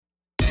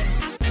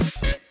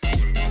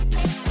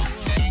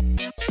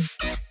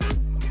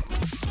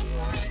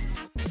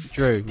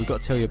Drew, we've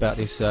got to tell you about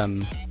this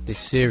this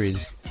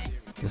series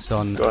that's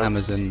on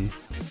Amazon.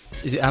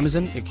 Is it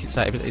Amazon?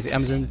 Is it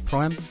Amazon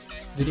Prime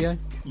Video?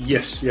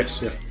 Yes, yeah.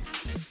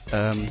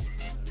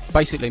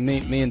 Basically,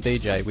 me and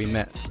DJ, we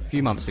met a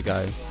few months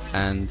ago,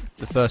 and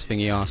the first thing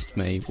he asked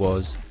me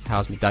was,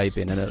 how's my day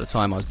been? And at the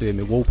time I was doing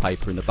my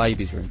wallpaper in the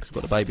baby's room, because I've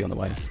got the baby on the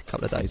way in a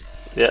couple of days.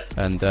 Yeah.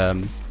 And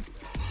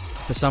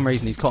for some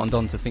reason he's cottoned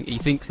on to he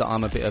thinks that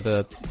I'm a bit of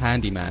a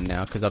handyman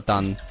now, because I've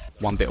done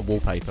one bit of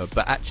wallpaper,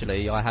 but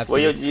actually I have... Well,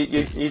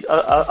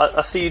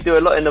 I see you do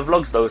a lot in the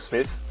vlogs though,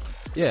 Smith.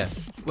 Yeah,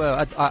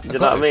 well, do you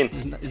know what I mean?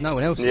 There's no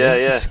one else.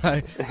 Yeah.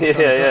 So,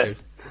 yeah.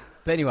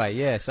 But anyway,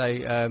 yeah. So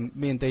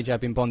me and DJ have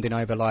been bonding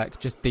over like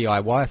just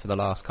DIY for the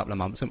last couple of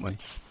months, haven't we?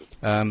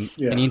 And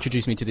he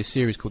introduced me to this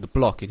series called The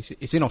Block.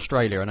 It's in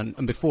Australia,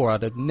 and before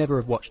I'd never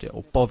have watched it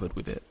or bothered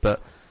with it.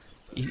 But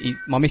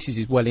my missus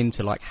is well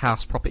into like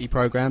house property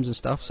programs and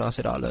stuff, so I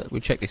said, "Oh look, we'll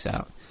check this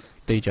out."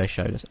 DJ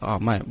showed us. Oh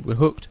mate, we're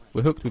hooked.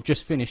 We've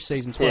just finished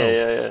season 12.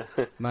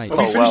 Yeah. Mate,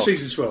 we finished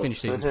season 12.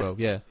 Finished season 12.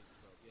 Yeah.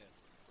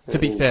 To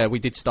be fair, we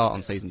did start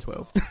on season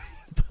 12.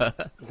 But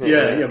but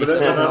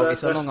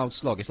it's a long old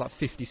slog. It's like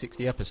 50,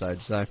 60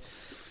 episodes. So,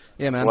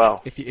 yeah, man.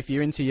 Wow. If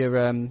you're into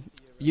your,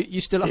 you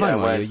still at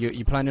home? Are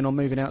you planning on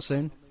moving out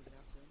soon?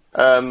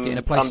 Getting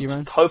a place of your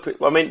own?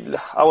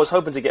 I was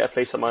hoping to get a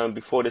place of my own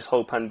before this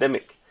whole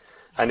pandemic,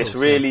 and it's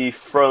really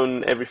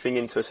thrown everything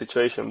into a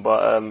situation.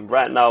 But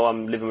right now,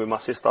 I'm living with my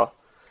sister.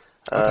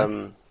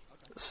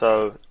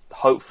 So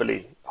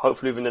hopefully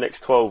within the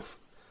next 12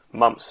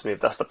 months, Smith,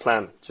 that's the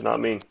plan. Do you know what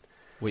I mean?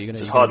 What are you going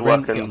to do? Hard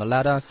work, get on the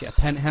ladder, get a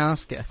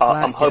penthouse, get a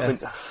flat? I'm hoping.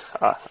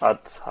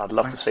 I'd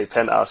love to say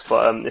penthouse,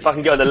 but if I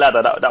can get on the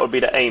ladder, that would be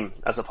the aim.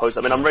 As opposed,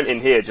 I'm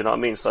renting here. Do you know what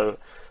I mean? So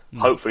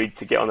hopefully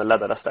to get on the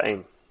ladder, that's the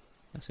aim.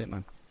 That's it,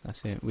 man.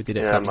 That's it. We did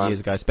it a couple of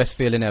years ago. It's the best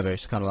feeling ever.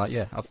 It's kind of like,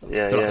 I've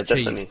achieved.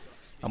 Definitely.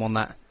 I'm on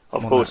that.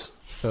 Of course.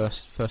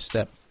 First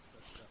step.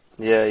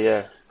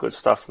 Yeah. Good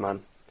stuff,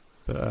 man.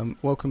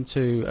 But welcome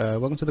to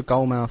the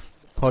Goalmouth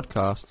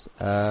podcast.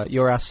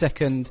 You're our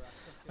second.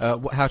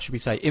 How should we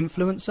say,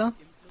 influencer,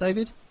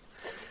 David?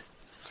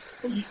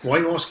 Why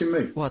are you asking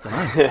me? Well, I don't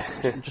know.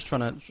 I'm just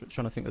trying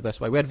to think the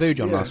best way. We had Vuj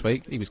on last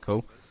week. He was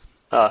cool.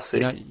 Ah, see.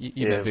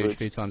 You met Vuj a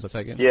few times, I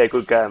take it. Yeah,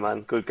 good guy,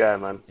 man. Yeah,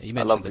 you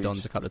mentioned the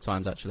Dons a couple of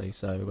times actually.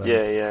 So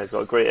yeah, he's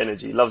got a great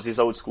energy. He loves his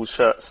old school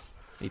shirts.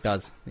 He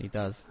does. Yeah.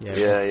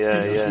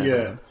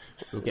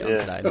 We'll get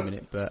onto that in a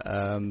minute, but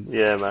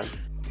yeah, man.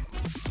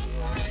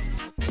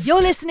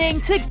 You're listening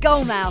to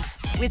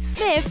Goalmouth with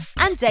Smith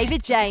and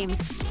David James,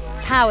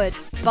 powered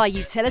by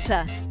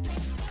Utilita.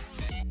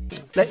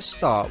 Let's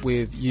start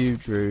with you,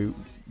 Drew,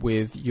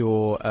 with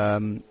your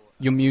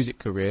music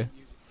career.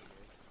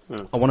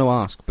 I want to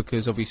ask,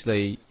 because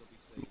obviously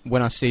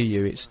when I see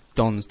you, it's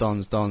Dons,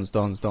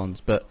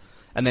 but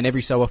and then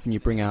every so often you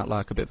bring out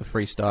like a bit of a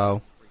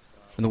freestyle,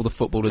 and all the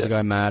footballers are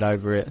going mad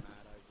over it.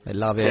 They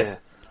love it. Yeah.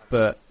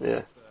 But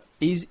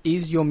is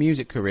your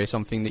music career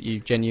something that you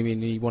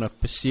genuinely want to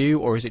pursue,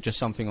 or is it just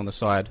something on the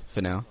side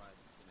for now?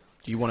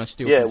 Do you want to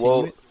still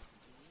continue it?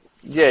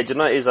 Yeah, do you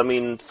know what it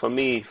is? For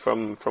me,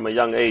 from a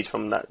young age,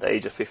 from the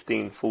age of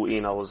 15,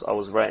 14, I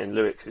was writing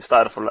lyrics. It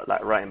started from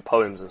like writing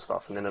poems and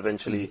stuff, and then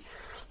eventually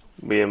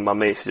me and my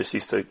mates just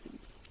used to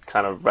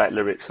kind of write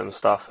lyrics and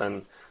stuff,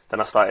 and then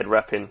I started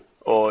rapping,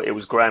 or it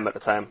was grime at the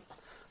time.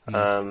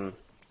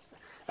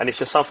 And it's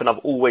just something I've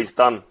always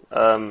done.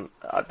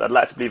 I'd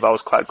like to believe I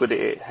was quite good at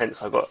it,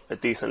 hence I got a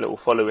decent little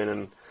following,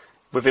 and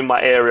within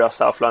my area,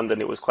 South London,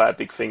 it was quite a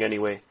big thing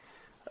anyway.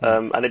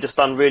 And it just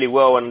done really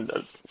well, and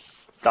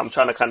I'm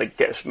trying to kind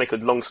of make a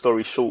long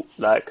story short,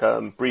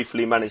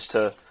 briefly managed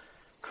to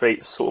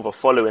create sort of a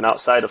following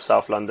outside of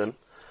South London,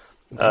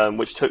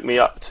 which took me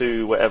up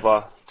to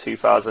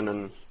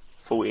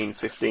 2014,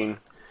 15.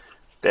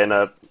 Then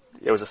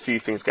there was a few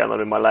things going on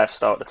in my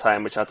lifestyle at the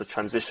time, which I had to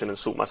transition and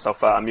sort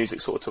myself out. And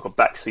music sort of took a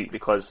backseat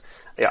because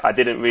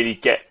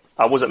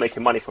I wasn't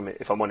making money from it,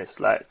 if I'm honest.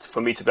 Like, for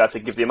me to be able to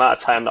give the amount of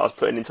time that I was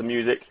putting into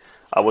music,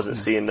 I wasn't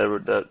seeing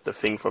the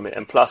thing from it.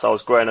 And plus, I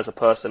was growing as a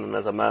person and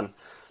as a man.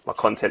 My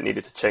content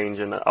needed to change,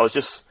 and I was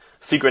just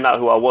figuring out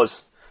who I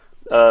was.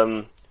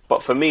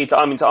 But for me, to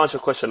answer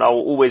your question, I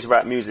will always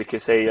rap music.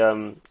 It's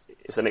an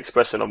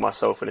expression of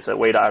myself, and it's a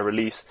way that I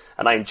release,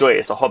 and I enjoy it.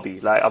 It's a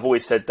hobby. Like, I've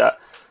always said that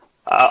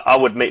I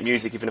would make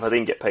music even if I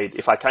didn't get paid.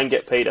 If I can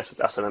get paid,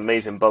 that's an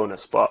amazing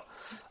bonus. But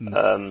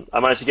I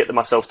managed to get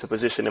myself to a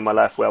position in my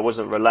life where I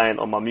wasn't reliant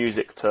on my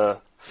music to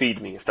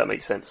feed me, if that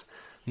makes sense.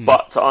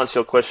 But to answer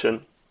your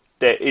question,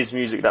 there is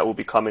music that will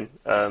be coming.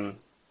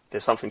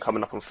 There's something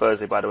coming up on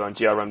Thursday, by the way, on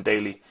GRM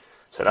Daily.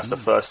 So that's the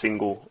first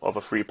single of a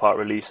 3-part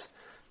release.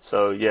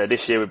 So yeah,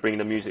 this year we're bringing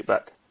the music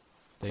back.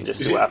 Just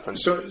see what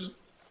happens.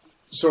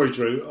 Sorry,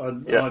 Drew.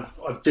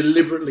 I've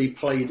deliberately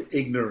played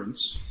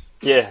ignorance.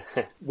 Yeah.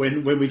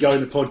 when we go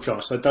in the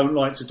podcast, I don't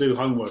like to do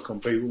homework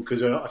on people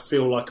because I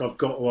feel like I've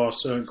got to ask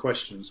certain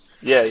questions.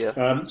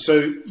 Yeah.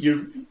 So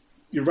you're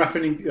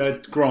rapping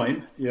in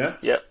grime, yeah?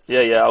 Yeah.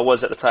 I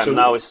was at the time. So,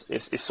 now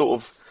it's sort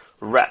of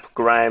rap,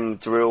 grime,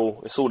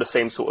 drill. It's all the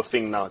same sort of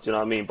thing now. Do you know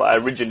what I mean? But I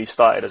originally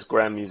started as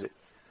grime music.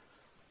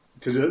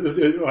 because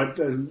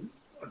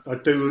I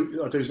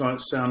do like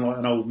sound like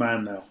an old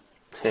man now.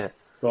 Yeah.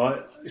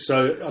 Right,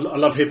 so I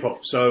love hip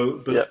hop.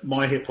 But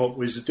my hip hop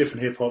was a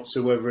different hip hop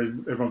to whatever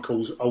everyone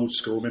calls old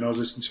school. I mean, I was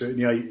listening to it in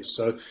the 80s.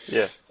 So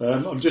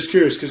I'm just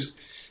curious because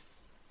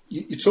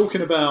you're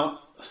talking about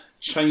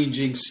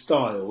changing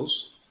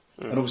styles,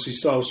 and obviously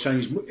styles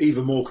change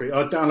even more quickly.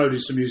 I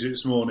downloaded some music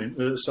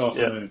this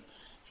afternoon,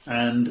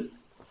 and it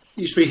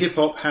used to be hip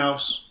hop,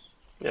 house,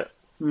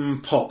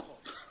 pop,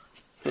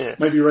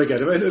 maybe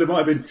reggae. There might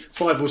have been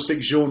 5 or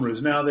 6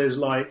 genres. Now there's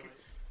like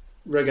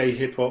reggae,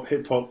 hip hop,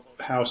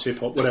 house, hip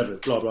hop, whatever,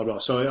 blah blah blah.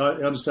 So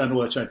I understand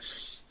all that change.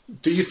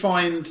 Do you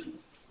find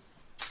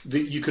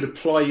that you could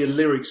apply your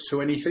lyrics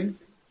to anything?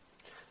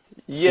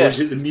 Yeah. Or is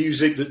it the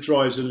music that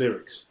drives the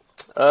lyrics?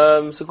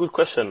 It's a good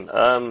question.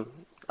 I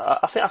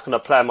think I can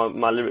apply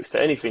my lyrics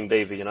to anything,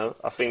 David. You know,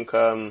 I think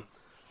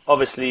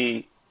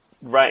obviously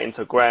writing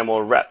to grime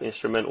or rap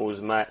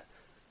instrumentals might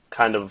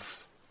kind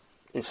of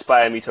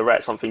inspire me to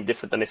write something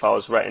different than if I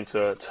was writing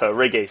to a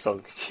reggae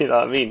song. You know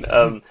what I mean?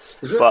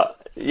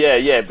 But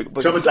yeah.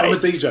 But so I'm a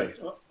DJ.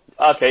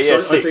 Okay,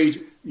 yeah. So I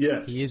DJ.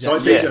 Yeah. He is. So I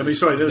DJ. I mean,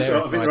 sorry,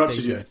 I've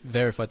interrupted DJ. you.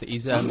 Verified that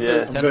he's.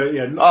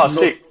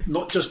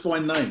 Not just by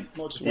name.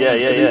 Not just by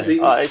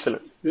name. Yeah.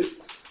 Excellent.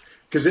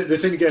 Because the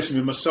thing that gets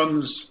me, my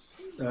son's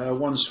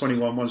one's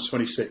 21, one's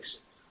 26.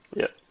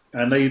 Yeah.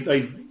 And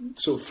they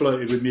sort of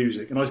flirted with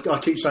music, and I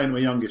keep saying to my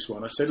youngest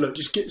one, I said, look,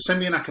 just send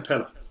me an a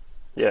cappella.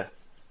 Yeah.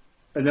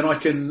 And then I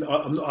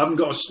haven't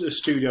got a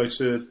studio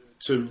to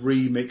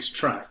remix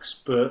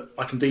tracks, but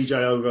I can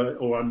DJ over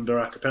or under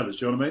a cappellas.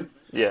 Do you know what I mean?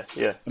 Yeah.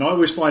 And I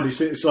always find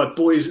it's like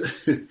boys,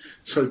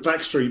 so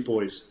Backstreet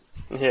Boys.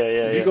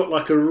 Yeah. If you've got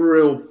like a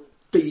real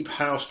deep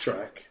house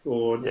track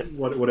or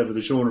whatever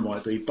the genre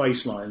might be,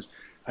 bass lines,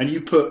 and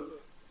you put,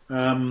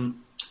 was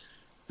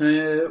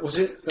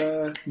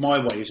it My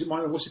Way? Is it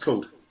My Way? What's it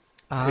called?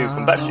 Who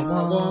from Backstreet?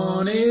 I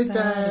wanted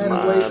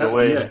that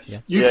way.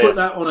 You put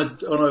that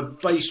on a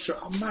bass track.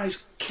 Oh man,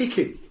 it's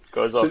kicking.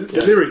 Goes so off,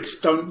 the lyrics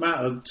don't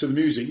matter to the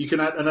music. You can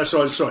add, and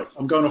sorry,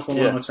 I'm going off on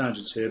one of my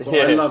tangents here, but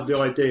I love the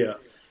idea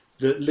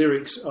that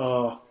lyrics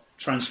are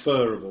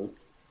transferable.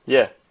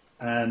 Yeah.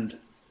 And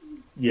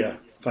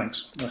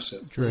thanks. That's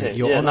it. Drew,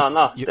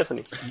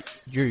 definitely.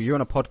 Drew, you're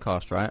on a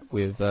podcast, right,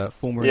 with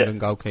former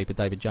England goalkeeper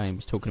David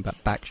James talking about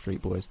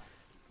Backstreet Boys.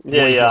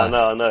 I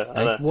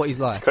know. What he's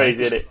like. It's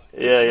crazy, isn't it?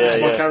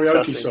 It's my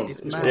karaoke song.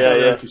 It's my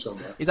karaoke song.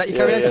 Right? Is that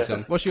your karaoke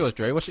song? What's yours,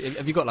 Drew?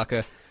 Have you got like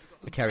a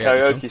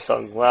karaoke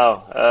song?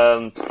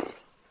 Wow.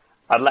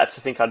 I'd like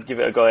to think I'd give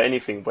it a go at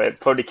anything, but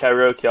probably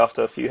karaoke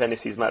after a few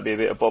Hennessy's might be a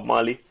bit of Bob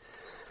Marley.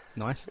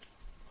 Nice.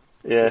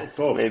 Yeah,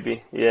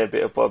 maybe. Yeah, a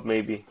bit of Bob,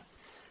 maybe.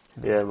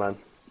 Yeah, man.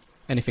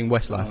 Anything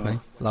Westlife, mate.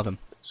 Love them.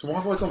 So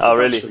why have I gone for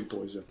Backstreet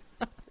Boys then?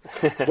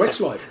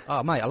 Westlife.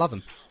 Oh, mate, I love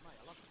them.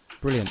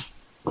 Brilliant.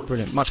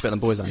 Much better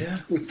than Boyzone. Yeah.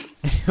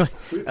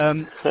 I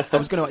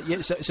was going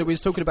to. So we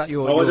was talking about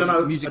your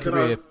music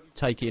career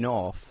taking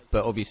off,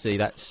 but obviously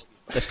that's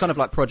kind of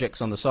like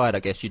projects on the side. I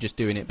guess you're just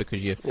doing it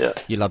because you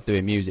love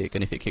doing music,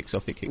 and if it kicks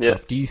off, it kicks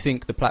off. Do you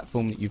think the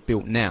platform that you've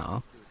built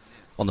now,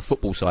 on the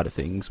football side of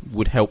things,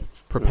 would help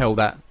propel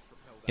that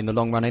in the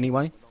long run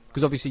anyway?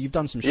 Because obviously you've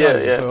done some shows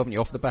as well, haven't you?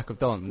 Off the back of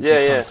Dons,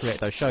 create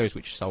those shows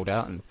which sold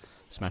out and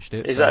smashed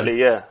it. Exactly.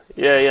 So.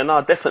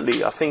 No,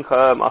 definitely. I think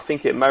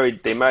they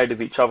married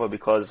with each other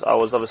because I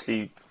was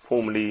obviously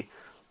formerly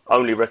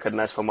only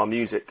recognised for my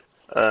music,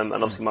 and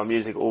obviously my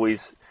music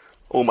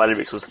all my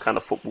lyrics was kind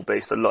of football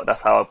based a lot.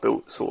 That's how I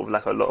built sort of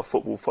like a lot of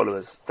football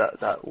followers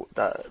that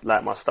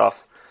like my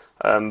stuff.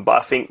 But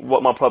I think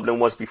what my problem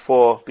was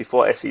before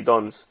SE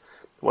Dons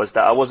was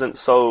that I wasn't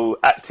so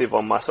active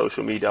on my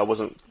social media. I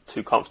wasn't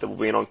too comfortable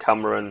being on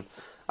camera, and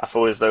I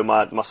feel as though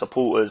my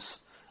supporters,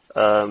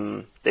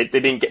 they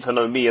didn't get to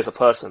know me as a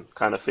person,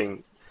 kind of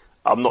thing.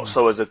 I'm not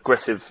so as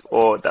aggressive,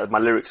 or that my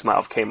lyrics might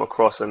have came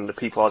across, and the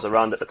people I was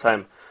around at the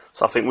time.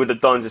 So I think with the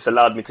Dons, it's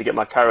allowed me to get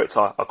my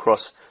character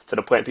across to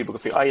the point people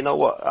can think, oh, you know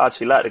what, I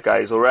actually like the guy,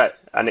 he's all right.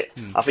 And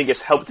I think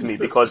it's helped me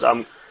because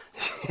I'm...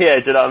 Yeah,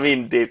 do you know what I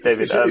mean, David?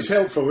 It's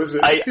helpful, isn't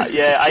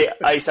it?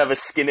 I used to have a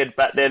skinhead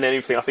back then and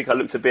everything. I think I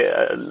looked a bit...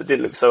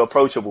 didn't look so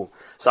approachable.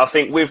 So I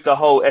think with the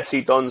whole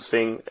SE Dons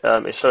thing,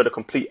 it showed a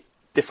complete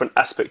different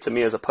aspect to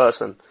me as a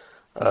person.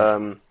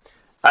 And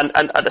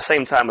at the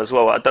same time as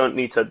well, I don't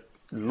need to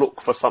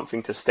look for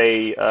something to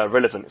stay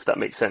relevant, if that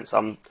makes sense.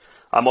 I'm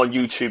on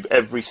YouTube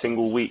every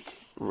single week,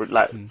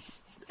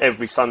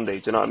 every Sunday,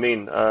 do you know what I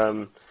mean?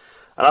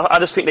 And I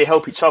just think they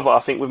help each other. I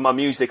think with my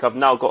music, I've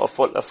now got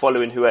a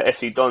following who are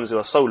SE Dons who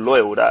are so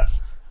loyal that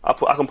I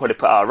can probably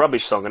put out a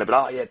rubbish song and they'll be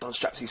like, oh yeah, Don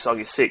Strapsy's song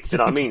is sick, do you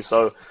know what I mean?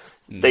 So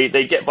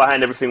they get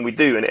behind everything we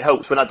do, and it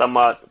helps. When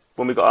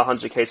we got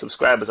 100k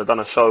subscribers, I've done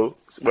a show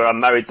where I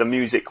married the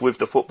music with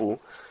the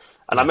football.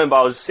 And I remember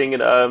I was singing,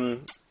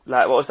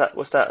 what was that?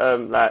 What's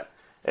that?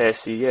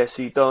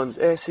 SE Dons,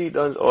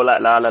 or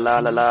like la la la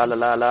la la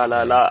la la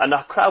la la, and the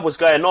crowd was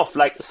going off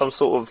like some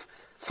sort of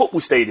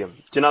football stadium.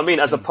 Do you know what I mean?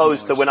 As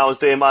opposed to when I was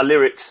doing my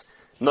lyrics,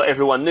 not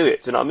everyone knew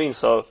it. Do you know what I mean?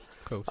 So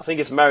cool. I think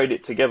it's married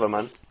it together,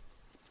 man.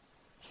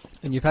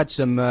 And you've had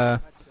some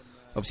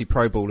obviously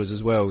pro ballers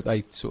as well.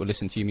 They sort of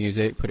listen to your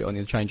music, put it on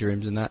in the changing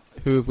rooms and that.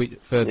 Who have we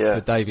for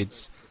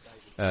David's?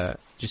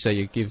 Just so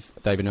you give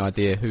David an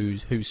idea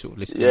who's sort of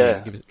listening.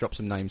 Yeah. Drop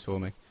some names for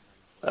me.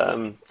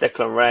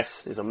 Declan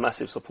Rice is a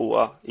massive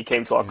supporter. He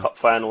came to our cup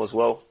final as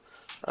well.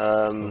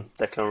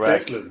 Declan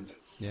Rice.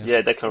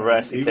 Declan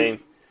Rice. He came.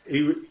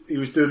 He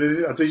was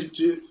doing it.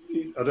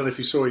 I don't know if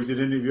you saw. He did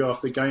an interview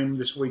after the game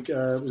this week.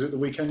 Was it the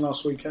weekend?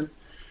 Last weekend?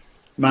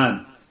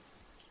 Man,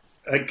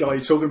 that guy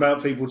talking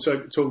about people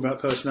talking about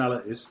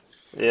personalities.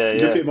 Yeah,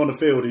 Look at him on the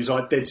field. He's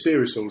like dead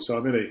serious all the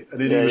time, isn't he? And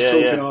then he was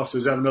talking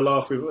afterwards, having a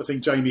laugh with I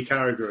think Jamie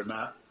Carragher and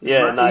that.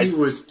 Yeah, man, nice. He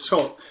was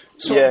top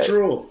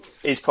draw.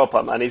 He's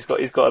proper, man. He's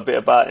got a bit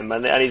about him,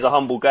 man, and he's a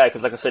humble guy.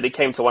 Because, like I said, he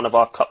came to one of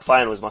our cup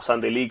finals, my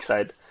Sunday League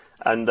side,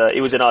 and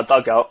he was in our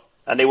dugout,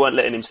 and they weren't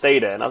letting him stay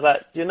there. And I was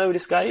like, do you know who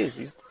this guy is?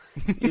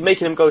 He's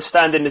making him go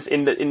stand in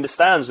the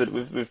stands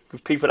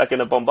with people that are going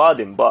to bombard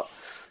him. But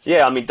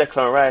yeah, I mean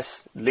Declan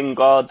Rice,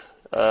 Lingard,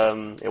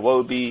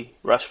 Iwobi,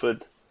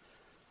 Rashford,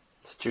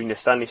 Junior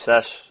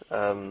Stanislas,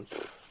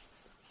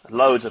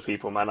 loads of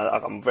people, man.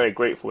 I'm very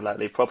grateful. Like,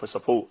 they proper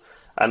support,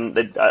 and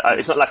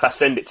it's not like I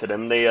send it to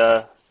them.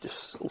 They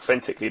just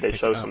authentically they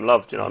show some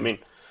love. Do you know what I mean?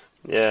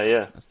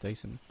 Yeah. That's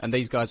decent. And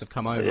these guys have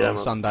come over on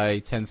Sunday,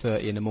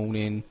 10:30 in the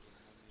morning.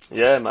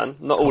 Yeah, man.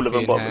 Not all of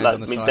them, but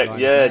like, do you know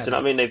what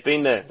I mean? They've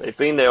been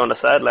there on the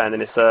sideline,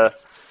 and it's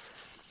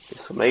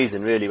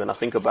amazing, really, when I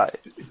think about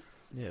it.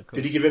 Yeah. Cool.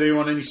 Did he give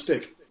anyone any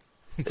stick?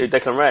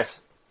 Declan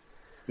Rice.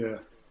 Yeah.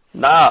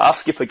 Nah, our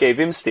skipper gave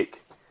him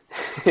stick.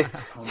 Do you know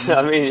what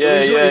I mean?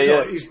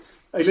 Yeah.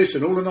 Hey,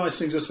 listen, all the nice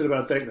things I said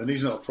about Declan,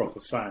 he's not a proper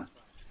fan.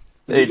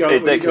 When you go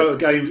to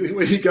games,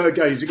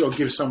 you've got to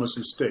give someone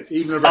some stick.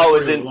 Even a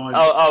referee line.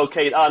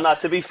 Okay. No,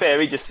 to be fair,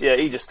 he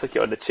just took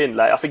it on the chin.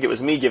 Like, I think it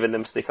was me giving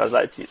them stick. I was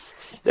like,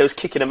 they was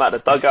kicking him out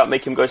of the dugout,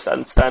 making him go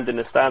stand in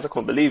the stands. I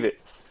couldn't believe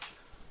it.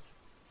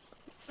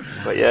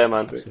 But yeah,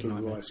 man.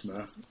 Rice,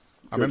 man.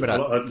 I remember that.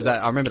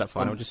 I remember that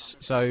final.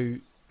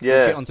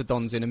 We'll get on to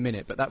Dons in a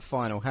minute, but that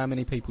final, how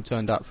many people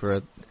turned up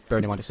for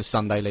bearing in mind it's a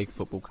Sunday League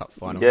Football Cup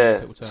final?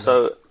 Yeah,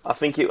 so I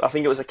think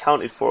it was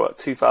accounted for at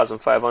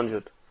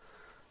 2,500.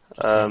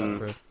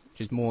 Which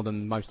is more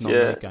than most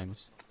non-league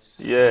games.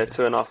 Yeah,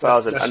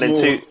 2,500.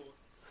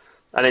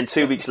 And then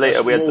 2 weeks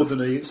later we had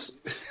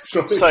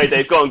Sorry,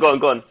 Dave, go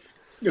on.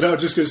 You know,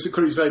 just going to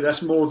quickly say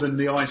that's more than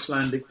the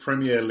Icelandic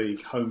Premier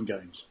League home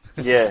games.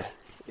 Yeah,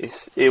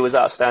 it was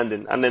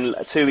outstanding. And then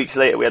 2 weeks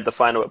later we had the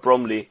final at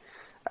Bromley.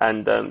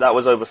 And that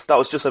was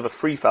just over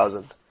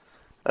 3,000.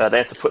 They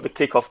had to put the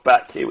kickoff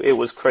back. It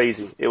was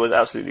crazy. It was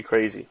absolutely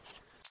crazy.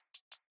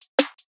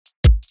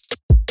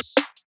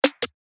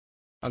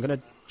 I'm going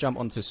to jump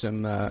onto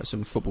some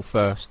football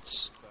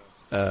firsts.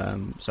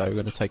 So we're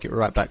going to take it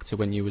right back to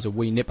when you was a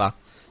wee nipper.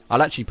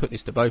 I'll actually put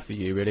this to both of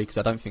you, really, because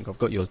I don't think I've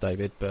got yours,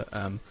 David. But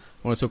I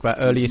want to talk about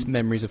earliest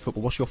memories of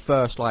football. What's your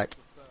first,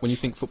 when you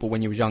think football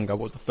when you was younger,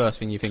 what was the first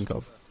thing you think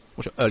of?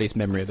 What's your earliest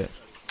memory of it?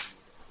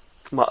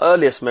 My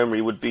earliest memory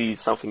would be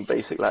something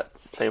basic like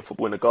playing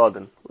football in the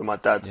garden with my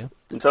dad. Yeah.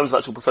 In terms of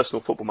actual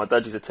professional football, my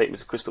dad used to take me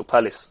to Crystal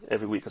Palace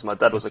every week because my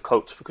dad was a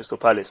coach for Crystal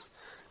Palace.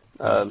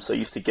 So I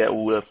used to get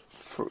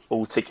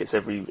all tickets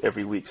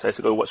every week. So I used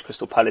to go watch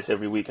Crystal Palace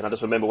every week. And I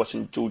just remember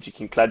watching Georgie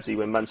Kincladze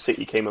when Man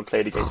City came and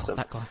played against them.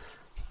 That guy.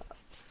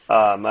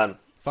 Ah, man.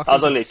 I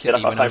was only a kid. I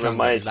can't remember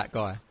my age. That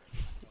guy.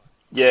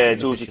 Yeah,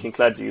 Georgie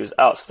Kincladze was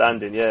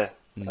outstanding, yeah.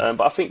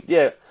 But I think,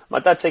 my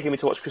dad taking me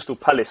to watch Crystal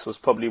Palace was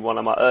probably one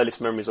of my earliest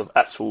memories of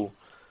actual,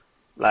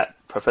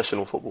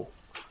 professional football.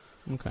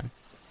 Okay,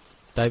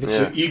 David.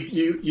 Yeah. So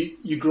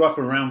you grew up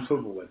around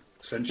football then,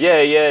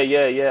 essentially?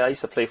 Yeah. I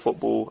used to play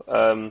football.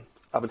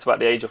 Up until about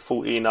the age of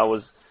 14, I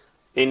was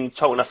in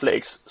Charlton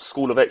Athletics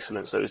School of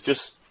Excellence. So it was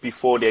just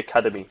before the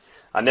academy.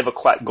 I never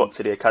quite got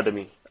to the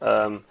academy.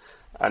 And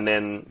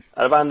then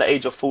around the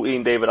age of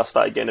 14, David, I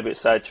started getting a bit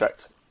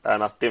sidetracked,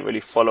 and I didn't really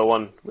follow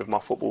on with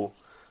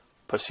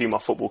pursue my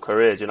football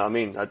career, do you know what I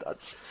mean? I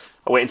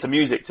went into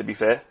music, to be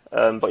fair.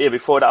 But yeah,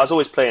 before that, I was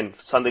always playing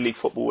Sunday League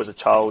football as a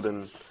child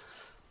and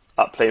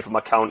playing for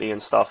my county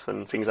and stuff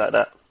and things like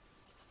that.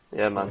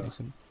 Yeah, man.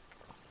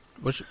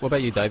 What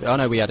about you, David? I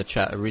know we had a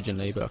chat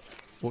originally, but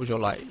what was your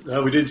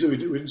No, we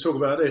didn't talk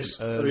about this.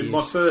 I mean,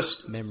 my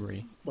first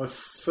memory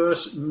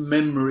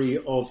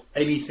of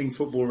anything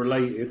football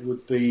related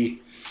would be,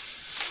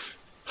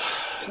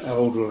 how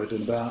old would I have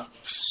been? About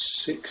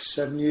 6,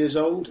 7 years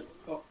old.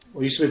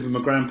 I used to live with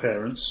my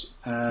grandparents,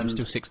 and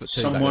you're still 6'2",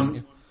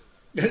 someone,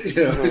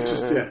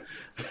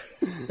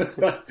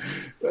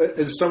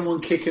 and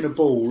someone kicking a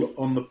ball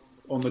on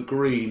the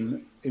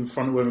green in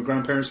front of where my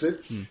grandparents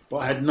lived, but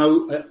I had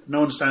no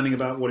understanding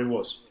about what it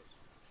was.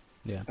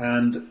 Yeah,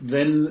 and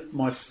then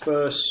my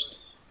first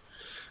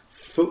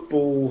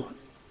football.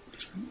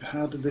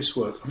 How did this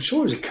work? I'm sure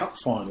it was a cup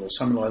final or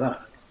something like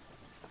that.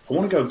 I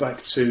want to go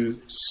back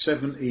to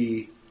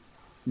 79.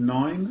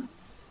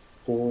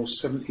 Or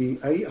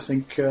 78, I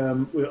think. I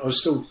was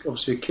still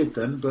obviously a kid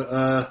then,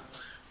 but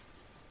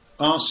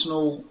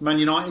Arsenal Man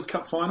United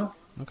Cup final.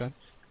 Okay.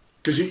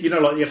 Because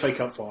like the FA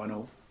Cup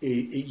final,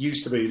 it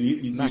used to be.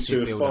 You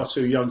two are far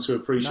too young to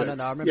appreciate. No,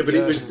 I remember. Yeah, but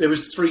there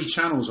was 3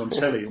 channels on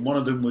telly, and one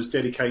of them was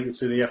dedicated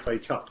to the FA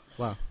Cup.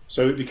 Wow!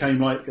 So it became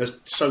like a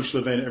social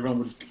event. Everyone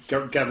would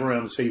gather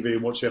around the TV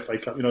and watch the FA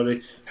Cup.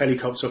 The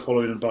helicopter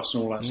following the bus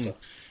and all that stuff.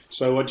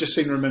 So I just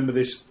seem to remember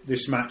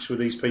this match with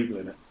these people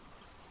in it.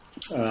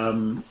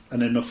 And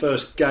then the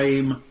first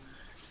game,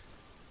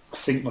 I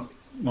think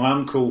my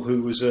uncle,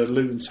 who was a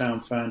Luton Town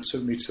fan,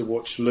 took me to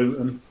watch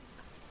Luton.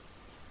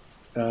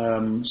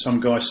 Some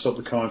guy stopped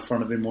the car in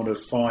front of him, wanted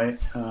to fight,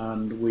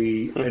 and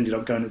we ended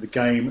up going to the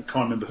game. I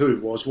can't remember who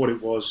it was, what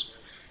it was,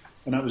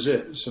 and that was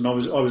it. So I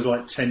was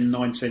like 10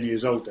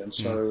 years old then.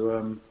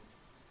 So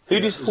who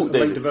do you support?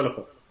 Late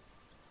developer,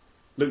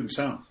 Luton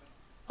Town.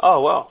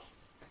 Oh wow!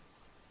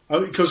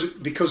 Oh,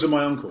 because of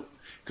my uncle.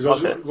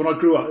 Because when I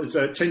grew up,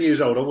 at 10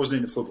 years old, I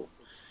wasn't into football.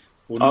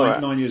 Or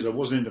 9 years old, I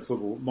wasn't into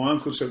football. My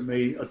uncle took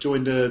me. I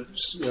joined the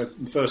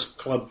first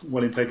club,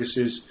 Welling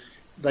Pegasus.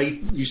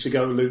 They used to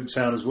go to Luton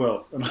Town as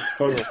well, and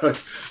I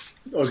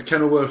was at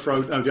Kenilworth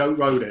Road, the Oak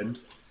Road end,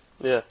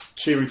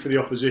 cheering for the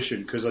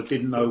opposition because I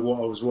didn't know what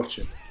I was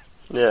watching.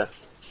 Yeah.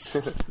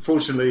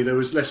 Fortunately, there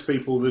was less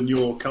people than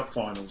your cup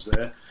finals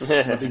there. I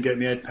didn't get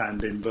my head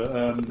panned in, but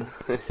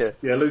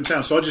Luton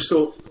Town. So I just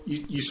thought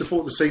you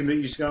support the team that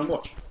you used to go and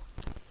watch.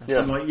 Yeah.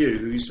 Unlike you,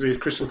 who used to be a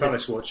Crystal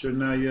Palace watcher, and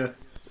now you're...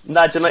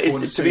 No,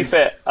 to be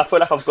fair, I feel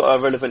like I've got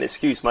a relevant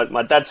excuse.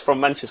 My dad's from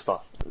Manchester,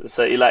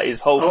 so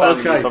his whole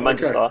family is from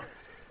Manchester. Okay.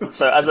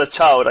 So as a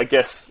child, I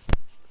guess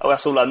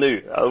that's all I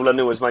knew. All I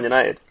knew was Man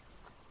United.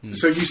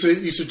 So you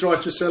used to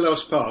drive to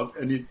Selhurst Park,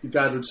 and your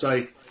dad would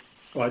say,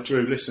 "Right,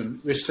 Drew,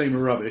 listen, this team are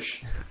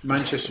rubbish.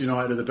 Manchester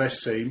United are the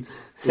best team.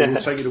 We'll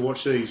take you to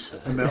watch these,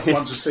 and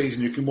once a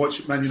season you can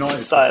watch Man United."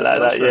 Something like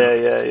that,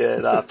 yeah.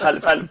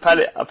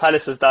 No,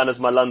 Palace was down as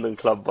my London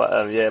club,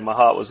 but my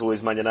heart was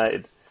always Man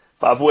United.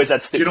 But I've always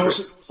had stick for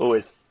it.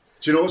 Always.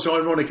 Do you know what's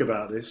ironic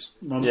about this?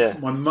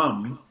 My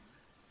mum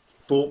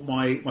bought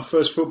my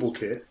first football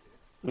kit.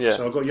 Yeah.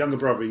 So I've got a younger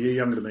brother, a year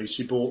younger than me.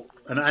 She bought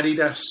an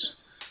Adidas,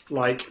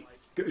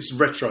 it's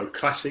retro,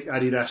 classic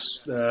Adidas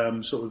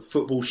sort of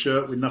football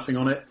shirt with nothing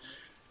on it,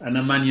 and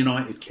a Man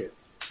United kit.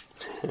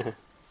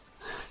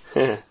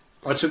 I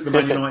took the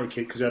Man United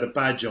kit because it had a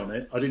badge on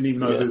it. I didn't even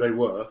know who they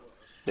were.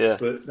 Yeah.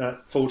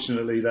 But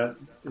fortunately, it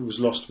was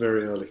lost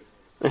very early.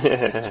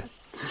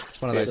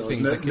 It's one of those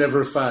things.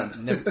 Never a fan.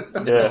 Never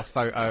got a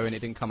photo, and it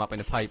didn't come up in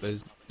the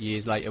papers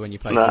years later when you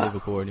played for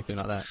Liverpool or anything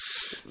like that.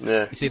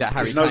 Yeah. You see that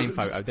Harry Kane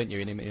photo, didn't you,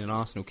 in an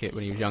Arsenal kit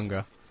when he was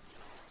younger?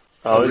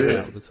 Oh, really?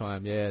 All the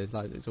time, yeah.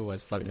 It's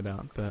always floating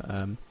about. But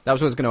that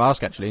was what I was going to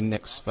ask actually.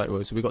 Next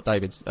photo, so we got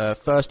David's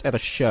first ever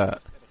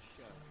shirt.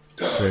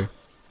 Drew,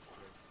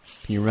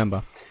 can you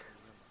remember?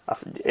 I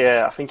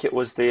think it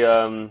was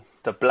the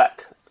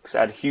black, because it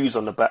had Hughes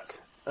on the back.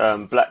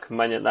 The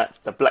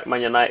Black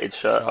Man United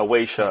shirt,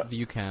 away shirt.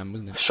 ViewCam,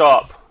 wasn't it?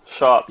 Sharp,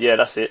 yeah,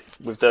 that's it.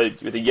 With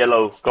the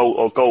yellow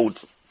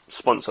gold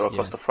sponsor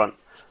across the front.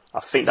 I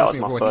think that was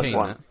my first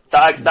one.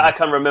 That I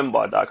can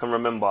remember,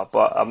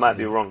 but I might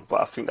be wrong.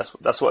 But I think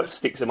that's what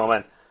sticks in my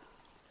mind.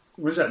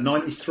 Was that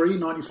 93,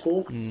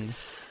 94? Yeah,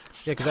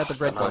 because I had the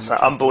red one.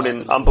 I'm born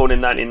in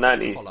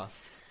 1990. Do you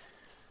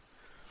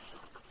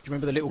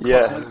remember the little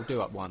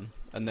do-up one?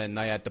 And then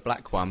they had the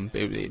black one.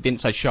 It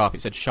didn't say Sharp.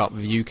 It said Sharp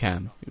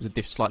ViewCam. It was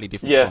a slightly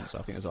different sponsor.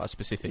 I think it was like a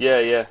specific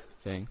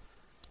thing.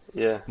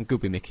 Yeah. I'm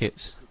good with my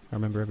kits. I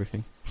remember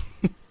everything.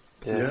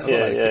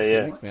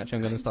 Yeah. Actually,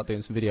 I'm going to start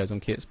doing some videos on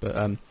kits. But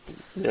all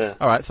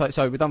right.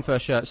 So we've done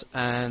first shirts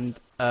and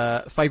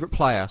favourite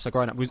player. So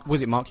growing up,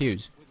 was it Mark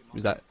Hughes?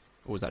 Was that,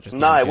 or was that just?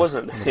 No, it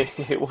wasn't.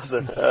 It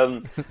wasn't.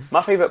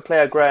 My favourite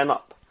player growing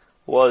up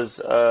was.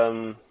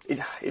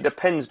 It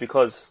depends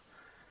because.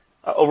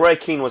 Roy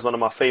Keane was one of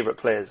my favourite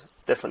players.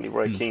 Definitely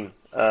Roy Keane.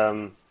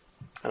 And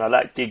I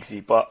like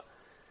Giggsy, but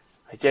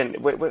again,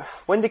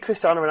 when did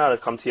Cristiano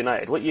Ronaldo come to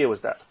United? What year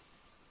was that?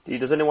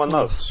 Does anyone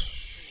know?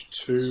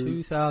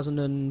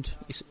 2000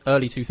 it's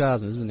early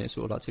 2000s, isn't it?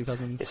 Sort of like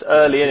 2000. It's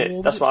early, isn't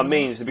it? That's what I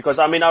mean. Because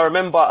I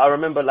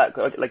remember like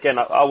again,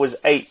 I was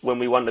 8 when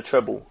we won the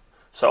treble.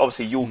 So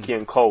obviously Yorkie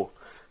and Cole,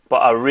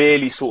 but I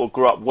really sort of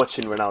grew up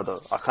watching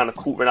Ronaldo. I kind of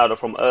caught Ronaldo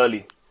from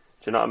early.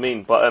 Do you know what I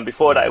mean? But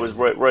before that, it was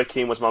Roy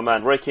Keane was my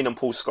man. Roy Keane and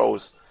Paul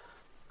Scholes.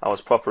 I was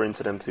proper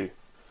into them too.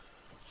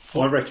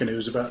 I reckon it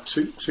was about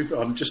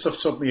just off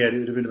the top of my head, it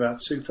would have been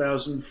about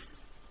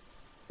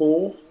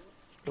 2004.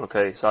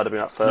 Okay, so I'd have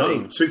been at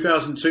 13. No,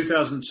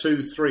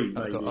 2002, 3 maybe.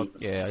 I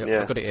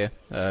got it here.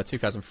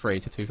 2003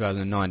 to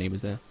 2009 he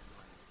was there.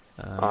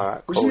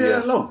 Alright, cool, was he there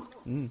that long?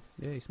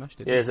 Yeah, he smashed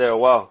it. Yeah, he was there a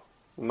while.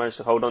 We managed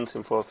to hold on to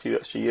him for a few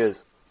extra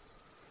years.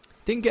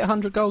 Didn't get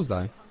 100 goals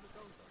though.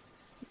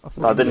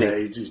 No,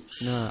 didn't he?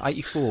 No,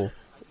 84.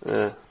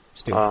 Yeah.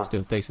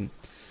 Still decent.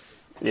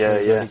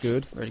 Yeah,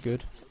 Very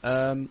good.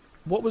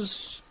 What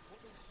was...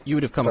 You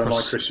would have come across...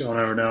 like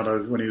Cristiano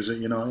Ronaldo when he was at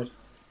United.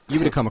 You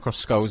would have come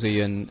across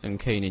Scholesy and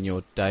Keane in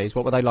your days.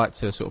 What were they like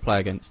to sort of play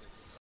against?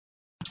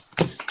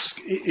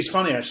 It's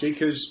funny, actually,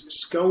 because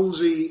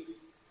Scholesy...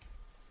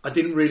 I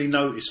didn't really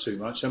notice too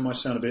much. That might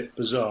sound a bit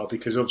bizarre,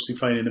 because obviously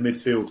playing in the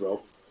midfield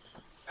role.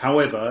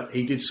 However,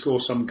 he did score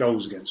some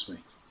goals against me.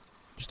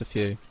 Just a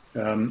few.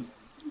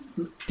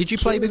 Did you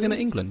play with him at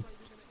England?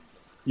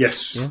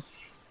 Yes. Yeah.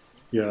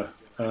 Yeah.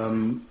 I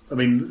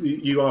mean,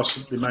 you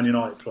ask the Man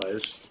United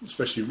players,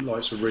 especially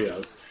likes of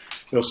Rio,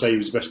 they'll say he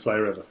was the best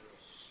player ever.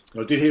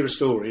 And I did hear a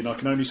story, and I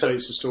can only say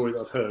it's a story that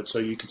I've heard, so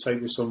you can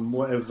take this on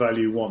whatever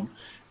value you want.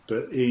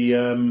 But he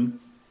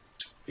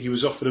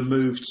was offered a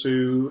move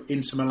to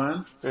Inter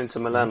Milan. Inter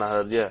Milan, I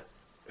heard, yeah.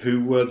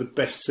 Who were the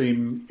best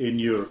team in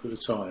Europe at the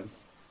time.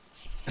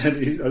 And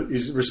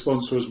his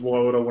response was, "Why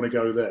would I want to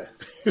go there?"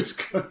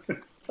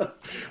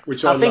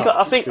 Which I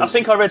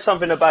think I read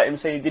something about him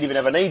saying he didn't even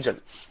have an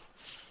agent,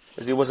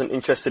 because he wasn't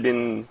interested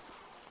in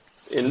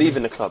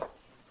leaving the club.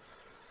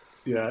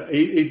 Yeah,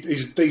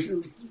 he's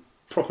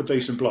proper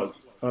decent bloke.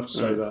 I have to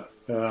say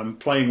that.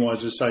 Playing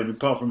wise, the same.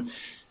 Apart from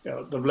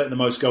they've let the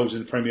most goals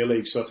in the Premier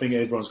League, so I think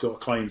everyone's got a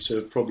claim to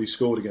have probably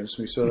scored against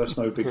me. So that's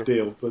no big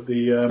deal. But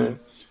the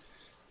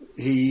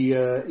he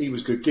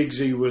was good.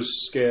 Giggsy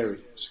was scary.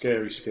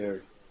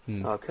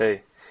 Okay,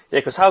 yeah.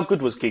 Because how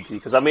good was Giggsy?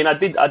 Because I mean, I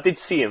did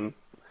see him,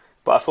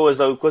 but I thought as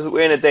though, because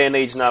we're in a day and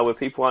age now where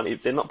people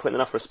they're not putting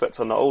enough respect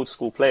on the old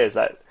school players.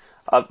 Like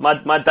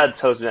my dad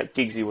tells me that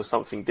Giggsy was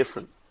something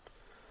different.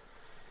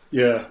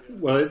 Yeah,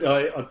 well,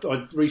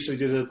 I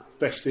recently did a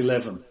best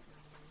 11,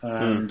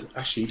 and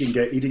actually he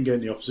didn't get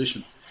any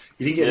opposition.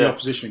 He didn't get any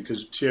opposition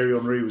because Thierry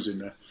Henry was in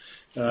there.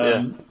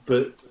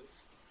 But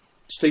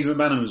Steve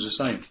McManaman was the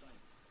same.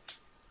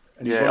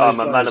 And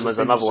McManaman's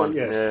another one.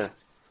 Yes. Yeah.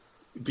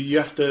 But you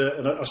have to.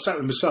 And I sat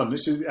with my son.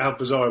 This is how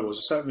bizarre it was.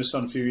 I sat with my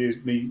son a few years.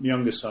 My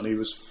younger son. He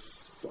was.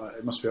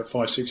 It must be about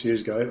 5-6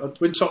 years ago.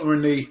 When Tottenham were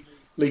in the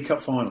League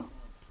Cup final.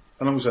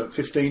 How long was that?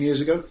 15 years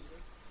ago.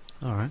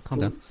 All right, calm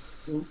down.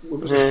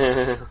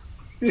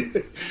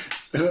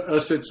 I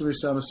said to my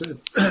son, I said,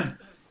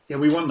 "Yeah,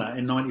 we won that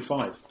in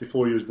 '95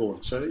 before he was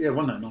born." So yeah,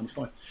 won that in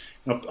 '95.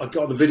 And I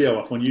got the video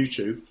up on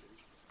YouTube.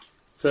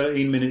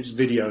 13 minutes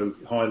video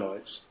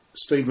highlights.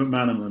 Steve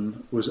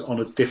McManaman was on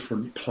a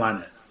different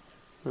planet.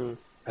 And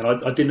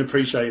I didn't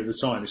appreciate it at the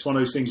time. It's one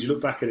of those things you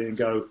look back at it and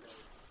go,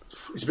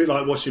 it's a bit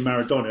like watching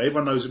Maradona.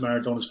 Everyone knows that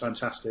Maradona's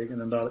fantastic, and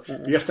then but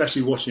you have to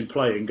actually watch him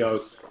play and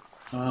go,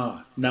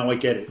 now I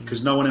get it,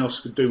 because no one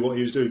else could do what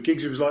he was doing.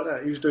 Giggsy was like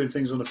that. He was doing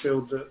things on the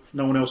field that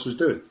no one else was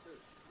doing.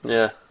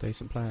 Yeah,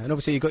 decent player. And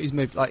obviously he got his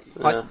move.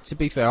 To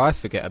be fair, I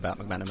forget about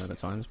McManaman at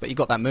times, but he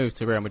got that move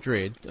to Real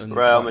Madrid. And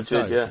Real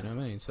Madrid, you know what I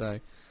mean? So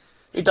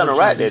he done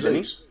alright there,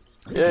 didn't he?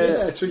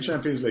 Yeah, 2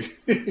 Champions League.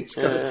 He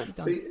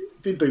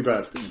didn't do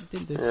bad.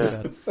 Didn't do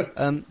too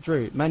bad.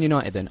 Drew, Man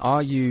United then,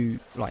 are you,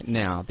 like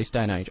now, this day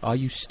and age, are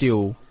you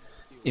still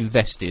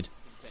invested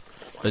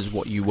as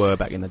what you were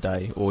back in the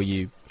day? Or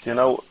you... Do you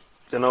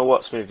know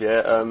what, Smith,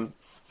 yeah?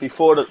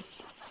 Before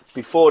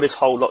this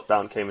whole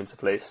lockdown came into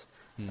place,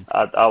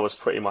 I was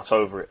pretty much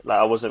over it. Like,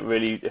 I wasn't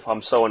really, if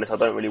I'm so honest, I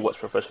don't really watch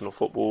professional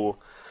football.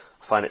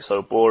 I find it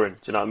so boring.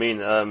 Do you know what I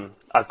mean?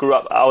 I grew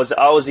up, I was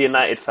a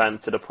United fan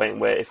to the point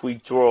where if we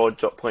draw or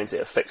drop points,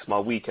 it affects my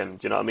weekend.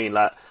 Do you know what I mean?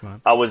 Like,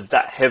 right. I was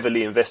that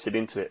heavily invested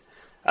into it.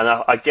 And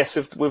I guess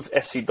with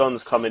SC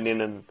Dons coming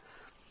in, and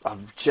I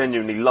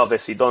genuinely love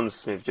SC Dons,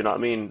 Smith. Do you know what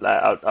I mean?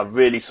 Like, I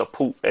really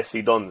support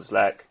SC Dons.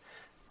 Like,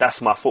 that's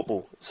my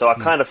football. So I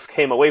kind of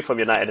came away from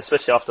United,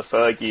 especially after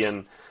Fergie,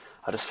 and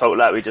I just felt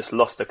like we just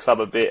lost the club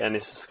a bit, and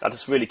I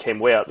just really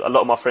came away. A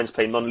lot of my friends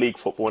play non-league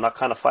football, and I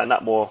kind of find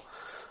that more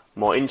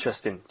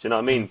interesting. Do you know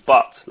what I mean?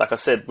 But like I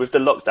said, with the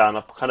lockdown,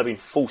 I've kind of been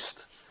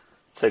forced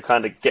to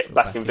kind of get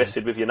back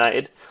invested with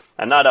United.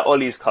 And now that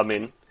Ollie's come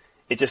in,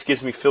 it just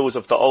gives me feels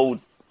of the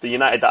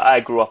United that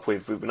I grew up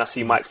with. When I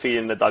see Mike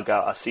Phelan in the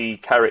dugout, I see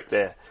Carrick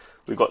there.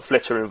 We've got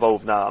Fletcher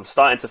involved now. I'm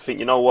starting to think,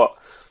 you know what?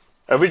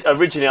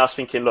 Originally, I was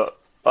thinking, look,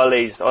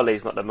 Ole's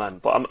not the man.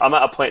 But I'm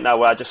at a point now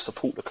where I just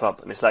support the club.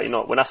 And it's like, you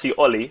know, when I see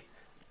Ollie,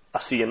 I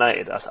see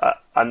United.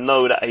 I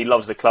know that he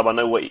loves the club. I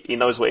know he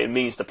knows what it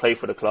means to play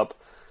for the club.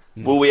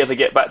 Will we ever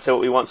get back to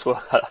what we once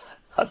were?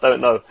 I don't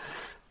know.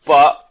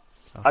 But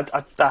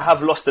I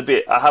have lost a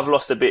bit.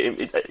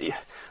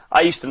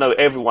 I used to know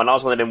everyone. I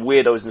was one of them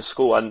weirdos in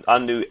school. I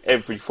knew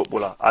every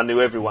footballer. I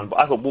knew everyone. But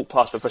I could walk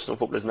past professional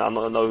footballers now and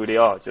not know who they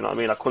are. Do you know what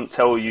I mean? I couldn't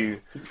tell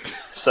you.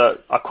 So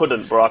I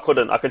couldn't, bro. I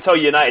couldn't. I can tell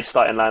you United's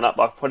starting lineup,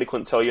 but I probably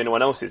couldn't tell you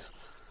anyone else's.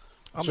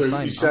 So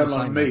you sound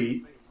like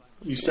me.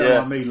 You sound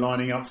like me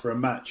lining up for a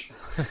match.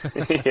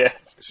 Yeah.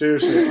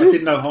 Seriously, I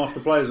didn't know half the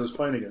players I was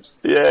playing against.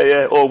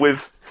 Yeah, or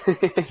with.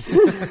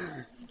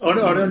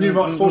 I knew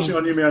my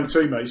own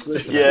teammates.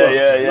 But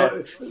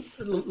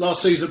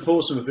last season at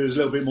Portsmouth, it was a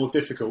little bit more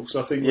difficult because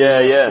I think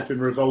been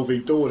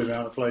revolving door the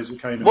amount of players that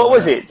came in. What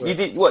was it? You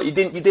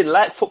didn't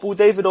like football,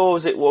 David, or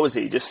was it? What was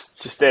it?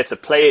 Just there to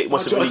play it?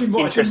 Wasn't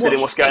really interested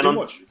in what's going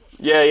on?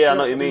 Yeah, I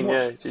know what you mean.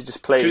 Yeah, you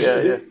just play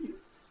it.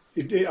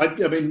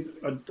 I mean,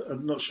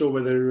 I'm not sure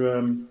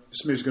whether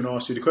Smith's going to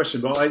ask you the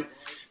question, but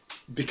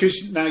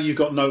because now you've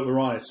got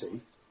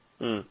notoriety,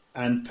 and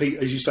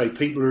as you say,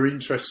 people are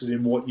interested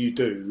in what you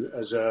do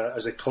as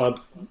a club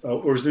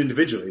or as an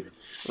individual even.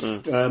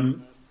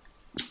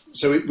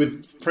 So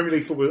with Premier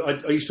League football,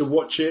 I used to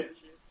watch it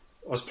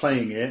I was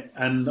playing it,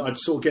 and I'd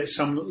sort of get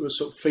some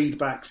sort of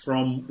feedback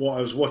from what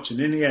I was watching.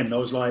 In the end, I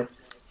was like,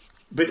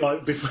 a bit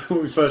like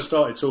before we first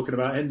started talking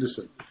about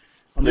Henderson.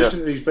 I'm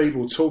listening to these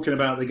people talking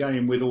about the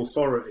game with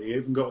authority,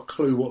 even got a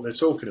clue what they're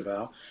talking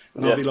about,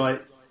 and I'll be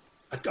like,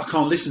 I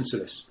can't listen to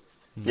this.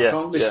 I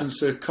can't listen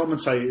to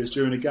commentators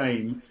during a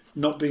game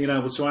not being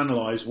able to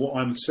analyse what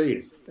I'm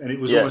seeing. And it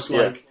was almost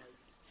like,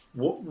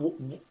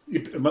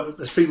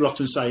 as people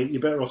often say,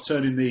 you're better off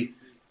turning the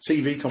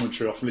TV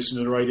commentary off and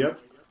listening to the radio.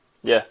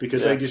 Yeah.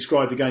 Because they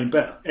describe the game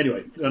better.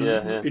 Anyway,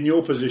 in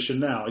your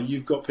position now,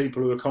 you've got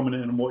people who are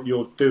commenting on what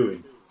you're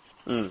doing.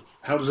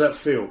 How does that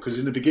feel? Because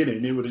in the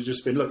beginning, it would have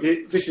just been, look,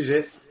 this is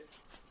it,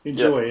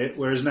 enjoy it.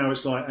 Whereas now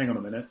it's like, hang on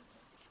a minute.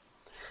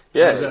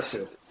 Yeah, how does that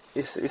feel?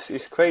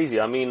 It's crazy.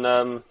 I mean,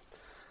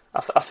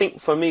 I think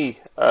for me,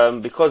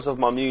 because of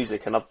my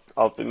music, and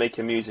I've been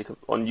making music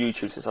on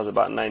YouTube since I was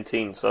about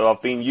 19, so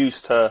I've been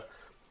used to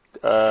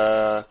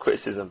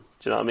criticism.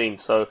 Do you know what I mean?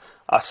 So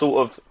I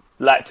sort of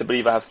like to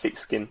believe I have thick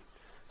skin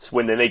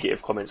when the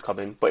negative comments come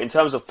in. But in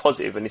terms of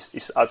positive, and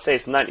I'd say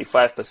it's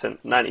 95%,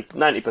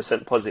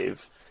 90%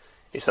 positive.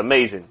 It's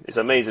amazing. It's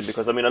amazing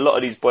because, I mean, a lot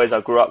of these boys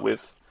I grew up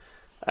with,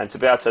 and to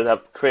be able to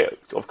have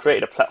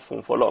created a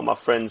platform for a lot of my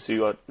friends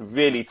who are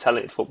really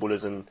talented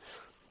footballers and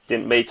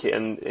didn't make it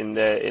in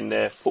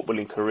their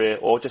footballing career,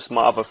 or just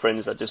my other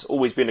friends that just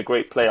always been a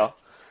great player,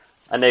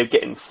 and they're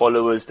getting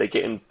followers, they're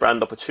getting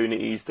brand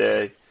opportunities,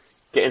 they're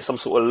getting some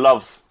sort of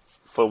love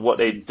for what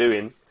they're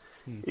doing.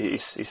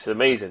 It's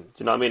amazing. Do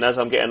you know what I mean? As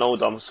I'm getting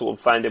older, I'm sort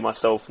of finding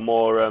myself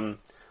more.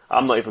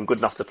 I'm not even good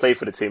enough to play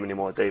for the team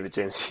anymore, David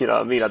James. You know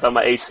what I mean? I done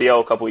my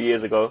ACL a couple of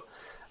years ago,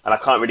 and I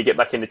can't really get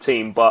back in the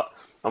team. But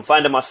I'm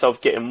finding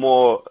myself getting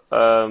more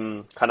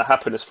kind of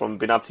happiness from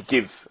being able to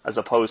give, as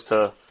opposed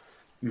to,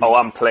 oh,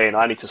 I'm playing,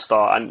 I need to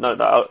start. And no,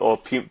 or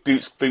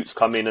Boots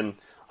come in and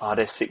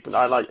they're sick, but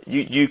I like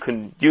you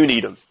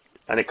need them,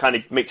 and it kind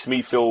of makes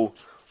me feel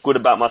good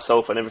about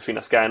myself and everything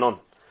that's going on.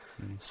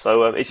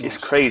 So it's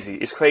crazy.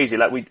 It's crazy.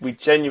 Like we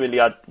genuinely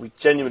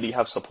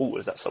have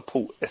supporters that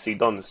support SC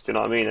Dons. Do you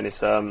know what I mean? And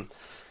it's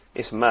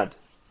mad.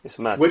 It's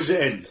mad. Where does it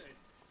end?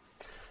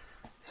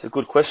 It's a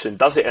good question.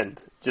 Does it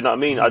end? Do you know what I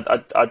mean?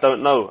 I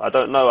don't know.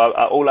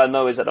 All I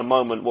know is at the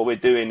moment what we're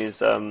doing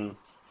is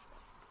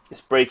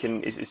it's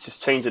breaking. It's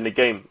just changing the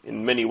game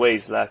in many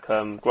ways. Like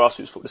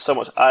grassroots football. There's so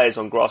much eyes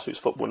on grassroots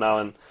football now,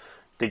 and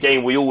the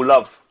game we all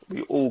love.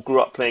 We all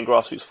grew up playing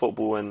grassroots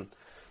football, and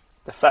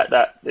the fact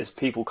that there's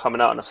people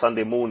coming out on a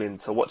Sunday morning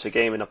to watch a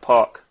game in a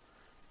park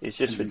is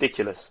just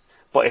ridiculous.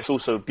 But it's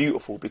also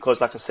beautiful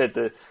because, like I said,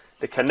 the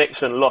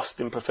connection lost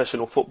in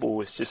professional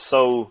football is just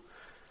so...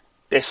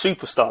 They're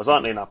superstars,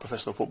 aren't they, now,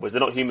 professional footballers?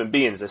 They're not human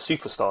beings, they're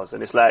superstars.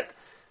 And it's like,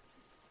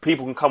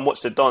 people can come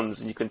watch the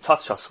Dons and you can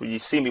touch us. When you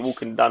see me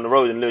walking down the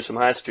road in Lewisham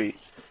High Street,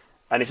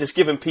 and it's just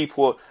giving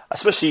people,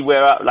 especially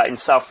where out like in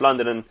South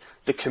London and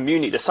the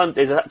community,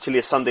 there's actually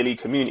a Sunday League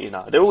community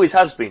now. There always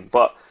has been,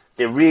 but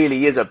there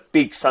really is a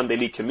big Sunday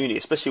League community,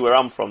 especially where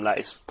I'm from. Like,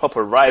 it's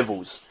proper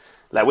rivals.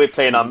 Like, we're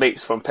playing our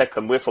mates from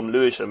Peckham, we're from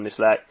Lewisham, and it's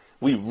like,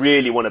 we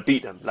really want to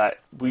beat them.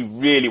 Like, we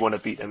really want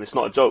to beat them. It's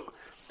not a joke.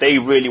 They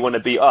really want to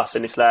beat us,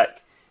 and it's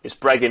like, it's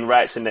bragging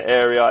rights in the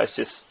area. It's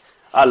just,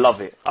 I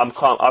love it. I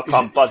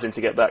can't buzzing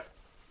to get back.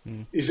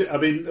 Is it, I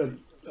mean,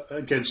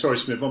 again, sorry,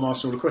 Smith, I'm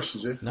asking all the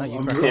questions here. No,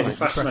 I'm really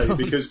fascinated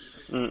because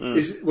when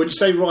you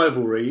say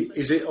rivalry,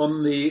 is it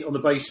on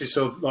the basis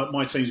of like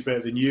my team's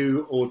better than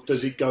you, or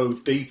does it go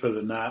deeper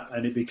than that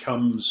and it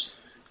becomes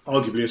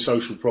arguably a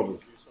social problem?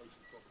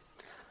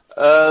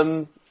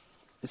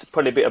 It's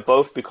probably a bit of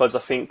both, because I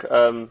think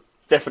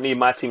definitely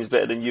my team's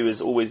better than you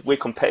is always, we're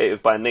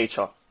competitive by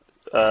nature.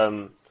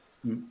 I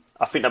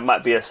think that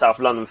might be a South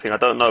London thing. I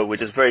don't know. We're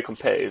just very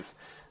competitive.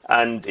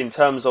 And in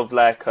terms of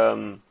like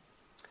the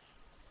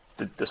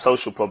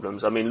social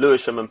problems, I mean,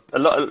 Lewisham and a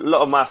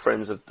lot of my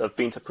friends have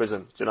been to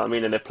prison. Do you know what I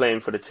mean? And they're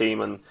playing for the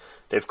team, and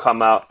they've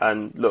come out.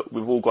 And look,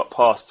 we've all got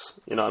pasts.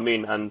 You know what I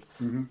mean? And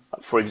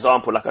for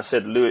example, like I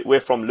said, we're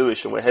from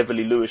Lewisham. We're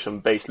heavily Lewisham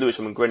based.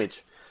 Lewisham and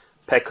Greenwich,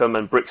 Peckham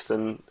and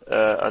Brixton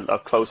are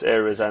close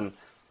areas, and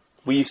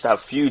we used to have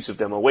feuds with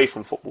them away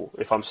from football.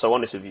 If I'm so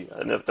honest with you,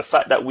 and the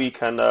fact that we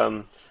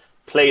can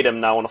play them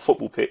now on a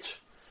football pitch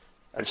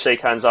and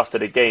shake hands after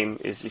the game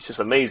is just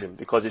amazing,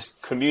 because it's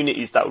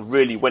communities that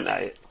really went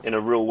at it in a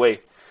real way,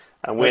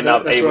 and we're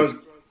now able.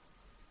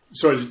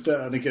 Sorry,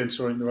 and again,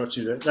 sorry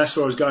interrupting you there. That's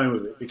where I was going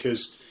with it,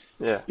 because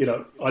you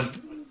know,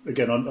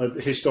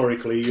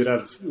 historically you'd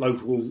have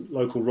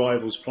local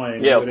rivals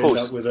playing. Yeah, and of course.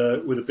 End up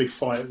with a big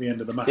fight at the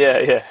end of the match.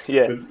 Yeah.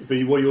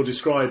 But what you're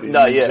describing,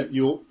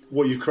 that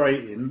what you're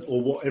creating,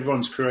 or what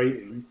everyone's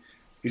creating,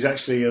 is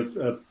actually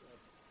a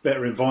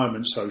better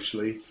environment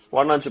socially.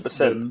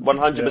 100%,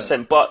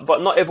 100%.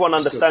 But not everyone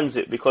understands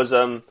it, because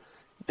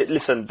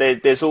listen,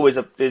 there's always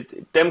there's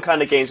them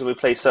kind of games when we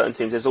play certain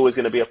teams. There's always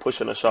going to be a push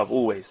and a shove,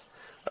 always.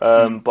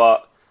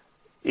 But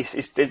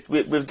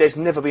there's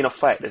never been a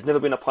fight. There's never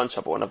been a punch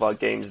up at one of our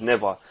games.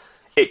 Never.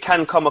 It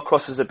can come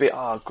across as a bit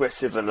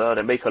aggressive and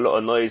they make a lot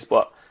of noise,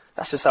 but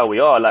that's just how we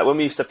are. Like when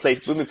we play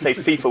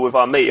FIFA with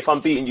our mate, if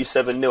I'm beating you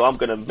 7-0, I'm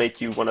gonna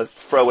make you want to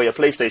throw away your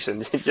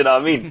PlayStation. Do you know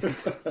what I mean?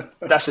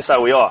 That's just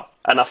how we are.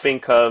 And I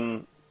think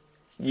you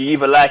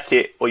either like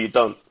it or you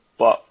don't.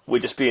 But we're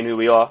just being who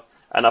we are.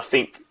 And I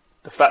think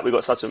the fact we've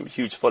got such a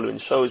huge following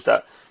shows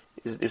that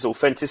there's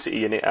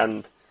authenticity in it,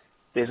 and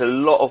there's a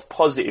lot of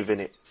positive in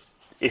it.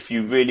 If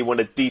you really want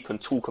to deep and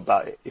talk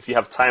about it, if you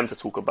have time to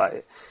talk about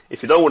it.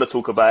 If you don't want to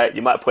talk about it,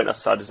 you might point us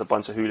aside as a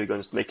bunch of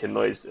hooligans making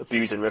noise,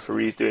 abusing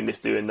referees, doing this,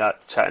 doing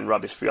that, chatting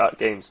rubbish throughout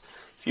games.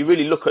 If you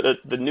really look at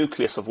the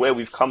nucleus of where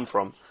we've come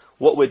from,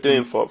 what we're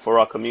doing for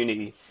our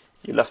community,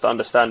 you'll have to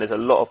understand there's a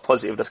lot of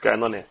positive that's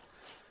going on here.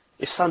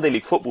 It's Sunday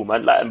League football,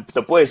 man. Like, and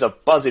the boys are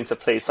buzzing to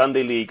play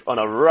Sunday League on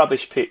a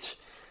rubbish pitch.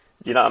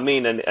 You know what I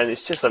mean? And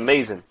it's just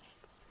amazing.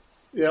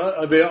 Yeah,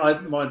 I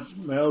mean, my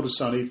eldest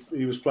son,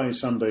 he was playing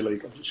Sunday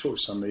League. I'm sure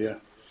it's Sunday, yeah.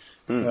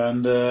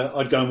 And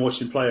I'd go and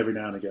watch him play every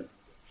now and again.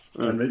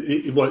 And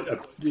we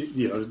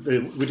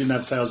didn't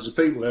have thousands of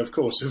people there, of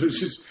course. It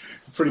was just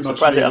pretty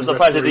much. I'm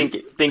surprised they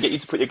didn't get you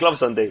to put your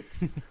gloves on, Dave.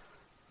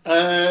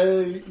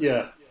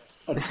 Yeah.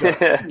 No.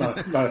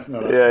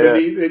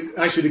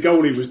 Actually, the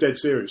goalie was dead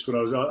serious when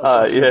I was warm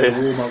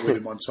up with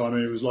him one time,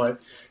 and it was like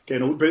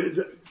getting all. But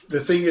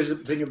the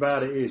thing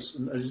about it is,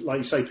 like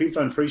you say,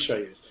 people don't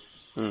appreciate it.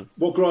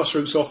 What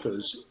grassroots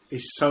offers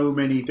is so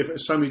many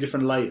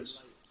different layers.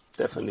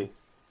 Definitely.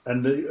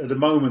 And at the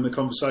moment, the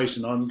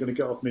conversation, I'm going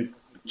to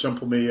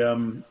jump on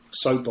my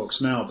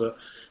soapbox now, but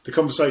the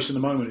conversation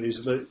at the moment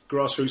is that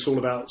grassroots all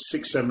about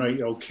 6, 7,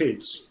 8-year-old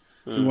kids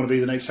who want to be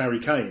the next Harry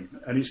Kane,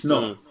 and it's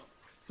not.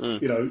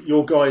 You know,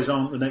 your guys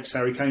aren't the next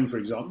Harry Kane, for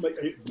example.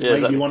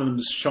 Maybe one of them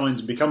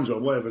shines and becomes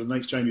one, whatever, the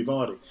next Jamie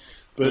Vardy.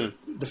 But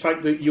the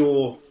fact that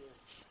your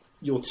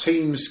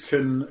teams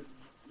can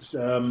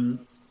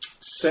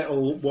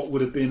settle what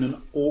would have been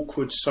an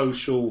awkward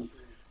social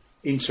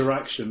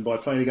interaction by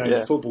playing a game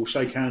of football,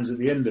 shake hands at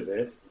the end of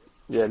it.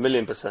 Yeah,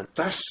 1,000,000%.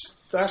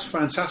 That's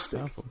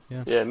fantastic.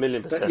 Yeah,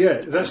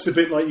 1,000,000%. That's the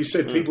bit, like you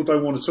said, people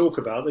don't want to talk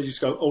about. They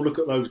just go, "Oh, look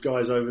at those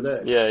guys over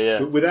there." Yeah.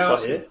 But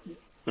without it,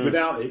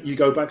 you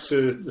go back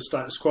to the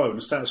status quo, and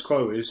the status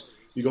quo is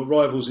you've got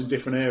rivals in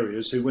different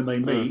areas who, when they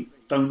meet,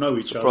 don't know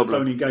each other,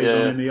 don't engage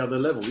on any other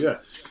level. Yeah,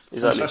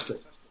 exactly. Fantastic.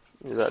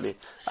 Exactly.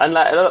 And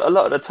like a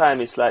lot of the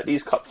time, it's like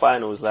these cup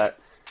finals, like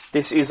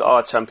this is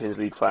our Champions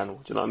League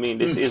final. Do you know what I mean?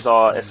 This is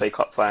our FA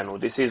Cup final.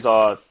 This is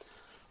our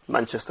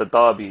Manchester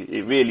derby.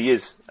 It really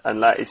is.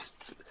 And like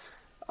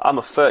I'm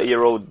a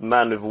 30-year-old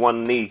man with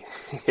one knee,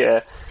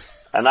 yeah,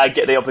 and I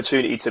get the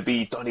opportunity to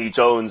be Donny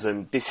Jones,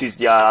 and this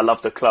is I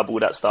love the club, all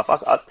that stuff.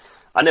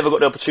 I never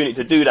got the opportunity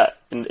to do that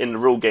in the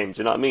real game. Do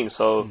you know what I mean?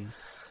 So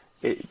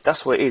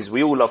that's what it is.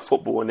 We all love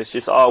football, and it's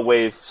just our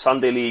way.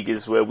 Sunday League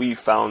is where we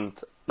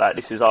found like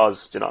this is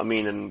ours. Do you know what I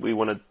mean? And we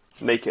want to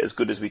make it as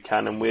good as we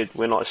can, and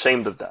we're not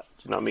ashamed of that.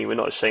 Do you know what I mean? We're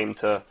not ashamed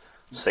to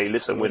say,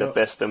 listen, we're the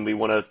best, and we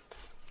want to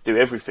do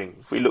everything.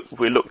 If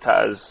we looked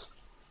at as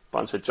a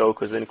bunch of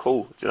jokers, then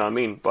cool. Do you know what I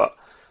mean? But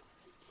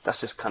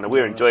that's just kind of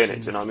we're enjoying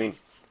it. Do you know what I mean?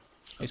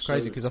 It's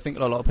crazy because I think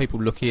a lot of people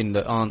look in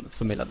that aren't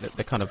familiar.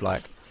 They're kind of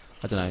like,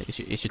 I don't know. It's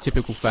your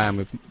typical fan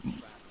with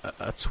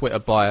a Twitter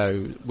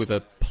bio with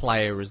a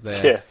player as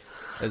their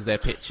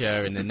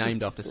picture, and they're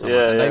named after someone.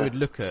 And they would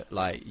look at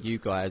like you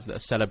guys that are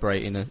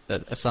celebrating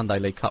a Sunday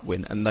League Cup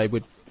win, and they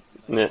would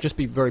just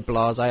be very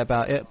blasé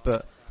about it.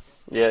 But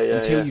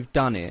until you've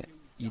done it,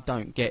 you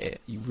don't get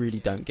it. You really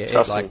don't get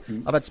it. Like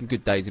I've had some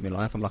good days in my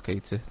life. I'm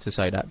lucky to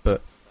say that.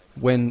 But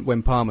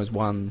when Palmer's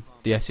won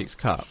the Essex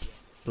Cup,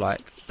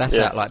 like that's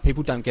like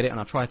people don't get it, and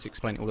I try to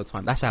explain it all the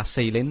time. That's our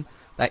ceiling.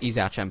 That is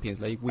our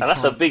Champions League. And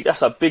that's a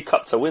big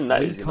cup to win.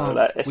 That is,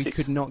 like Essex. We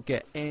could not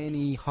get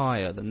any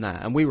higher than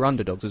that, and we were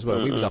underdogs as well.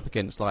 Mm-hmm. We was up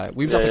against up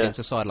against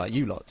a side like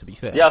you lot. To be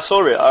fair, I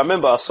saw it. I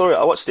remember. I saw it.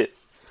 I watched it.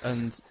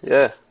 And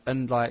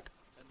like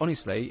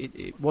honestly,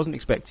 it wasn't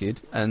expected,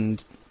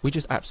 and we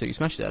just absolutely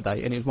smashed it that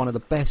day. And it was one of the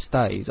best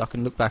days. I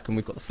can look back, and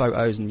we've got the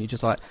photos, and you're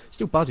just like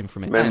still buzzing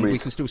from it. Memories. And we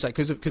can still say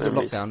because of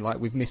lockdown, like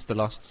we've missed the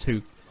last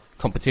 2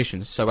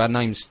 competitions, so our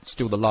name's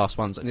still the last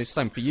ones, and it's the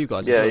same for you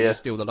guys. We're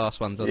still the last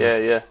ones on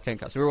the Ken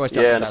Cup. So we're always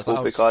joking about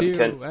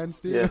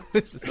still.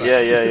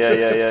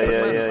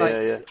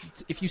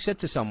 If you said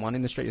to someone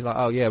in the street, it's like,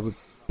 oh yeah, we're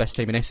best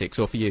team in Essex,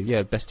 or for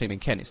you, best team in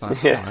Kent. It's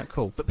like, all right,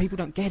 cool. But people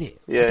don't get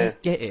it. They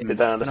don't get it. They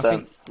don't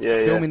understand. And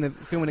I think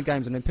filming the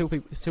games, and then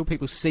until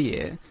people see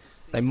it,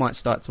 they might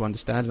start to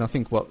understand. And I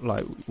think what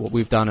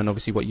we've done, and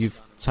obviously what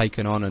you've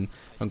taken on and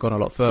gone a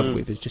lot further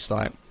with, is just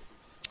like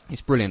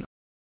it's brilliant.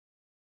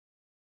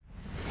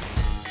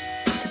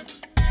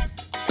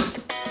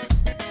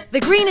 The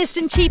greenest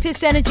and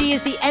cheapest energy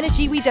is the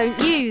energy we don't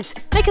use.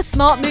 Make a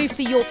smart move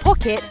for your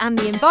pocket and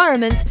the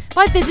environment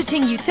by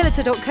visiting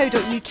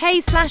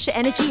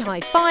utilita.co.uk/energy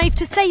high-five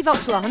to save up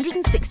to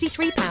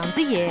 £163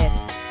 a year.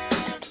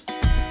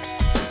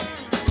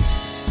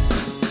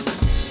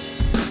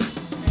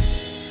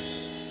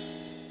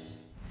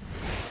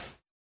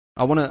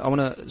 I want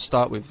to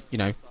start with,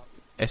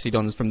 SC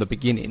Dons from the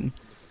beginning.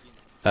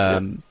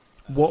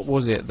 What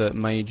was it that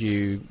made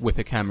you whip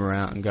a camera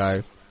out and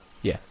go,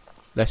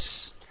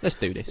 let's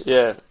do this?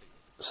 Yeah,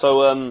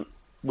 So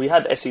we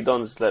had SE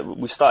Dons.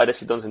 We started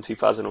SE Dons in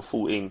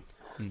 2014.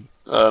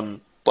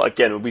 But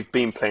again, we've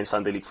been playing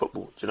Sunday League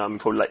football. Do you know what I mean?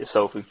 Probably like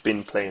yourself, we've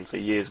been playing for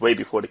years, way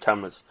before the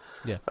cameras.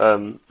 Yeah.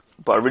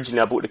 But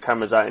originally I bought the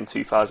cameras out in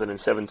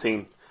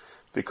 2017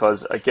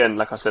 because, again,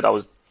 like I said, I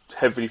was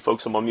heavily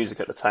focused on my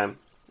music at the time.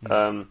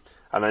 And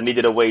I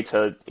needed a way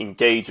to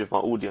engage with my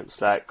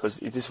audience. Like, because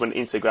this is when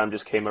Instagram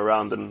just came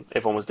around and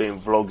everyone was doing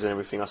vlogs and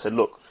everything. I said,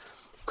 look,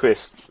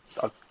 Chris,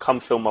 I'll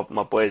come film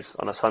my boys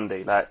on a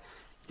Sunday. Like,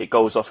 it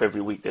goes off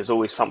every week. There's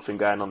always something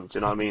going on. Do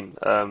you know what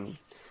I mean?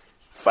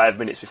 5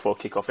 minutes before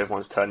kickoff,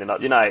 everyone's turning up.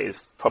 You know,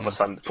 it's proper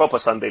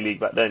Sunday League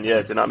back then.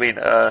 Yeah, do you know what I mean?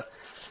 So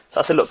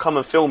I said, look, come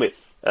and film it.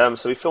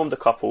 So we filmed a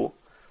couple,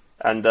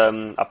 and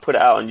I put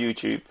it out on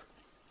YouTube,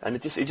 and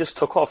it just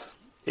took off.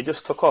 It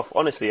just took off,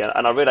 honestly.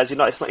 And I realised,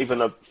 it's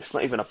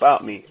not even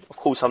about me. Of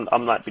course, I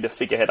might be the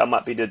figurehead. I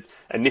might be the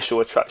initial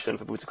attraction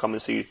for people to come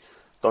and see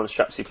Don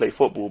Strapsy play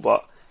football.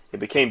 But it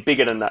became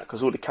bigger than that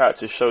because all the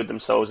characters showed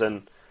themselves,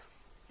 and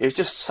it was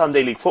just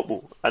Sunday League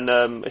football. And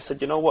I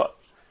said, you know what?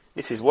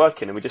 This is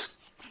working, and we just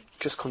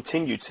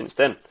continued since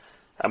then,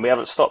 and we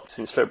haven't stopped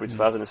since February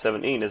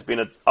 2017. There's been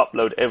an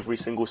upload every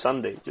single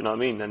Sunday. Do you know what I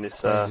mean? And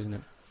it's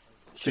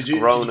just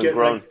grown and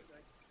grown.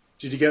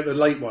 Did you get the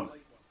late one,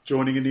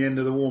 joining in the end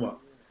of the warm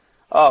up?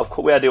 Oh, of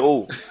course, we had it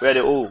all.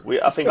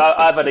 I think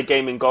I've had a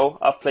game in goal.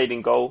 I've played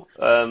in goal.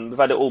 We've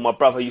had it all. My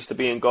brother used to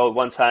be in goal.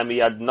 One time he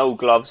had no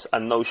gloves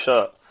and no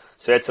shirt,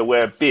 so he had to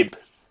wear a bib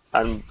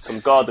and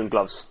some garden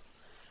gloves.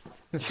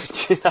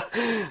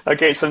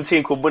 Against some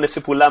team called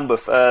Municipal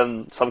Lambeth,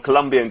 some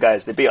Colombian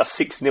guys. They beat us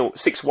 6-0,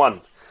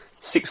 6-1.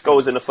 6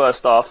 goals in the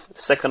first half.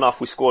 Second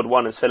half we scored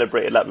 1 and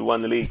celebrated like we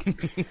won the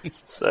league.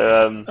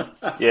 So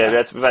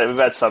we've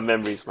had some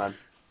memories, man.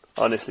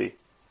 Honestly,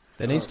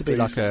 there needs to be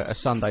like a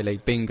Sunday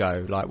League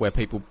bingo, like where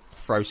people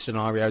throw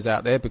scenarios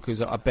out there,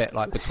 because I bet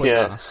like between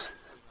us,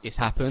 it's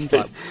happened.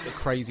 Like the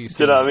craziest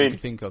thing you can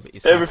think of.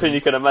 Everything you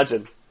can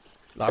imagine.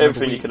 Like,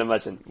 everything you can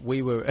imagine.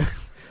 We were.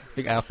 I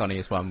think our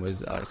funniest one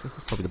was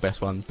it's probably the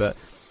best one, but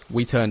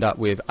we turned up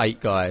with 8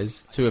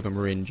 guys. 2 of them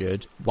were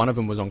injured. 1 of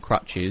them was on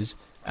crutches,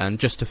 and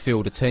just to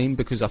field a team,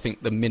 because I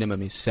think the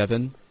minimum is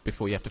 7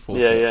 before you have to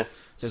forfeit. Yeah.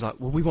 So it's like,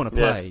 well, we want to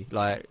play.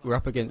 Like, we're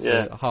up against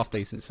a half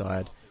decent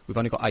side. We've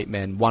only got 8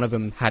 men. 1 of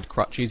them had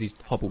crutches. He's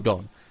hobbled on,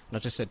 and I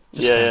just said,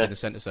 stand in the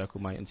centre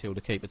circle, mate, until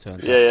the keeper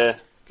turns up.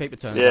 Keeper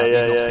turns up.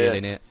 He's not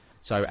feeling it.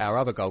 So our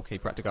other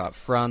goalkeeper had to go up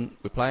front.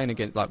 We're playing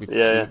against, like, we've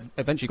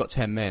eventually got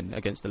 10 men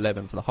against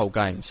 11 for the whole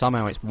game.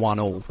 Somehow it's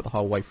 1-1 for the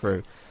whole way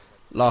through.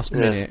 Last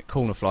minute,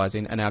 corner flies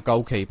in, and our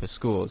goalkeeper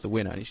scores the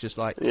winner. And it's just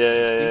like, you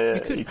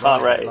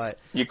can't rate it. Like,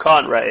 you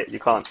can't rate it. You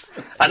can't.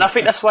 And I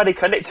think that's why they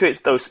connect to it,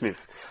 though,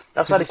 Smith.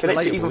 That's why they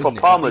connect to it, even for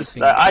Palmer's.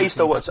 Like, I used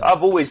to watch.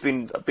 I've always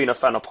been a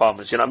fan of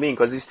Palmer's. You know what I mean?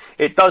 Because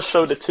it does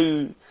show the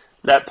two.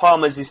 Like,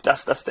 Palmer's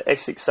that's the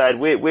Essex side.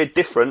 We're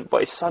different,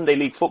 but it's Sunday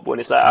League football.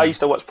 And it's like I used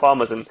to watch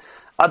Palmer's and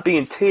I'd be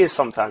in tears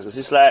sometimes. It's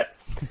just like,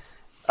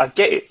 I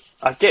get it.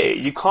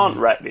 You can't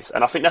write this.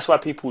 And I think that's why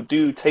people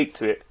do take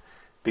to it,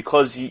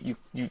 because you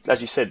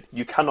as you said,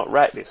 you cannot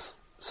write this.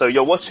 So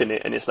you're watching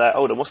it and it's like,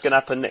 hold on, what's going to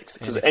happen next?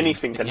 Because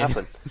anything can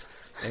happen.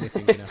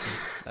 Anything can happen.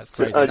 That's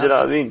crazy. Do you know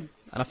what I mean?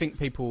 And I think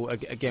people,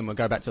 again, we'll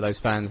go back to those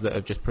fans that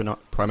have just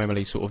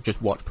primarily sort of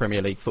just watched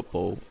Premier League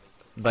football.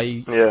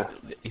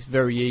 It's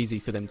very easy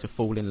for them to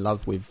fall in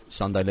love with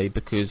Sunday League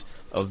because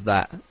of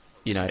that.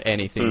 You know,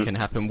 anything can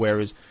happen.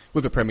 Whereas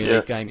with a Premier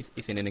League game,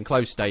 it's in an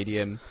enclosed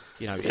stadium.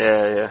 You know,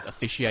 it's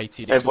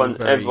officiated. It's everyone,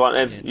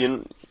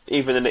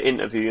 even in the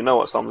interview, you know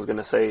what someone's going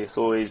to say. It's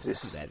always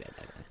this.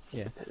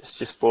 It's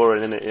just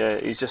boring, isn't it? Yeah,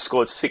 he's just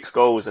scored 6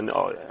 goals, and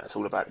it's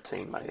all about the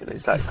team, mate.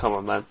 It's like, come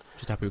on, man.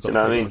 Just happy we've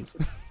got 3 points.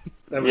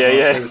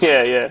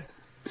 Yeah.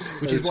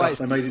 Which is why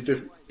they made it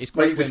different. It's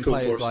great when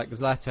players like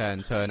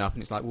Zlatan turn up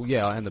and it's like, well,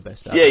 I am the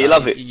best. Yeah, you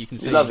love it.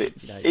 You love it.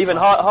 Even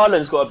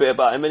Haaland's got a bit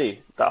about him, isn't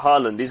he? That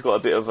Haaland, he's got a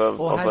bit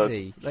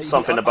of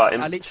something about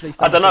him.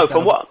 I don't know,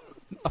 from what...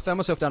 I found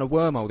myself down a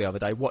wormhole the other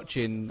day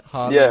watching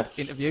Haaland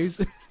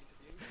interviews.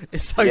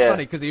 It's so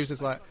funny because he was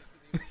just like...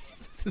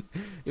 he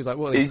was like,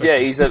 what? He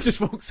just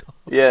walks off.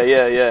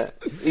 Yeah.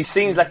 He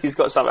seems like he's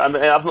got something. I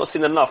mean, I've not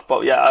seen enough,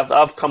 but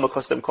I've come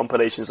across them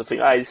compilations. I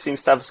think he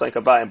seems to have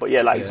something about him. But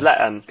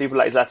Zlatan, people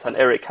like Zlatan,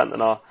 Eric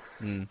Cantona,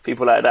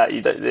 people like that,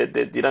 you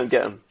don't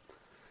get them.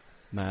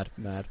 Mad.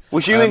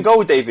 Was you in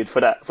goal, David,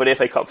 for the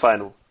FA Cup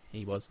final?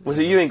 He was. Was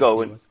it you in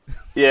goal?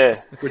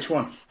 Yeah. Which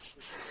one?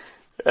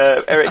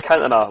 Eric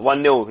Cantona,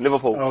 1-0,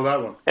 Liverpool. Oh,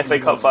 that one. FA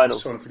Cup final.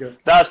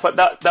 That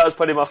was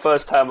probably my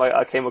first time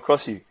I came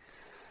across you.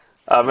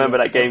 I remember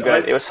that game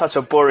going. It was such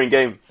a boring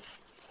game,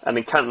 and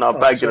then Cantona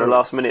bagged in the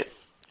last minute.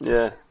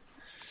 Yeah.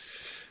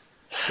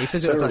 He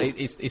says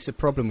it's a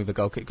problem with the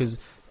goal kick because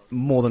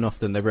more than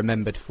often they're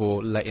remembered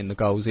for letting the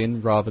goals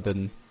in rather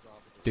than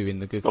doing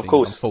the good things.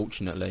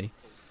 Unfortunately,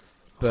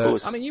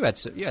 but I mean, you had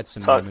some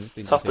moments.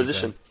 Tough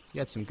position. You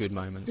had some good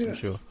moments, I'm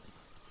sure.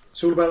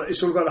 It's all about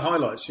the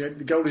highlights. Yeah?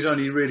 The goal is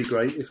only really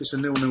great if it's a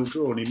 0-0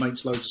 draw and he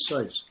makes loads of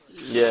saves.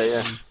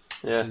 Yeah.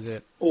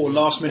 Or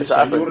last minute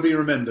save. You want to be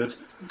remembered,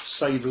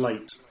 save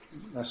late.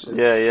 That's it.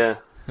 Yeah.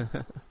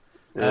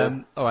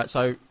 All right,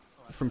 so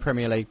from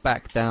Premier League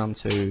back down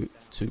to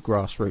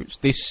grassroots.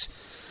 This,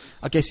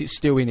 I guess, it's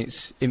still in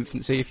its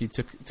infancy. If you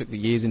took the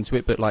years into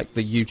it, but like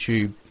the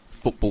YouTube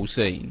football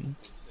scene,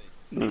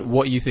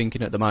 what are you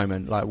thinking at the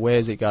moment? Like,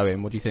 where's it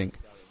going? What do you think?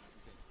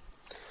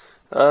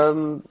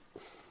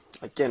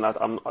 Again,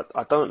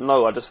 I don't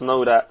know. I just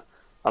know that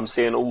I'm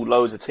seeing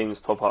loads of teams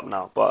pop up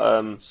now.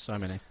 But so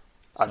many.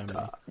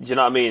 Do you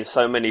know what I mean?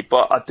 So many.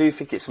 But I do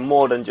think it's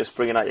more than just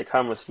bringing out your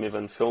camera, Smith,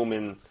 and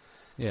filming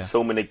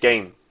a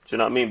game. Do you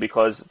know what I mean?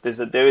 Because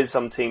there is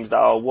some teams that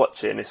I'll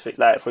watch it, and it's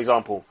like, for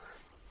example,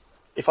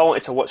 if I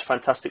wanted to watch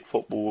fantastic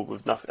football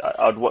with nothing,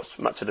 I'd watch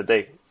Match of the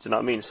Day. Do you know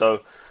what I mean?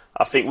 So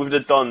I think with the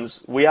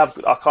Dons,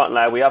 I can't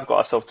lie, we have got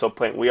ourselves to a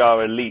point. We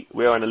are elite.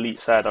 We are an elite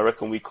side. I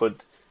reckon we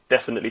could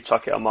definitely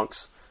chuck it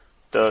amongst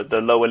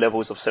the lower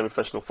levels of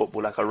semi-professional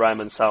football, like a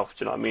Ryman South.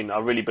 Do you know what I mean? I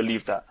really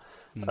believe that.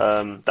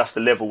 That's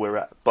the level we're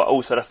at. But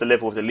also that's the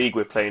level of the league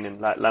we're playing in,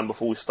 like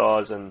Lambeth All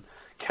Stars and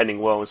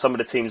Kenningwell, and some of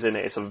the teams in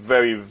it. It's a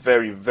very,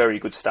 very, very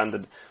good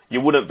standard.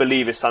 You wouldn't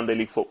believe it's Sunday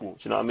League football.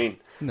 Do you know what I mean?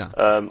 No.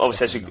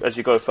 Obviously, as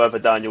you go further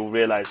down, you'll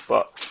realise.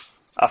 But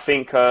I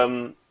think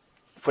for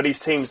these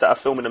teams that are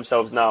filming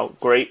themselves now,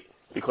 great,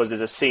 because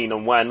there's a scene,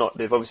 and why not?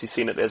 They've obviously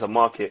seen that there's a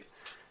market.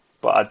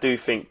 But I do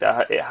think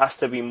that it has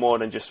to be more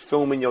than just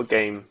filming your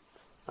game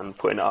and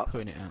putting it up.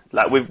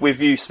 Like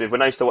with you, Smith,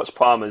 when I used to watch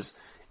Palmer's,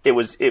 it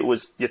was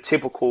your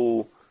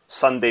typical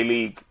Sunday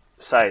League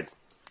side.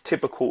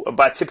 Typical,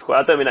 by typical,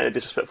 I don't mean that in a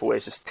disrespectful way.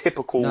 It's just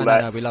typical.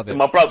 No, we love it.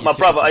 My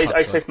brother, I used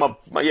to play for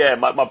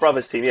my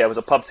brother's team. Yeah, it was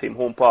a pub team,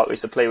 Horn Park. I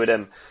used to play with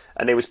them,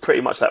 and it was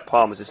pretty much like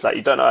Palmer's. It's like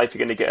you don't know if you're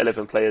going to get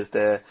 11 players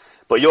there,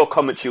 but your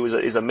commentary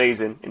is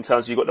amazing in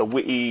terms of you got the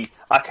witty.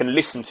 I can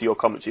listen to your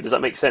commentary. Does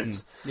that make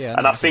sense? Yeah.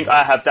 And I think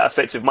I have that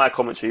effect with my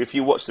commentary. If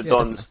you watch the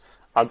Dons,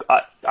 I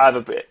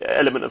have an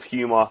element of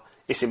humour.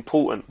 It's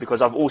important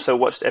because I've also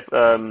watched.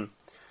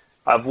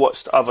 I've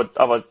watched other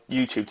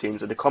YouTube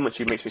teams, and the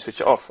commentary makes me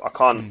switch it off. I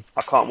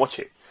can't watch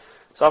it.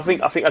 So I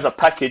think as a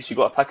package, you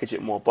got to package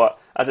it more. But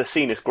as a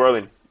scene, it's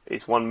growing.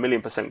 It's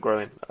 1,000,000%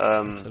 growing.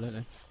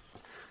 Absolutely.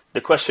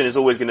 The question is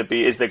always going to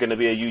be: is there going to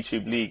be a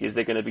YouTube league? Is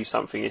there going to be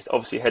something? It's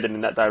obviously heading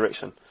in that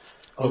direction.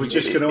 I was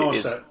just going to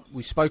ask that.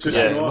 We spoke about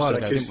it a while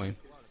ago, didn't we?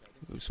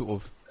 It was sort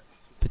of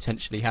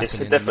potentially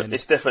happening.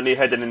 It's definitely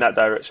heading in that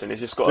direction. It's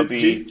just got to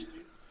be.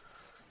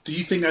 Do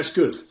you think that's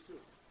good?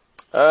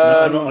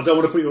 I don't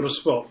want to put you on a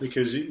spot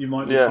because you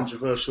might be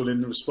controversial in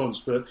the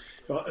response, but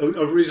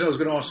the reason I was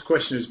going to ask the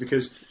question is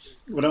because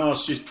when I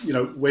asked you,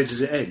 where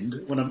does it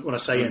end? When I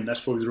say end,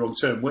 that's probably the wrong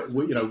term.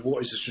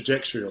 What is the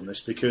trajectory on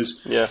this?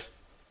 Because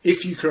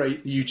if you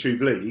create the YouTube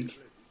League,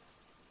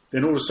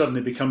 then all of a sudden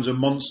it becomes a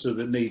monster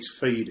that needs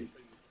feeding.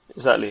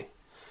 Exactly.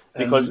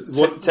 Because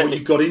what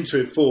you got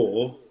into it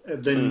for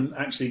then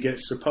actually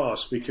gets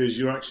surpassed because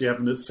you're actually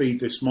having to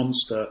feed this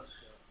monster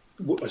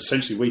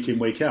essentially week in,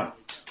 week out.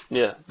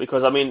 Yeah,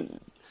 because I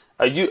mean,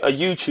 a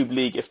YouTube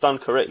league, if done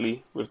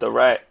correctly, with the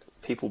right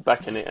people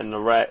backing it and the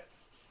right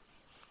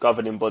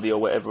governing body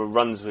or whatever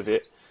runs with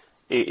it,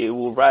 it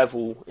will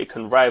rival. It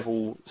can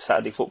rival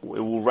Saturday football. It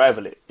will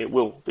rival it. It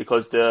will,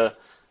 because the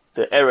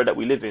era that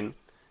we live in,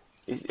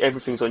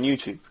 everything's on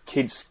YouTube.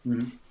 Kids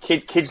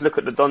look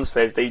at the Dons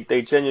players.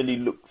 They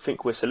genuinely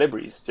think we're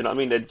celebrities. Do you know what I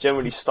mean? They're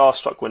generally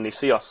starstruck when they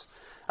see us,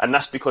 and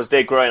that's because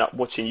they're growing up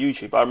watching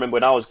YouTube. I remember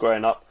when I was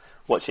growing up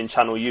watching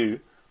Channel U,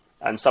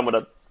 and some of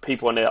the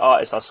people and their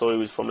artists I saw who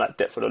was from like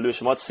Deptford or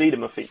Lewisham, I'd see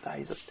them and think,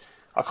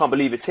 I can't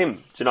believe it's him.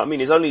 Do you know what I mean?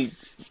 He's only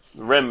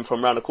Rem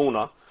from round the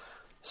corner.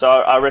 So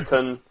I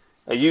reckon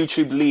a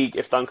YouTube league,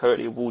 if done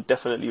correctly, will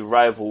definitely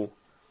rival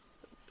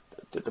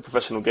the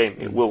professional game.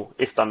 It will,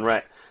 if done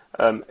right.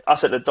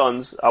 Us at the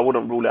Dons, I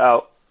wouldn't rule it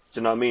out.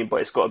 Do you know what I mean?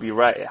 But it's got to be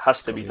right. It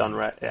has to be done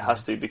right. It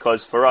has to,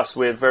 because for us,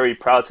 we're very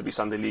proud to be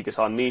Sunday League. It's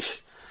our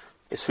niche.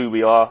 It's who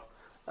we are.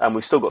 And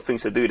we've still got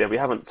things to do there. We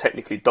haven't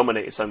technically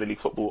dominated Sunday League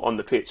football on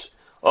the pitch.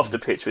 Off the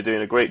pitch, we're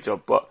doing a great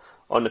job, but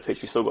on the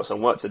pitch, we've still got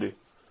some work to do.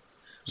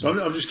 So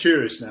I'm just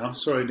curious now.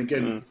 Sorry, and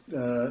again,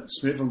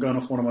 Smith, I'm going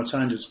off one of my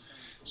tangents.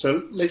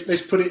 So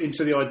let's put it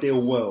into the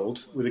ideal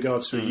world with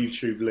regards to a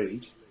YouTube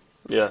league.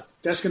 Yeah.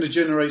 That's going to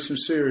generate some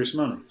serious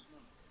money.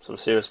 Some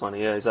serious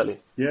money, yeah, exactly.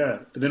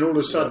 Yeah, but then all of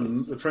a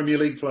sudden, the Premier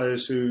League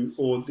players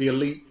or the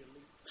elite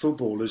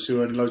footballers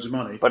who earn loads of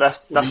money.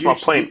 But that's my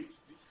point.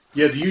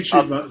 The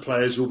YouTube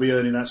players will be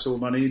earning that sort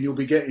of money, and you'll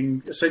be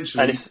getting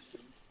essentially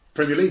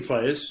Premier League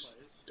players.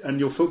 And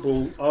your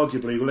football,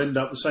 arguably, will end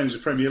up the same as the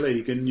Premier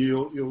League, and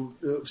you'll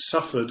have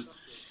suffered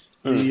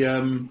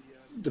the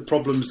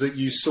problems that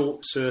you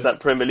sought to. That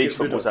Premier League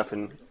football's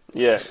happened.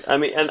 Yeah, I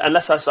mean, and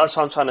that's what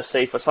I'm trying to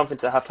say. For something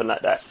to happen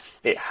like that,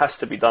 it has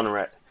to be done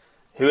right.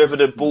 Whoever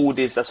the board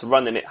is that's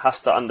running it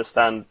has to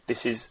understand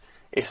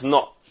it's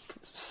not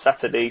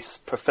Saturday's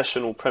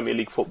professional Premier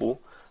League football.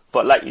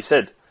 But like you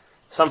said,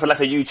 something like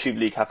a YouTube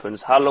league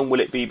happens. How long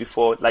will it be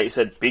before, like you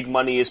said, big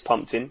money is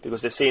pumped in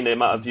because they're seeing the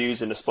amount of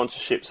views and the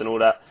sponsorships and all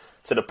that,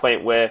 to the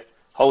point where,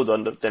 hold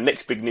on, the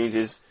next big news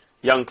is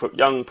young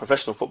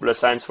professional footballer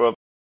signs for a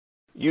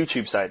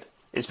YouTube side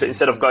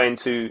instead of going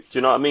to, do you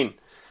know what I mean?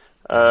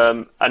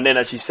 And then,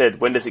 as you said,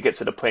 when does it get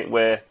to the point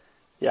where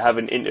you're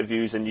having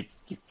interviews and you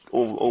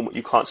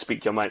can't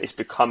speak your mind? It's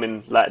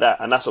becoming like that,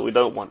 and that's what we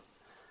don't want.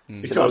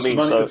 Because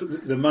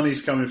the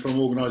money's coming from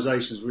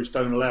organisations which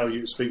don't allow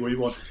you to speak what you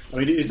want. I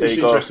mean, it's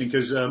interesting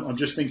because I'm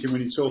just thinking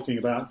when you're talking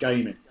about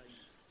gaming.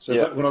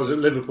 So when I was at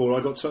Liverpool,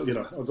 I got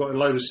a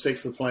load of stick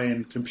for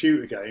playing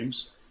computer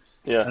games.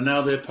 Yeah. And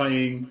now they're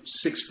paying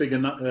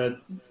six-figure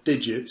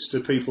digits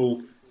to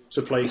people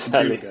to play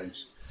computer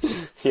games.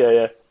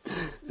 Yeah.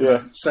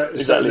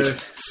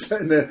 Sat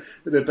in their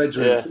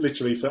bedroom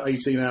literally for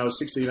 18 hours,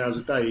 16 hours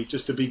a day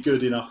just to be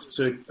good enough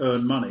to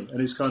earn money.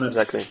 And it's kind of...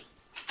 Exactly.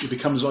 It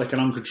becomes like an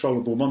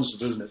uncontrollable monster,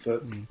 doesn't it?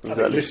 But I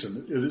mean,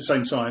 listen, at the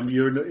same time,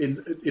 you're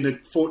in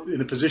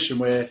a position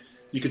where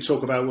you could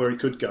talk about where it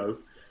could go,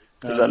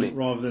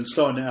 rather than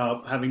starting it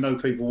out, having no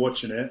people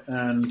watching it,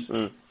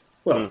 and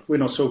we're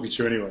not talking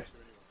to you anyway.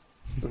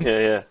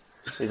 Yeah,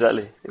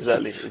 exactly. we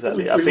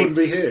wouldn't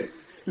be here.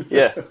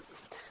 Yeah,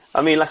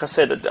 I mean, like I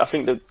said, I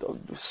think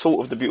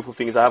the beautiful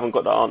thing is I haven't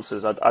got the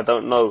answers. I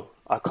don't know.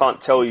 I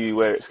can't tell you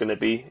where it's going to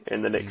be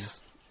in the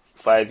next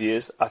 5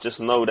 years. I just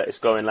know that it's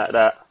going like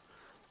that.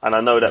 And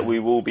I know that we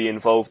will be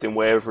involved in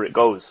wherever it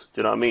goes.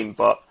 Do you know what I mean?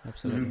 But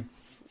absolutely,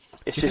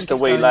 it's just the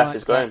way life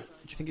is going. Do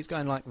you think it's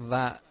going like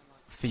that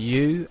for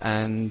you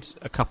and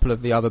a couple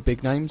of the other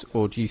big names,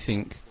 or do you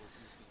think?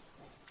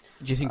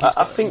 It's,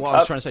 I think what I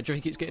was trying to say. Do you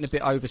think it's getting a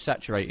bit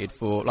oversaturated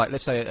for, like,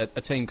 let's say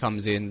a team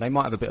comes in, they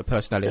might have a bit of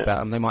personality about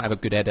them, they might have a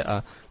good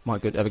editor, have a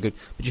good.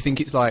 But do you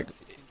think it's like,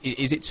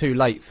 is it too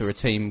late for a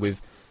team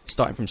with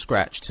starting from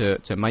scratch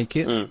to make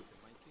it?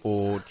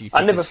 Or do you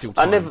think there's still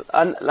time?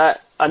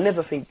 I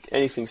never think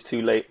anything's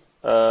too late.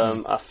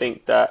 I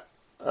think that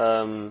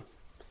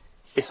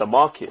it's a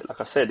market. Like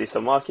I said, it's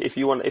a market. If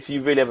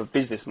you really have a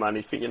businessman,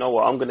 you think, you know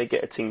what, I'm going to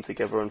get a team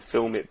together and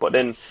film it. But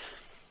then,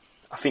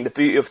 I think the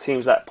beauty of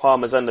teams like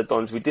Palmer's and the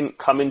Dons, we didn't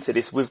come into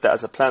this with that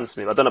as a plan,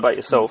 Smith. I don't know about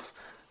yourself,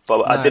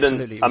 but I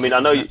didn't. I mean,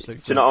 I know. Do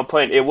you know what I'm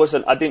point? It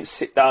wasn't. I didn't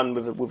sit down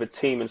with a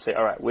team and say,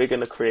 all right, we're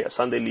going to create a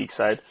Sunday League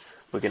side.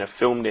 We're going to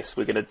film this.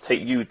 We're going to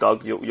take you,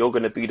 Doug. You're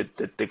going to be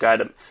the guy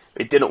that...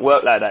 It didn't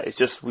work like that. It's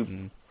just...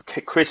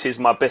 Chris is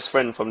my best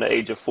friend from the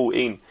age of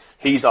 14.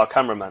 He's our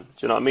cameraman.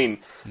 Do you know what I mean?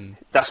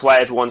 That's why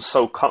everyone's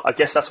so... I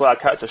guess that's why our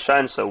character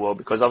shines so well,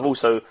 because I've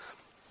also...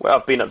 Where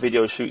I've been at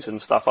video shoots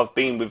and stuff, I've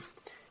been with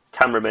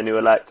cameramen who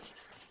are like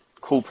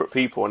corporate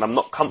people, and I'm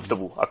not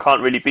comfortable. I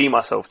can't really be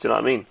myself. Do you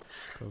know what I mean?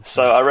 Okay.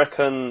 So I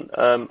reckon...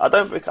 I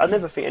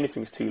never think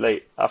anything's too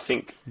late. I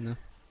think... No.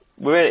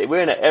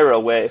 We're in an era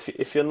where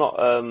if you're not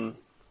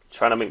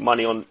trying to make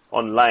money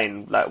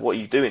online, like, what are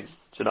you doing? Do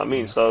you know what I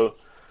mean? So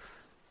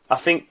I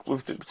think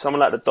with someone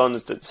like the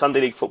Dons, the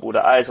Sunday League football,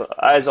 the eyes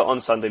are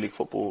on Sunday League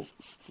football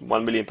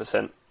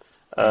 1,000,000%.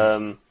 I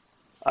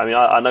mean,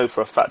 I know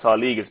for a fact our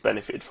league has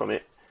benefited from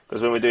it,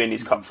 because when we're doing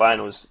these cup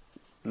finals,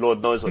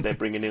 Lord knows what they're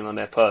bringing in on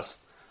their purse.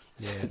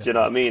 Do you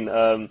know what I mean?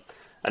 And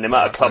the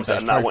amount of clubs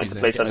that are now wanting to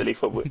play Sunday League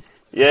football.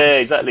 Yeah,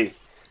 exactly. Do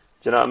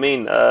you know what I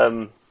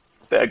mean?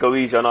 Better go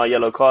easy on our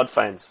yellow card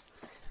fines.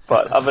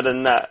 But other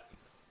than that,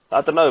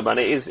 I don't know, man.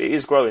 It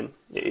is growing.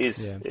 It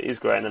is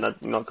growing,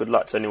 and good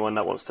luck to anyone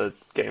that wants to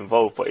get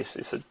involved. But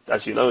it's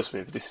as you know,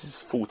 Smith, this is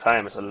full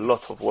time. It's a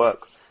lot of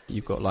work.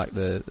 You've got like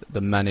the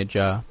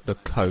manager, the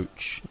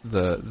coach,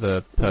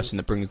 the person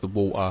that brings the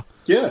water,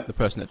 the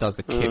person that does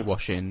the kit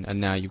washing,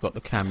 and now you've got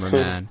the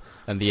cameraman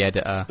and the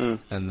editor,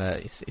 and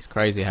it's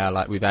crazy how,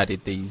 like, we've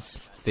added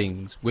these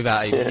things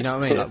without even, you know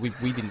what I mean? Like,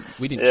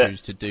 we didn't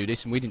choose to do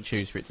this, and we didn't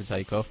choose for it to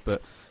take off,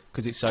 but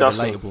because it's so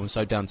relatable and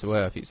so down to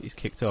earth, it's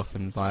kicked off,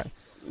 and like,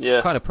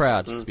 kind of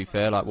proud, to be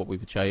fair, like what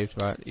we've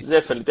achieved, right? It's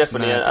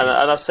definitely, and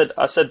I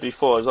said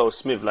before as well,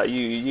 Smith, like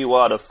you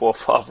are the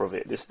forefather of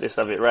it. This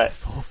of it, right?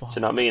 Do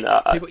you know what I mean?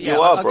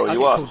 You are, bro.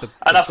 You are,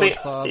 and I think,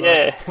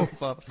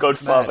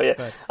 Godfather,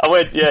 yeah. I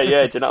went, do you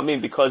know what I mean?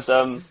 Because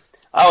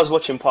I was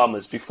watching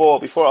Palmer's before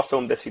I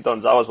filmed Desi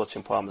Dons. I was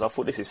watching Palmer's. I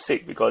thought, this is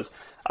sick, because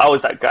I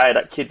was that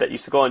kid that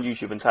used to go on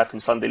YouTube and type in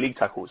Sunday League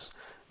tackles.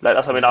 Like,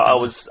 that's what I mean.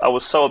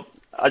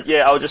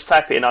 I would just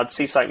type it in. I'd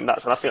see something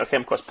nuts, and I think I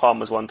came across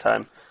Palmer's one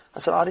time. I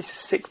said, "Oh, this is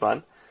sick,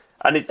 man."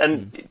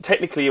 And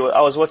technically,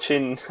 I was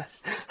watching.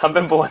 I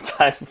remember one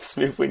time,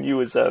 Smith, when you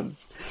was, I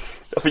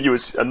think you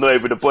was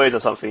annoyed with the boys or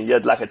something. You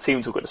had like a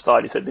team talk at the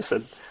start. You said,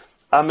 "Listen,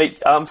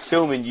 I'm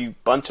filming you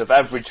bunch of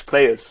average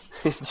players."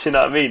 Do you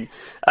know what I mean?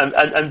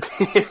 And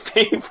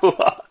people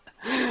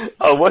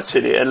are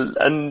watching it,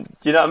 and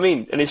you know what I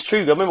mean. And it's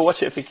true. I remember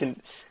watching it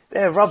thinking,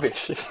 they're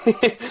rubbish.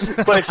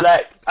 But it's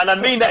like, and I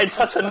mean that in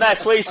such a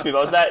nice way, Smith. I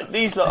was like,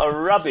 these lot are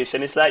rubbish.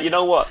 And it's like, you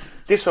know what?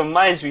 This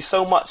reminds me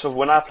so much of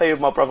when I play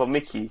with my brother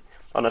Mickey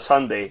on a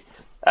Sunday,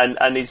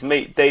 and his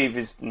mate Dave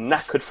is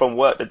knackered from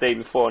work the day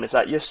before, and it's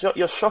like,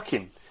 you're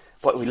shocking,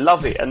 but we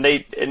love it. And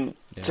do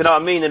you know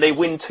what I mean? And they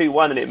win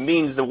 2-1, and it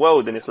means the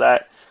world. And it's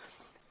like,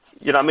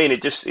 you know what I mean?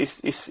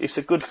 It's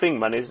a good thing,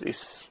 man.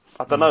 It's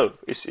I don't know.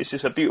 It's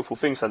just a beautiful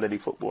thing, Sunday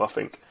League football, I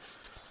think.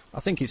 I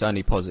think it's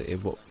only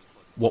positive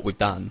what we've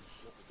done.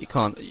 you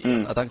can't.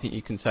 I don't think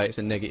you can say it's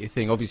a negative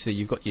thing. Obviously,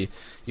 you've got your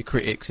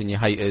critics and your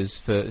haters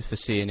for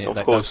seeing it.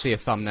 They'll see a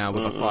thumbnail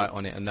with a fight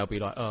on it, and they'll be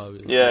like, "Oh,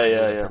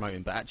 yeah."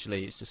 Promoting. But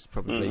actually, it's just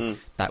probably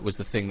that was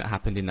the thing that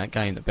happened in that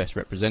game that best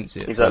represents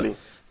it. Exactly.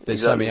 But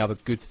there's so many other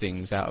good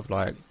things out of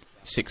like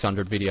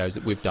 600 videos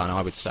that we've done.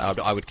 I would say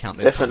I would count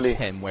the top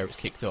 10 where it's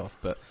kicked off.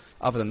 But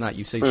other than that,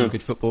 you see some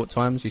good football at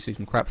times. You see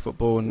some crap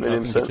football, and I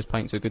think it just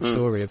paints a good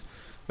story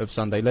of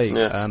Sunday League.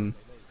 Yeah.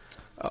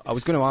 I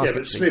was going to ask. Yeah,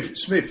 but Smith,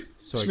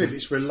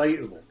 it's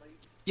relatable.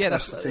 Yeah,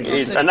 that's the thing. It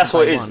is, and that's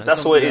what it is.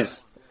 That's what it is.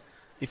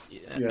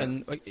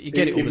 And you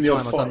get it all the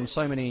time. I've done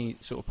so many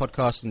sort of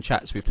podcasts and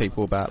chats with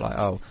people about like,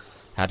 oh,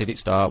 how did it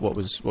start? What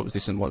was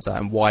this and what's that?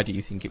 And why do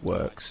you think it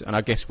works? And I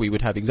guess we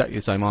would have exactly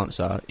the same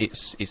answer.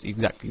 It's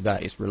exactly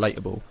that. It's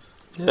relatable.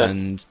 Yeah.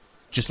 And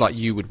just like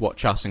you would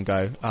watch us and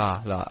go,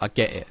 like, I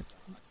get it.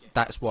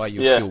 That's why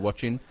you're still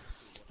watching.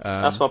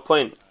 That's my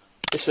point.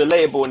 It's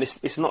relatable and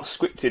it's not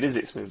scripted, is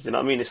it, Smith? Do you know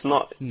what I mean? It's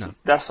not. No.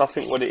 That's, I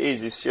think, what it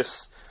is. It's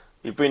just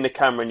you bring the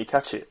camera and you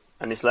catch it,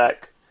 and it's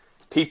like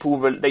people.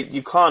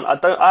 You can't.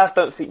 I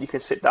don't think you can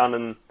sit down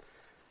and.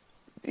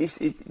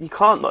 You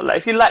can't not like.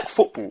 If you like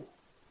football,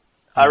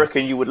 I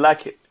reckon you would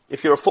like it.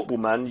 If you're a football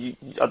man,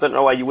 I don't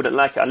know why you wouldn't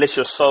like it unless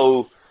you're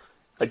so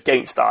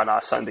against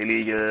that. Sunday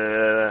League,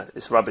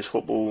 it's rubbish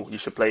football. You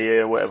should play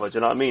here, or whatever. Do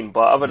you know what I mean?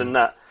 But other than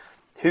that,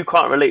 who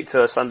can't relate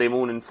to a Sunday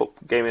morning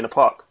football game in a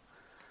park?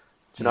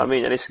 Do you know what I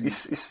mean? And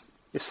it's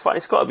fun.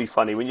 It's got to be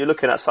funny when you're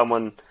looking at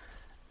someone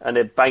and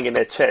they're banging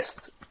their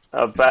chest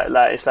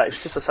about it's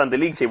just a Sunday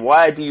League team.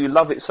 Why do you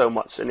love it so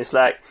much? And it's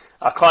like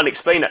I can't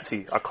explain that to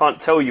you. I can't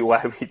tell you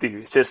why we do.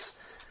 It's just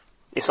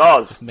it's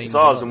ours. It's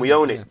ours, and we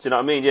own it. Do you know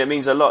what I mean? Yeah, it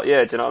means a lot.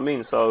 Yeah, do you know what I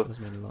mean? So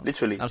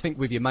literally, I think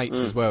with your mates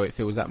as well, it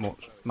feels that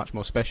much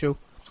more special.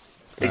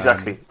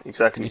 Exactly.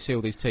 And you see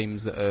all these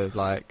teams that are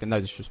like, and no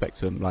disrespect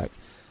to them, like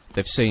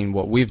they've seen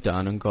what we've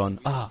done and gone,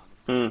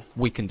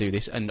 we can do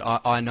this. And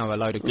I know a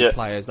load of good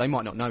players. They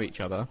might not know each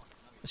other,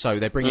 so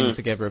they're bringing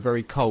together a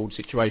very cold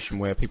situation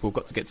where people have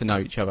got to get to know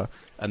each other.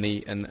 And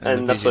the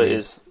that's what it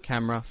is.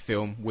 Camera,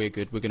 film, we're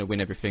good. We're going to win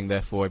everything.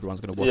 Therefore,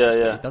 everyone's going to watch us.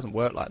 But it doesn't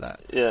work like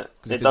that. Yeah,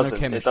 because if there's no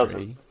chemistry, it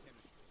doesn't.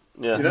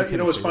 Yeah. You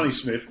know what's funny,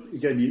 Smith?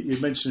 Again, you're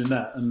mentioning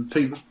that, and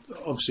people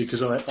obviously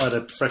because I had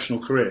a professional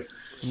career.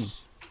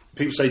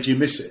 People say, "Do you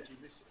miss it?"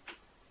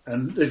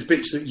 And there's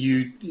bits that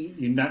you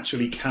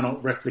naturally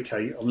cannot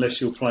replicate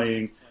unless you're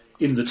playing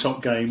in the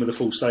top game with a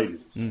full stadium.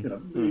 You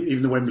know,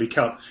 even the Wembley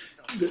Cup,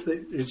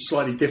 it's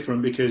slightly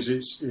different because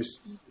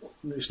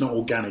it's not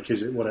organic,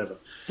 is it? Whatever.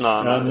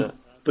 No.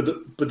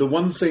 But the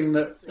one thing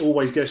that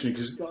always gets me,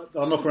 because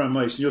I knock around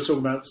most, and you're talking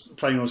about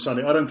playing on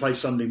Sunday. I don't play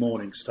Sunday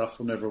morning stuff.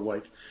 I'm never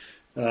awake.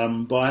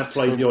 But I have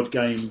played the odd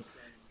game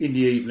in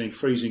the evening,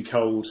 freezing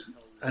cold,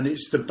 and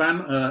it's the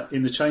banter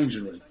in the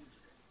changing room.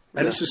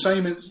 And it's the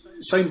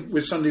same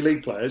with Sunday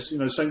League players. You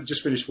know,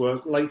 just finished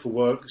work, late for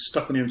work,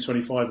 stuck on the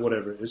M25,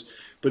 whatever it is.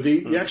 But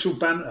the actual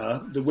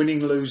banter, the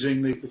winning,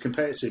 losing, the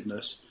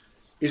competitiveness,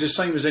 is the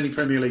same as any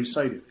Premier League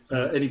stadium,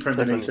 any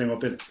Premier League team I've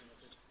been in.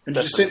 And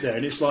you just sit there,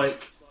 and it's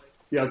like,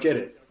 yeah, I get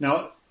it.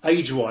 Now,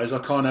 age-wise, I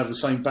can't have the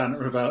same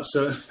banter about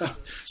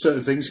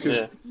certain things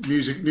because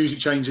music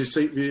changes,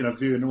 viewing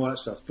and all that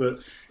stuff. But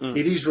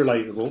it is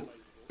relatable,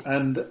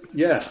 and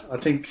I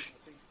think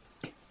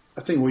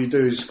what you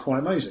do is quite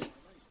amazing.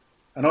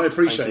 And I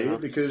appreciate it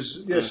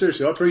because,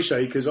 seriously, I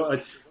appreciate it because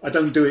I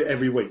don't do it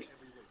every week.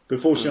 But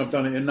fortunately, I've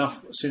done it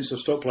enough since I've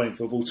stopped playing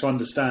football to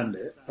understand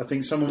it. I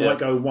think someone might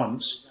go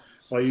once,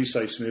 like you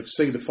say, Smith,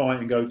 see the fight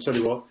and go, tell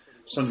you what,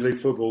 Sunday League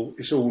football,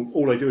 it's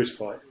all they do is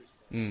fight.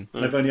 And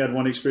they've only had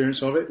one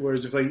experience of it,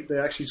 whereas if they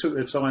actually took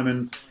their time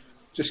and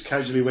just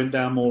casually went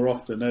down more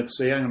often, they'd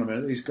see, hang on a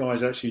minute, these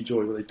guys actually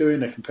enjoy what they're doing,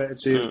 they're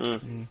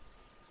competitive.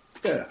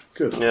 Yeah,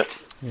 good. Yeah.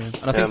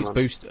 And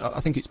I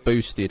think it's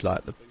boosted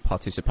like the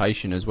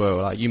participation as well.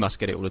 Like you must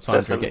get it all the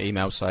time. You get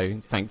emails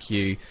saying thank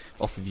you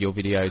off of your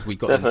videos. We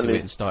got into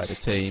it and started a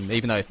team.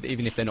 Even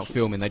if they're not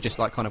filming, they just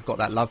like kind of got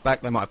that love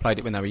back. They might have played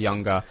it when they were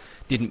younger,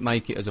 didn't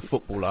make it as a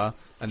footballer,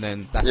 and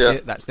then that's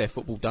it. That's their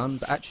football done.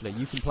 But actually,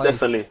 you can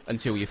play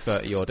until you're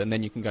 30 odd, and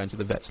then you can go into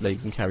the vets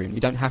leagues and carry on.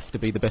 You don't have to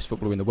be the best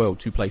footballer in the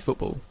world to play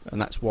football,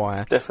 and that's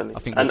why I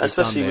think what we've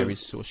done there is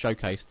sort of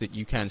showcase that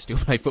you can still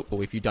play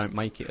football if you don't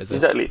make it as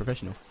a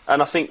professional.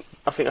 And I think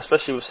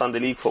especially with Sunday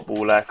League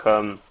football, like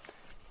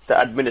the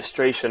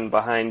administration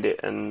behind it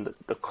and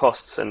the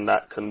costs and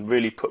that can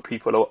really put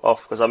people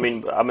off. Because I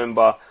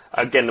remember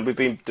again, we've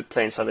been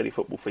playing Sunday League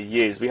football for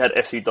years. We had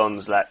SE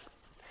Dons like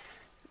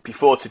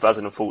before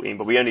 2014,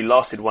 but we only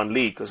lasted one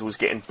league because we was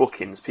getting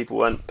bookings. People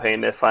weren't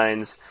paying their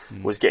fines,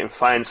 was getting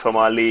fines from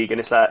our league, and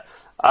it's like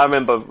I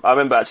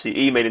remember actually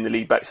emailing the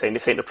league back saying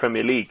this ain't the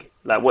Premier League.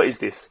 Like, what is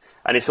this?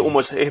 And it's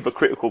almost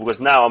hypocritical because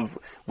now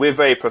we're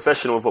very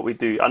professional with what we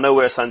do. I know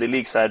we're a Sunday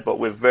League side, but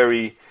we're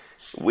very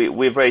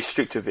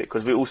strict with it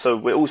because we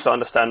also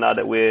understand now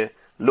that we're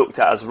looked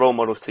at as role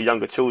models to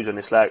younger children.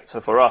 It's like, so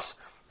for us,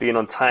 being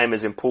on time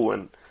is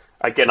important.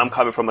 Again, I'm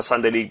coming from a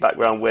Sunday League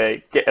background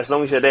where as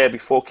long as you're there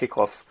before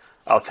kickoff,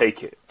 I'll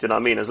take it. Do you know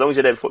what I mean? As long as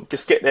you're there before,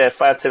 just get there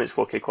 5-10 minutes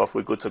before kick-off,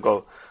 we're good to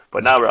go.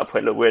 But now we're at a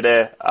point, look, we're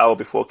there an hour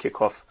before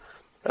kick-off.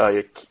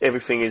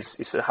 Everything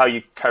is how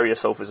you carry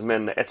yourself as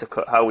men, the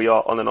etiquette, how we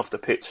are on and off the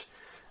pitch.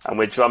 And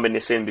we're drumming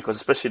this in because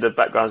especially the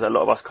backgrounds that a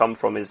lot of us come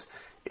from is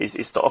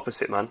the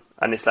opposite, man.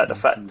 And it's like the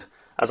fact,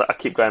 as I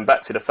keep going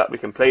back to the fact we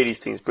can play these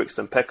teams,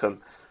 Brixton,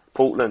 Peckham,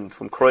 Portland,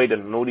 from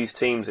Croydon, and all these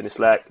teams, and it's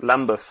like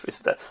Lambeth.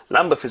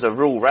 Lambeth is a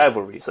real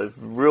rivalry. It's a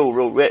real.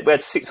 We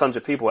had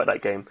 600 people at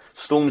that game.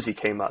 Stormzy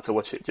came out to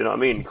watch it. Do you know what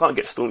I mean? You can't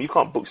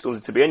book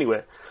Stormzy to be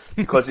anywhere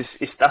because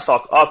that's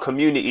our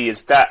community.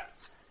 Is that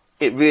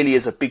it really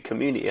is a big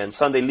community, and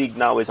Sunday League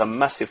now is a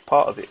massive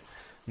part of it.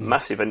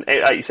 Massive, and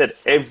like you said,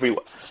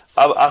 everyone.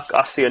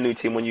 I see a new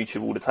team on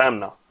YouTube all the time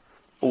now,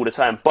 all the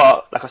time.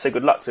 But like I said,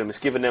 good luck to them. It's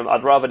giving them.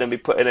 I'd rather them be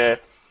putting their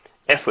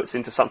efforts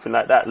into something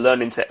like that,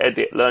 learning to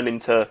edit, learning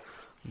to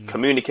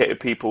communicate with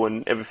people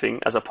and everything,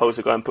 as opposed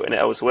to going putting it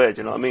elsewhere. Do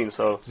you know what I mean?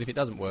 So, because if it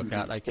doesn't work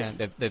out,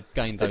 they've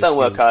gained. Those don't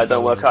work out.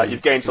 Don't work out.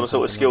 You've gained some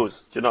sort of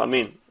skills. Do you know what I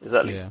mean?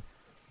 Exactly.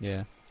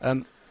 Yeah.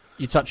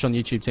 You touched on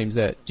YouTube teams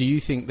there. Do you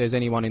think there's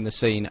anyone in the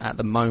scene at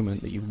the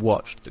moment that you've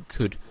watched that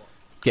could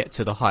get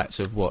to the heights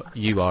of what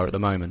you are at the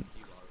moment?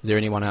 Is there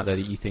anyone out there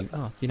that you think,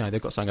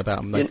 they've got something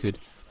about them they could?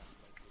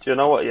 Do you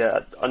know what? Yeah,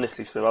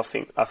 honestly, Smith,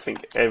 I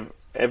think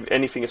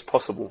anything is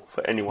possible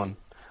for anyone.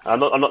 I'm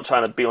not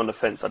trying to be on the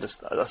fence.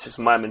 That's just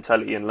my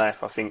mentality in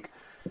life. I think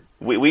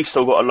we've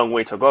still got a long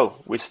way to go.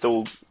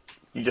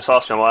 You just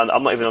asked me,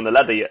 I'm not even on the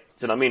ladder yet.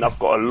 Do you know what I mean? I've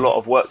got a lot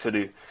of work to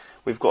do.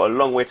 We've got a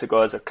long way to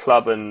go as a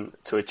club and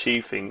to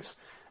achieve things.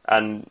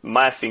 And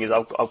my thing is,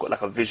 I've got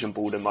like a vision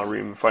board in my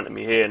room in front of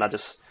me here, and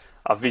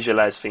I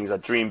visualize things. I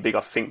dream big,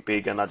 I think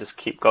big, and I just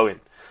keep going.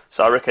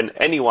 So I reckon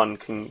anyone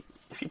can,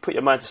 if you put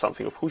your mind to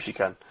something, of course you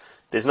can.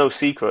 There's no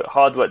secret.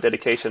 Hard work,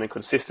 dedication, and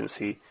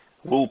consistency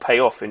will pay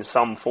off in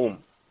some form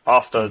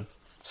after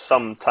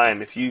some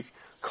time. If you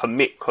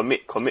commit,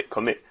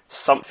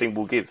 something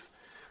will give.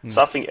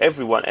 So I think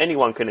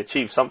anyone can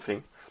achieve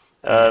something.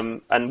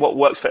 And what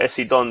works for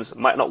SC Dons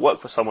might not work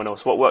for someone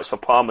else. What works for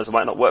Palmers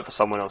might not work for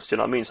someone else. Do you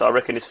know what I mean? So I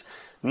reckon it's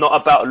not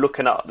about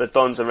looking at the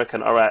Dons and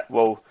reckon, all right,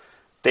 well,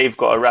 they've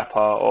got a rapper,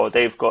 or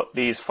they've got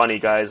these funny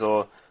guys,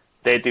 or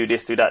they do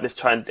this, do that. Let's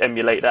try and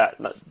emulate that.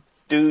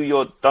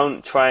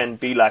 Don't try and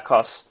be like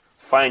us.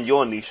 Find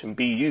your niche and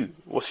be you.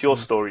 What's your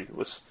story?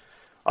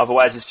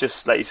 Otherwise, it's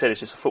just, like you said, it's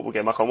just a football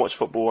game. I can watch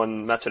football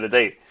on Match of the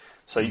Day.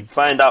 So you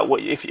find out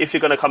if you're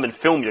going to come and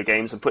film your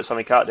games and put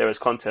something out there as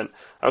content,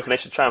 I reckon they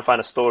should try and find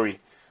a story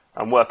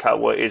and work out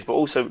what it is. But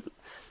also,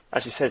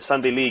 as you said,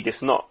 Sunday League,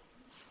 it's not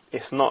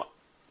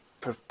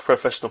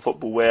professional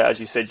football where, as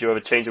you said, you have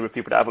a changing with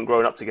people that haven't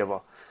grown up together.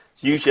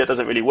 Usually, that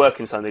doesn't really work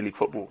in Sunday League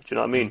football. Do you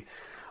know what I mean?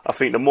 I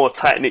think the more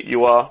tight-knit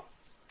you are,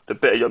 the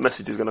better your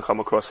message is going to come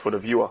across for the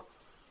viewer.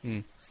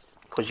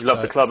 Because you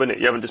love the club, innit?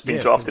 You haven't just been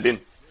drafted in.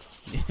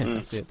 Yeah,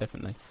 that's it,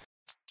 definitely.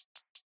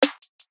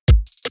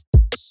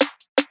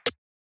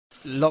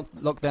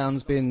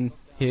 Lockdown's been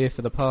here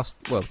for the past,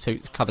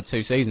 it's covered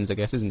 2 seasons, I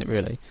guess, isn't it,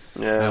 really?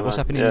 Yeah. What's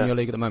happening in your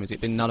league at the moment? Has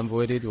it been null and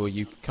voided, or are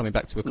you coming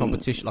back to a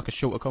competition, like a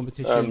shorter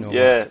competition?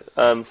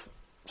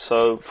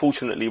 So,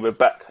 fortunately, we're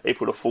back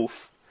April the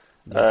 4th.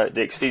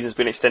 The season's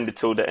been extended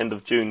till the end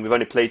of June. We've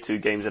only played 2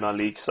 games in our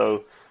league,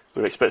 so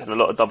we're expecting a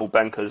lot of double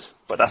bankers,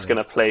 but that's going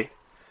to play.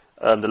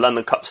 The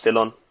London Cup's still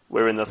on.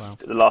 We're in the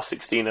last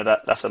 16 of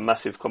that. That's a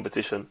massive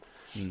competition.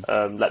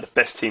 Like the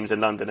best teams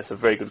in London. It's a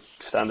very good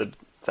standard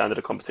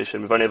of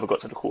competition. We've only ever got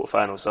to the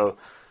quarterfinal, so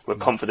we're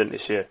confident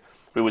this year.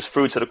 We was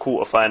through to the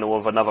quarterfinal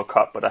of another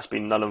cup, but that's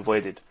been null and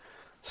voided.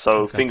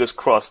 So fingers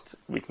crossed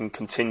we can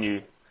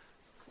continue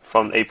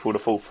from April the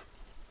 4th.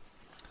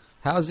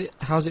 How's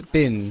it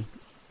been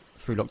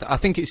through lockdown? I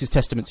think it's a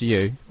testament to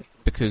you,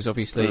 because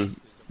obviously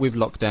with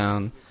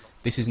lockdown,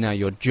 this is now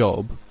your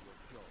job,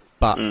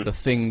 but the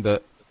thing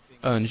that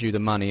earns you the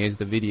money is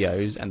the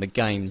videos and the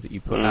games that you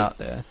put out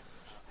there.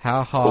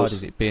 How hard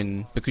has it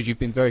been? Because you've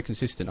been very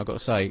consistent, I've got to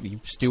say.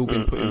 You've still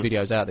been putting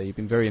videos out there. You've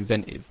been very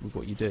inventive with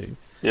what you do.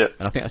 Yeah.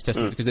 And I think that's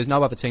testament, because there's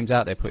no other teams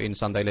out there putting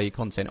Sunday League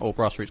content or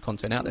grassroots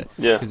content out there,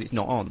 because it's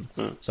not on.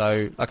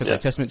 So, like I say,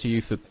 testament to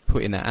you for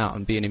putting that out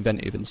and being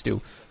inventive and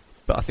still.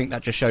 But I think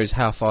that just shows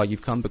how far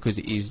you've come, because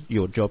it is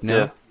your job now.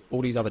 Yeah.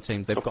 All these other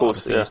teams, they've got other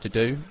things to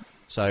do.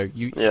 So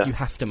you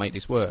have to make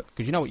this work,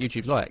 because you know what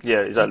YouTube's like.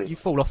 Yeah, exactly. You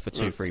fall off for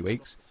 2-3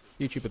 weeks.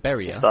 YouTube will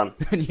bury you. It's done.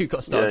 And you've got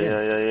to start again.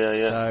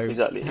 Yeah. So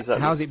exactly.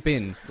 How's it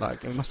been?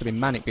 Like, it must have been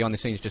manic behind the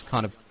scenes, just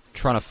kind of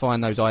trying to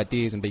find those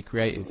ideas and be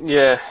creative.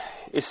 Yeah,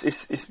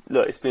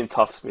 it's been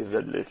tough,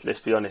 Smith.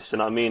 Let's be honest. You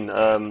know what I mean?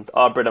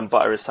 Our bread and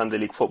butter is Sunday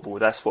League football.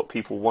 That's what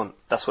people want.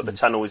 That's what the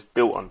channel is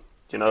built on.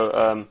 You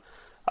know,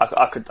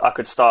 I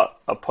could start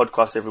a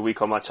podcast every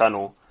week on my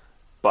channel,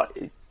 but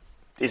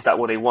is that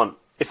what they want?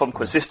 If I'm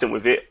consistent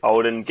with it, I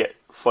wouldn't get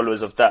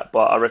followers of that.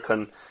 But I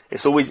reckon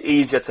it's always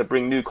easier to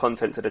bring new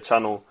content to the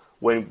channel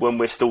when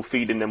we're still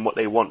feeding them what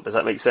they want. Does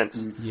that make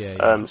sense?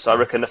 Yeah. So I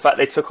reckon the fact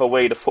they took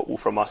away the football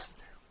from us,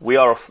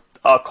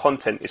 our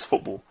content is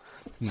football.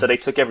 So they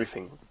took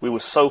everything. We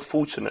were so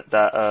fortunate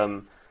that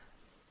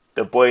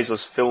the boys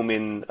was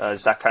filming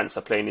Zach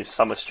Ansah playing his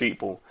summer street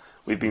ball.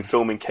 We've been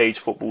filming cage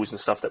footballs and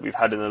stuff that we've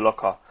had in the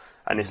locker,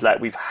 and it's like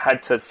we've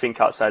had to think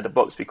outside the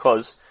box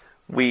because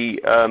we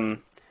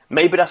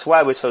maybe that's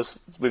why we've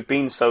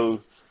gone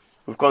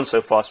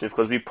so fast,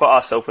 because we put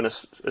ourselves in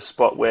a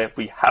spot where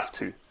we have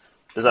to.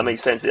 Does that make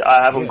sense?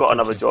 I haven't got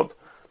another job.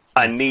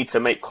 I need to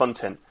make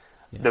content.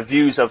 Yeah. The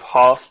views have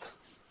halved,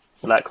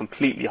 like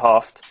completely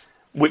halved,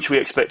 which we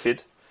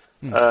expected.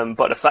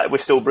 But the fact we're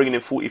still bringing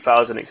in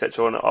 40,000,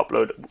 etc. on an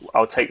upload,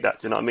 I'll take that.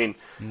 Do you know what I mean?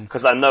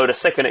 Because I know the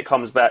second it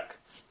comes back,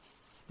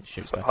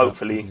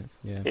 hopefully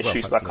it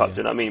shoots back up. Do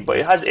you know what I mean? But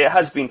it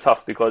has been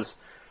tough because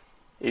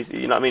you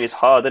know what I mean. It's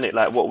hard, isn't it?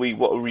 Like what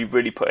are we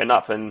really putting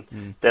up? And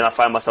then I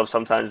find myself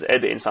sometimes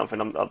editing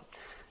something.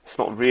 It's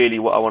not really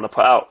what I want to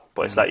put out.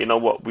 But it's like, you know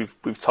what?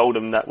 We've told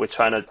them that we're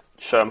trying to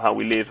show them how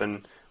we live,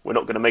 and we're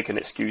not going to make an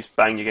excuse.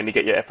 Bang, you're going to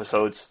get your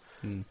episodes.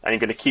 And you're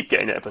going to keep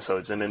getting your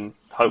episodes, and then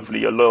hopefully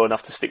you're loyal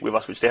enough to stick with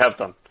us, which they have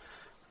done.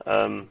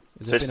 So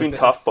it's been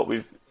tough, but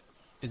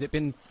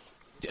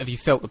have you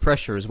felt the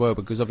pressure as well?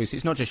 Because obviously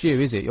it's not just you,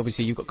 is it?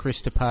 Obviously you've got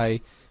Chris to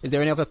pay. Is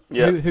there any other?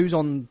 Yeah. Who's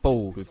on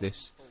board with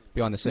this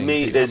behind the scenes?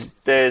 Me.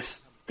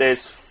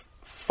 There's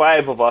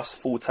 5 of us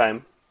full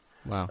time.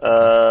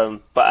 Wow.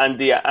 But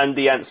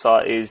Andy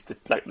Ansar is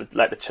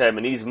the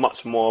chairman. He's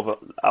much more of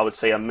I would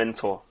say a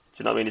mentor.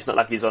 Do you know what I mean? It's not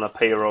like he's on a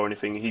payroll or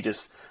anything. He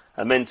just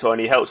a mentor, and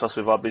he helps us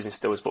with our business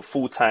deals. But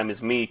full time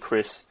is me,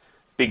 Chris,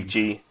 Big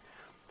G.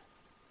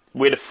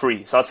 We're the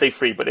 3, so I'd say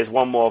 3. But there's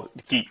one more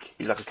geek.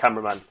 He's like a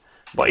cameraman,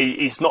 but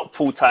he's not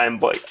full time.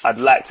 But I'd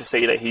like to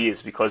say that he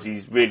is, because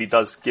he really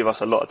does give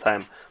us a lot of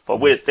time. But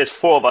there's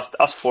 4 of us.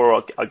 Us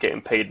 4 are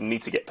getting paid and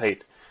need to get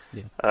paid.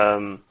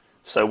 Yeah.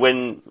 So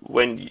when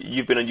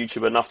you've been on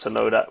YouTube enough to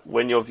know that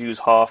when your views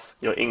half,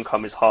 your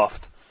income is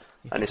halved,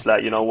 and it's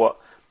like, you know what,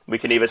 we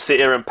can either sit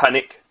here and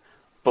panic,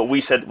 but we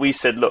said,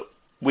 look.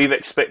 We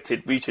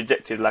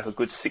projected like a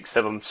good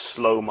 6-7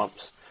 slow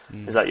months.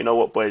 It's like, you know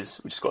what,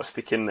 boys, we just got to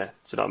stick in there. Do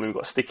you know what I mean? We've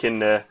got to stick in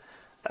there,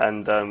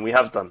 and we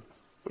have done,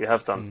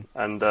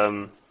 and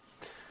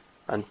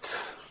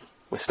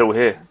we're still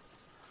here.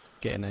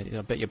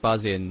 I bet you're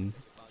buzzing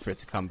for it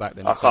to come back.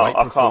 Then I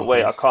can't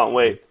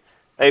wait.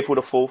 April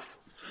the 4th.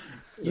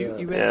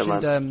 You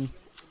mentioned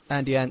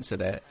Andy Ansar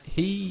there.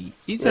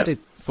 He's had a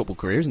football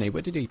career, isn't he?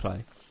 Where did he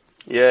play?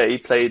 Yeah, he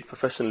played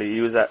professionally. He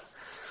was at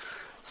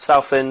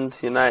Southend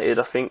United,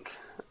 I think.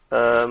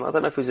 I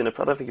don't know if he was I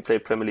don't think he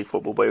played Premier League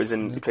football, but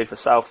he played for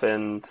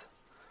Southend.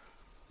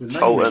 The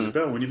name rings a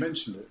bell when you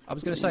mentioned it. I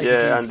was going to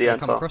say, Andy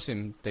Ansar. Come across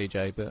him,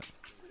 DJ, but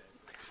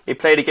he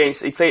played.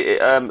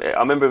 I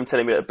remember him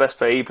telling me that the best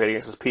player he played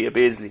against was Peter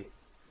Beardsley,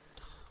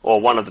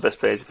 or one of the best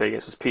players he played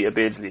against was Peter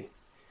Beardsley.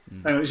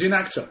 Is he an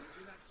actor?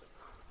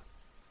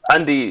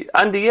 Andy,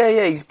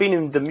 yeah. He's been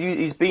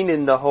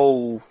in the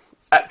whole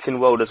acting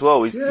world as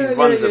well. He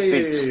runs a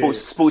big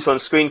sports on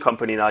screen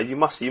company now. You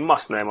must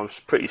know him. I'm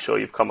pretty sure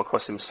you've come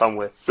across him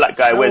somewhere. Black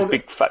guy, wears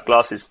big fat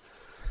glasses.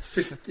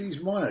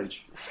 50s, my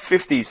age.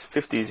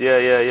 50s.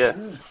 Yeah.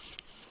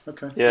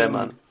 Okay. Yeah,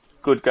 man.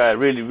 Good guy.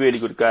 Really, really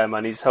good guy,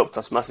 man. He's helped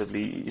us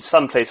massively. His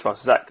son plays for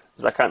us. Zach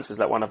Ansar's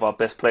like one of our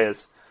best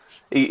players.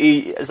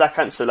 Zach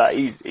Ansar, like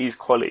he's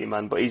quality,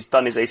 man. But he's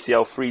done his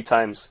ACL 3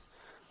 times.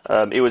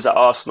 He was at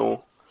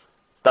Arsenal,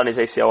 done his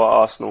ACL at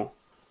Arsenal.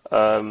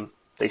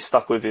 They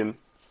stuck with him,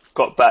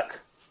 got back,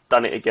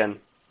 done it again.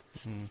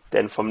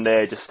 Then from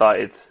there, his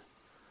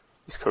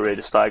career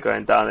just started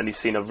going down, and he's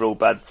seen a real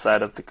bad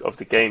side of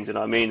the game. Do you know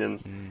what I mean?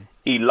 And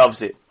he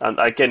loves it. And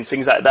again,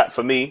 things like that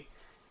for me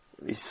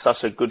is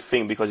such a good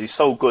thing, because he's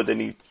so good,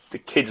 and the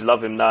kids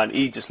love him now, and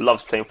he just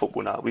loves playing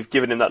football now. We've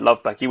given him that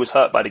love back. He was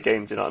hurt by the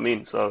game. Do you know what I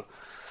mean? So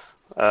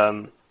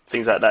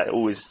things like that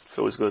always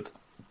feels good.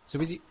 So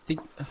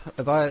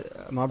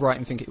am I right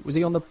in thinking, was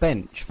he on the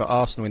bench for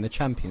Arsenal in the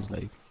Champions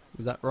League?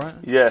 Was that right?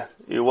 Yeah,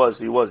 he was.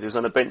 He was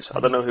on the bench. I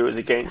don't know who it was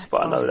against,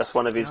 but I know that's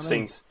one of his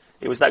things.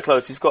 It was that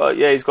close. He's got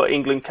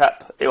England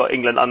cap.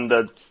 England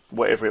under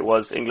whatever it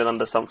was. England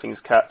under something's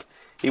cap.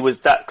 He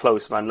was that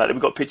close, man. Like, we've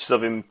got pictures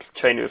of him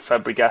training with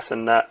Fabregas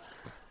and that.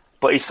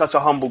 But he's such a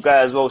humble guy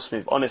as well,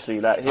 Smith.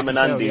 Honestly, like him and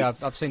Andy. Yeah,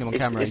 I've seen him on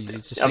camera.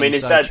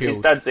 His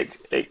dad's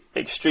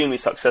extremely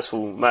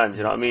successful man. Do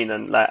you know what I mean?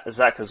 And like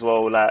Zach as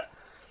well. Like,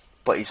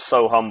 but he's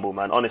so humble,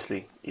 man.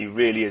 Honestly, he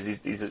really is.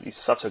 He's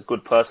such a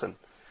good person.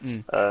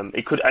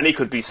 He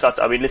could be such.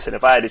 I mean, listen,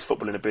 if I had his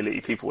footballing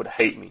ability, people would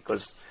hate me,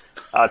 because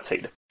I'd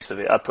take the piece of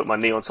it. I'd put my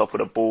knee on top of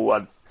the ball.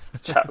 I'd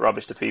chat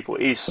rubbish to people.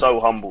 He's so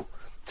humble.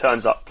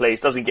 Turns up,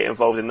 plays, doesn't get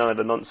involved in none of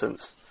the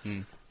nonsense,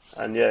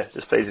 and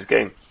just plays his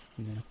game.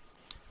 Yeah.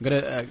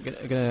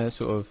 I'm gonna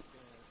sort of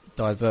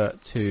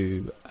divert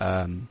to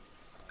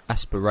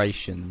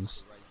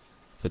aspirations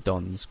for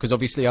Dons, because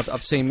obviously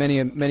I've seen many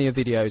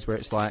videos where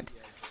it's like,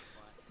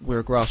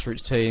 we're a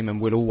grassroots team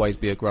and we'll always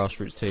be a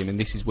grassroots team, and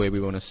this is where we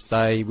want to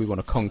stay. We want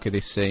to conquer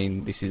this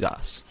scene. This is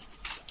us.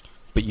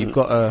 But you've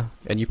got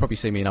and you've probably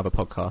seen me in other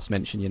podcasts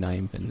mention your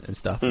name and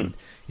stuff, and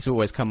it's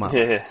always come up.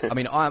 Yeah. I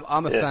mean,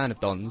 I'm a fan of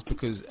Dons,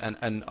 because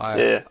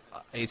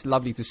it's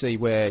lovely to see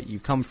where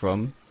you've come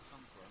from,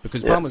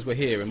 because Palmers were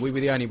here and we were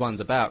the only ones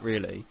about,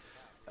 really,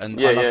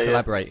 and I love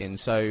collaborating.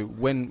 So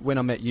when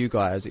I met you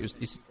guys,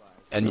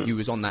 and you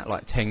was on that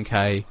like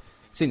 10k.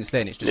 Since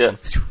then, it's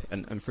just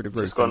gone and through the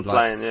roof. It's gone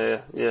flying,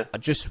 yeah. I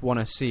just want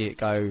to see it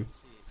go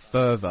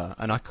further,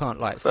 and I can't,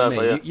 like, for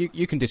me,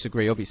 you can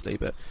disagree, obviously,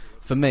 but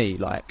for me,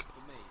 like,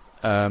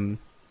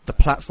 the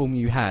platform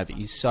you have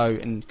is so,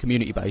 and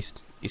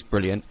community-based, is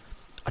brilliant.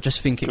 I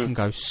just think it can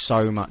go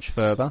so much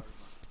further.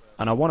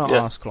 And I want to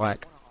ask,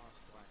 like,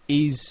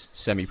 is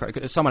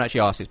semi-pro... Someone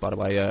actually asked this, by the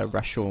way,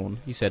 Rashorn.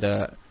 He said,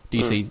 do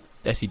you see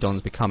SC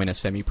Dons becoming a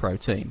semi-pro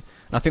team?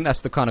 And I think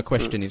that's the kind of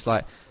question, is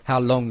like, how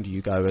long do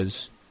you go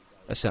as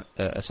a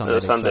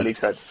Sunday League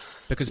side?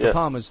 Because for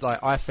Palmer's,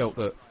 like, I felt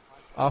that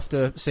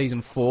after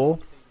season 4,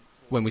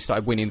 when we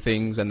started winning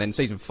things, and then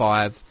season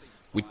 5,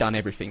 we'd done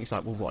everything. It's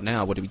like, well, what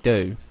now? What do we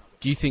do?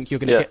 Do you think you're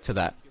going to get to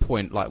that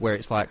point, like, where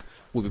it's like,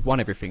 well, we've won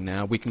everything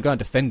now, we can go and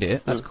defend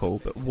it, that's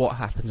cool, but what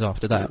happens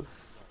after that?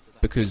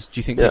 Because do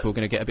you think people are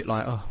going to get a bit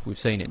like, oh, we've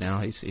seen it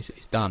now,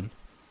 it's done?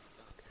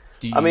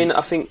 I mean,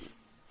 I think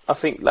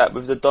like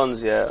with the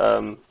Dons,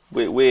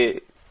 we're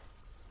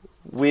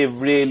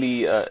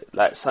really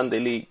like Sunday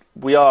League.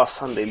 We are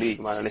Sunday League,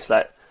 man, and it's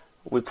like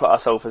we put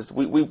ourselves as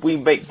we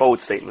make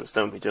bold statements,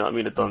 don't we? Do you know what I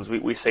mean? The Dons,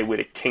 we say we're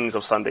the kings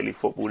of Sunday League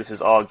football. This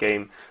is our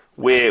game.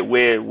 We're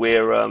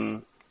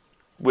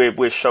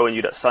showing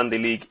you that Sunday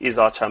League is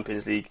our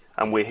Champions League,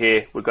 and we're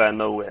here. We're going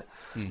nowhere.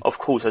 Of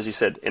course, as you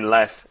said, in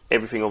life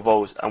everything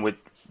evolves, and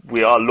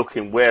we are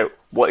looking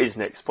what is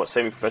next. But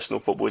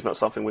semi-professional football is not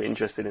something we're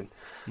interested in.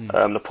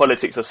 The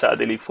politics of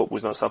Saturday League football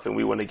is not something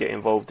we want to get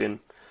involved in.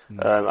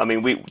 I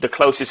mean, the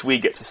closest we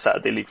get to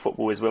Saturday League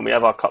football is when we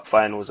have our cup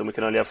finals and we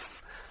can only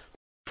have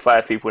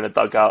 5 people in a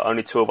dugout,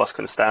 only 2 of us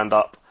can stand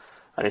up,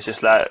 and it's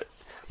just like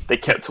they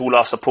kept all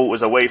our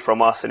supporters away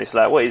from us, and it's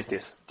like, what is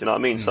this? Do you know what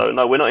I mean? So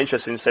no, we're not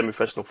interested in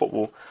semi-professional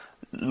football.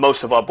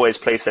 Most of our boys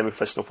play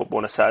semi-professional football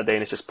on a Saturday,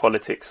 and it's just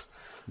politics.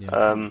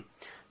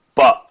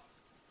 But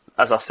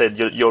as I said,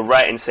 you're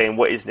right in saying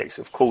what is next.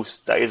 Of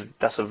course,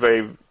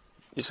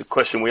 it's a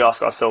question we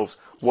ask ourselves.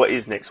 What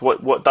is next?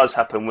 What does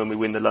happen when we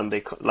win the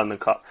London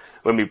Cup?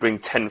 When we bring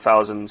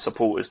 10,000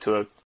 supporters to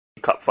a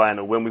cup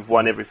final? When we've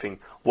won everything?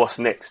 What's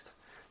next?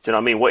 Do you know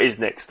what I mean? What is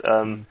next?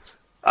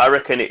 I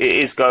reckon it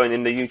is going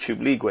in the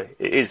YouTube League way.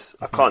 It is.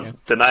 I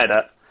can't deny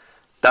that.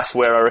 That's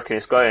where I reckon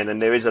it's going.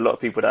 And there is a lot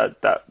of people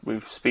that we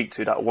speak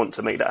to that want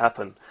to make that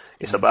happen.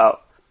 It's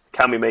about,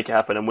 can we make it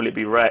happen, and will it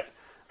be right?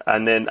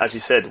 And then, as you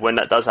said, when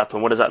that does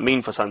happen, what does that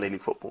mean for Sunday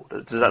League football?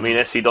 Does that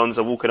mean SC Dons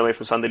are walking away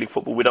from Sunday League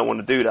football? We don't want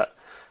to do that.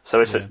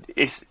 So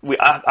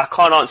I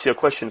can't answer your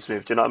question,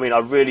 Smith. Do you know what I mean? I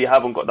really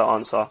haven't got the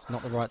answer.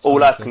 Not the right.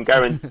 All I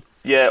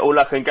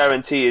can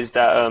guarantee is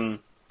that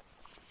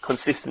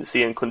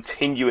consistency and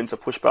continuing to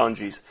push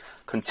boundaries,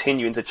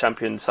 continuing to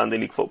champion Sunday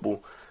League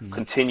football,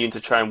 continuing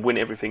to try and win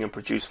everything and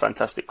produce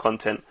fantastic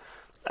content.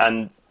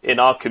 And in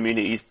our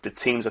communities, the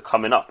teams are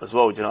coming up as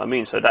well. Do you know what I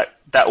mean? So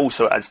that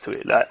also adds to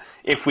it. Like,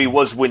 if we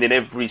was winning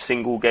every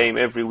single game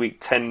every week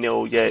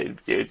 10-0,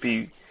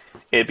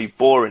 it'd be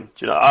boring.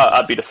 Do you know?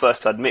 I'd be the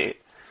first to admit it.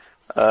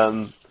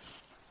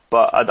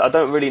 But I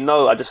don't really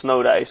know. I just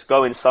know that it's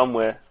going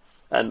somewhere,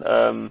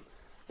 and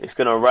it's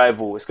going to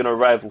rival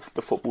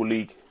the Football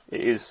League.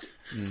 It is.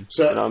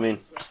 So, you know what I mean?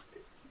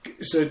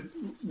 So,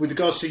 with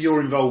regards to your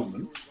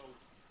involvement,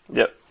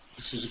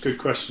 which is a good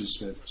question,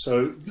 Smith.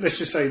 So, let's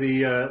just say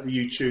the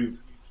YouTube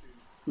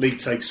League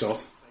takes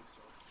off.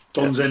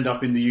 Dons end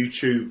up in the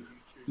YouTube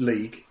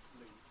League.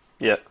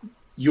 Yeah.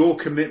 Your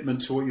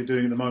commitment to what you're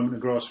doing at the moment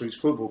in grassroots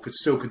football could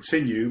still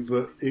continue,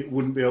 but it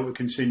wouldn't be able to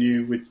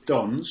continue with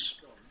Dons.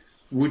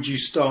 Would you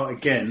start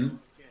again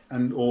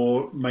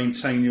or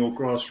maintain your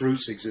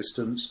grassroots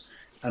existence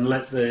and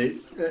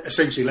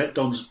essentially let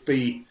Dons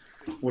be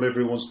whatever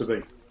it wants to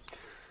be?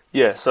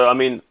 Yeah, so I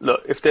mean,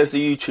 look, if there's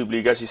the YouTube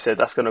League, as you said,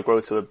 that's going to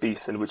grow to a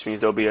beast, and which means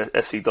there'll be a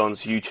SC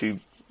Dons YouTube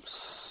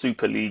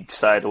Super League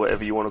side or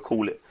whatever you want to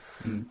call it.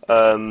 Do you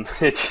know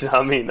what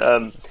I mean?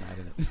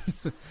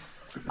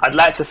 I'd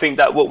like to think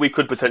that what we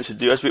could potentially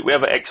do, as we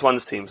have an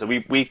X1s team, so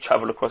we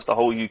travel across the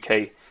whole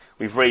UK.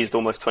 We've raised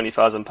almost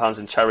 £20,000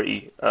 in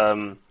charity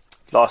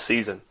last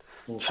season,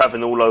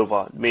 travelling all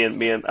over. Me and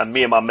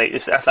my mate.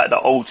 That's like the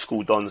old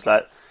school Dons.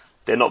 Like,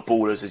 they're not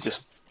ballers.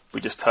 We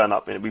just turn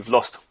up. We've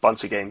lost a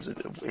bunch of games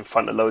in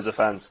front of loads of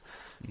fans.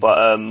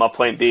 But my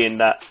point being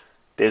that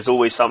there's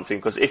always something,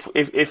 because if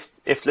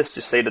let's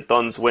just say the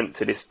Dons went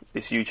to this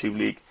YouTube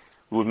League,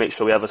 we would make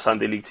sure we have a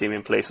Sunday League team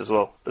in place as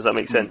well. Does that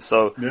make sense?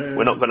 So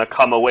we're not going to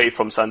come away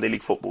from Sunday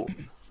League football.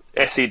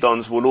 SC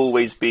Dons will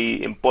always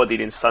be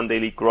embodied in Sunday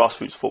League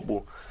grassroots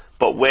football.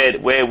 But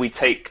where we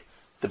take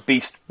the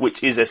beast,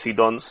 which is SC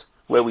Dons,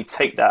 where we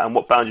take that and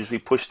what boundaries we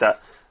push that,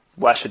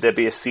 why should there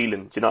be a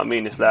ceiling? Do you know what I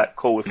mean? It's like,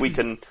 cool, if we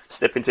can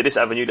step into this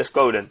avenue, let's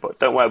go then. But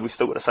don't worry, we've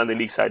still got the Sunday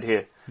League side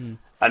here. And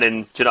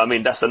then, do you know what I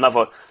mean?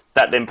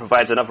 That then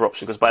provides another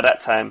option, because by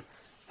that time,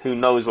 who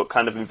knows what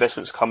kind of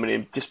investments coming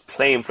in. Just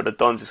playing for the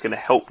Dons is going to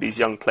help these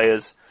young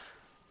players.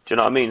 Do you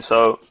know what I mean?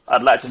 So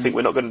I'd like to think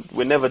we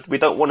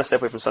don't want to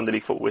step away from Sunday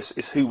League football.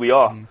 It's who we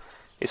are.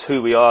 It's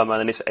who we are, man,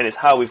 and it's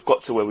how we've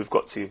got to where we've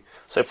got to.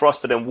 So for us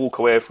to then walk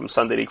away from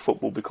Sunday League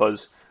football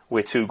because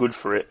we're too good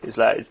for it is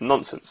like, it's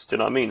nonsense. Do you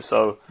know what I mean?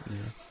 So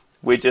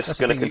we're just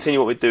going to continue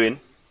what we're doing.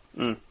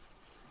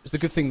 It's the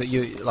good thing that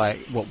you like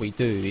what we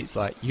do. It's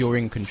like you're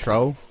in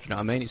control. Do you know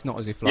what I mean? It's not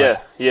as if like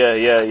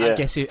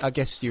yeah. I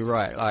guess you're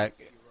right.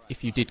 Like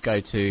if you did go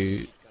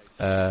to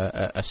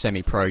a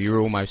semi-pro,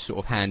 you're almost sort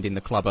of handing the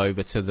club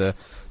over to the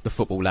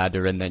football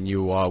ladder, and then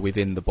you are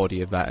within the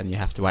body of that, and you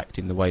have to act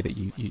in the way that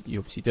you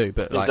obviously do.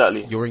 But like,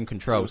 exactly. You're in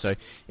control. So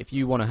if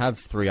you want to have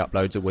 3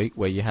 uploads a week,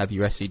 where you have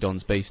your SC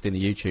Dons Beast in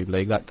the YouTube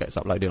League, that gets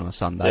uploaded on a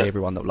Sunday. Yeah.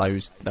 Everyone that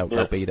knows,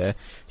 they'll be there.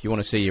 If you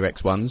want to see your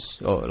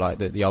X1s, or like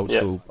the old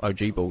school OG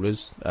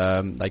ballers,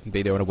 they can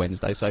be there on a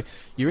Wednesday. So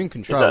you're in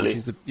control, which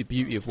is the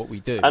beauty of what we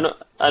do. And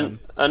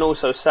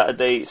also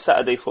Saturday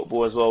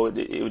football as well.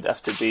 It would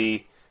have to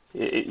be.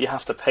 You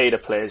have to pay the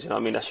players, you know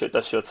what I mean?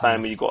 That's your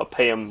time, and you've got to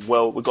pay them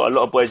well. We've got a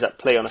lot of boys that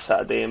play on a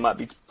Saturday and might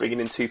be bringing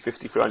in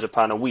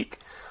 £250-300 a week.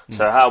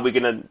 So how are we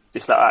going to,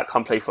 it's like,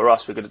 come play for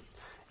us. It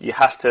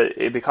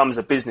becomes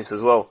a business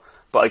as well.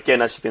 But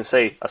again, as you can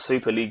say, a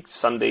Super League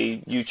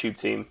Sunday YouTube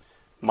team,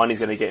 money's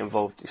going to get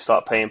involved. You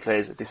start paying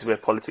players. This is where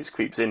politics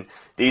creeps in.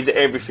 These are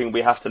everything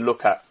we have to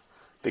look at,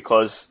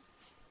 because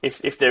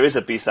if there is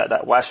a beast like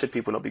that, why should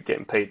people not be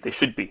getting paid? They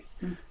should be.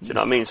 Do you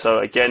know what I mean? So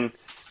again,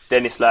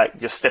 then it's like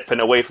you're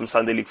stepping away from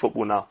Sunday League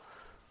football now.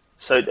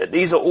 So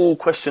these are all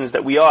questions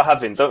that we are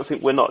having. Don't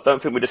think we're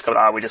just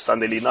coming, we're just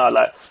Sunday League. No,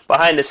 like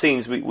behind the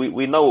scenes, we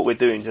know what we're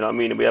doing. Do you know what I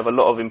mean? And we have a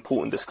lot of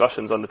important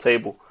discussions on the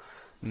table.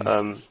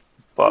 But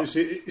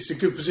it's a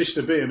good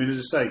position to be. I mean, as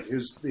I say,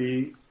 because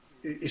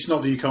it's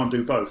not that you can't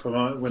do both.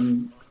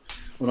 When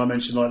I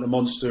mentioned like the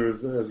monster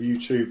of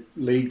YouTube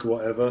League, or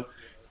whatever,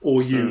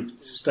 or you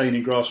staying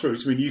in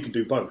grassroots, I mean, you can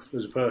do both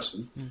as a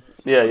person.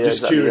 Yeah, just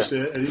exactly, curious,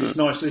 and it's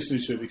nice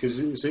listening to it, because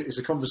it's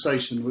a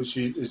conversation which,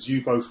 as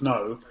you both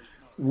know,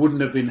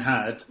 wouldn't have been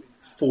had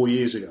 4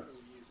 years ago.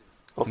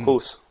 Of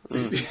course.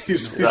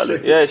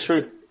 Exactly. Yeah, it's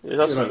true.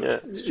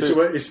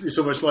 It's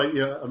almost like,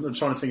 I'm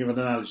trying to think of an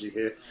analogy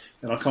here,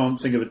 and I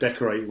can't think of a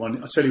decorating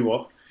one. I tell you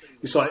what,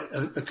 it's like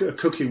a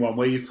cooking one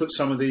where you've put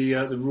some of the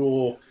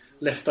raw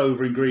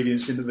leftover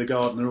ingredients into the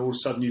garden, and all of a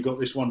sudden you've got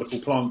this wonderful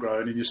plant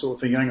growing, and you sort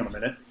of think, hang on a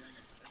minute,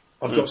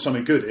 I've got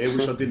something good here,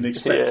 which I didn't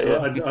expect.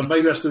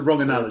 Maybe that's the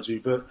wrong analogy,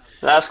 but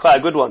that's quite a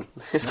good one.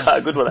 It's quite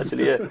a good one,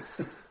 actually.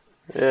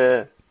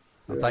 Yeah.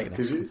 I'm taking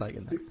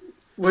that.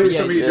 Well, it's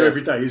something you do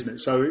every day, isn't it?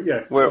 So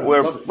yeah,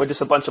 we're just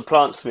a bunch of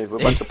plants, Smith.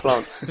 We're a bunch of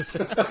plants.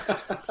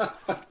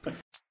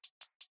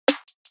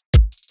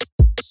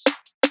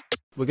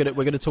 We're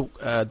gonna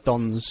talk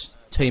Don's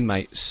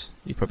teammates.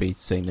 You've probably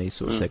seen these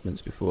sort of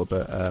segments before,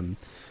 but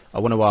I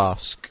want to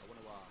ask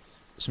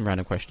some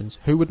random questions.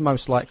 Who would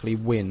most likely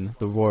win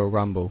the Royal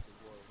Rumble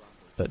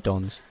at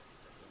Don's?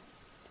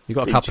 You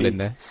got a couple in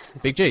there.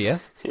 Big G, yeah?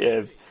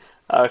 Yeah,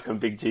 I reckon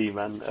Big G,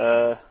 man.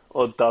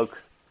 Or Doug.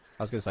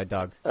 I was going to say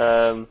Doug.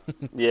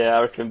 Yeah,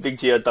 I reckon Big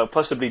G or Doug.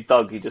 Possibly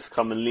Doug. He just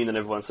come and lean on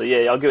everyone. So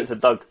yeah, I'll give it to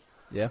Doug.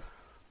 Yeah.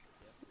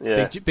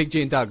 Yeah. Big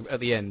G and Doug at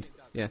the end.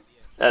 Yeah.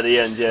 At the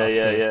end,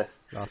 yeah.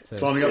 Last two.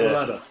 Climbing up the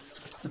ladder.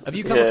 Have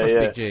you come across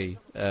Big G,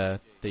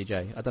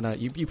 DJ? I don't know.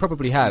 You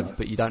probably have,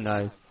 but you don't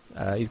know.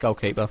 He's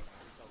goalkeeper.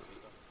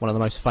 One of the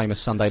most famous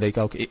Sunday League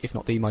goalkeeper, if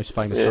not the most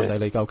famous Sunday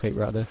League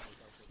goalkeeper out there.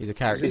 He's a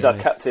character. He's our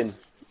captain.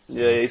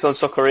 Yeah, he's on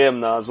Soccer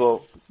AM now as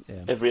well.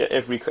 Yeah.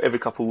 Every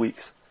couple of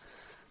weeks.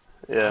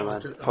 Yeah,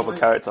 man. Proper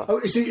character. Oh,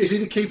 is he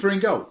the keeper in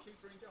goal?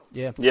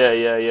 Yeah.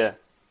 Yeah.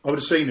 I would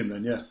have seen him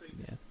then, yeah.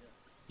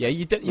 Yeah,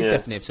 you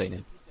definitely have seen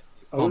him.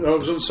 I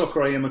was on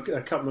Soccer AM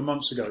a couple of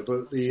months ago,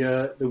 but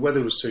the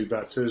weather was too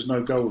bad, so there was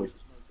no goalie.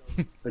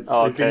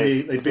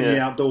 They'd been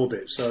the outdoor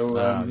bit, so...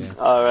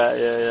 All right,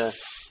 yeah.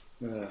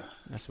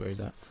 That's where he's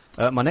at.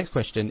 My next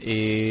question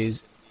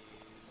is,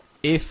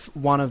 if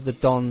one of the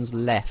Dons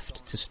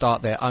left to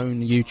start their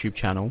own YouTube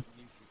channel,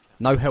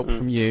 no help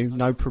from you,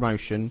 no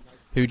promotion,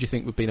 who do you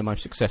think would be the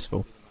most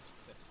successful?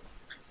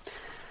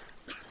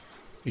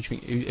 Who do you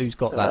think, who's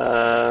got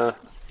that?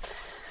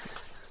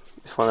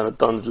 If one of the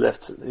Dons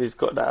left, who's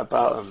got that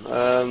about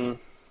them?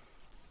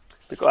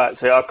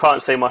 So I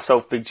can't say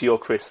myself, Big G or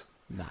Chris.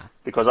 Nah.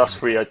 Because us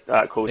three are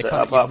cool.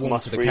 Apart from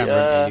us three,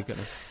 yeah,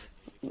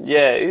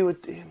 who would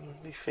you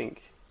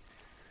think?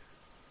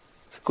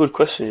 It's a good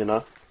question, you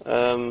know.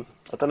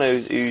 I don't know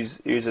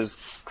who's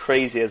as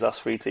crazy as us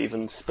three to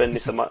even spend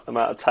this amount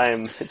of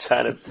time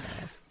trying to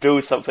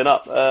build something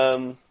up.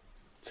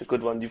 It's a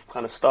good one. You've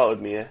kind of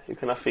started me here. Who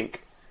can I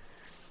think?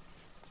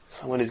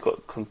 Someone who's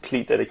got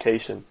complete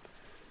dedication.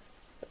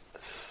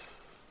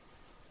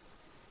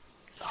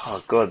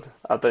 Oh God,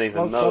 I don't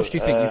even know. Whilst you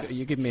think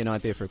you give me an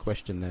idea for a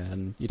question there,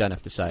 and you don't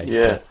have to say.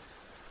 Yeah.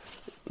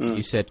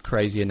 You said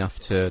crazy enough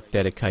to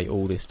dedicate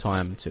all this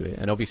time to it,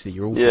 and obviously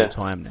you're all full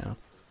time now.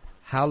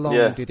 How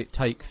long did it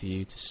take for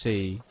you to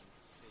see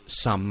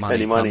some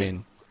money come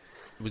in?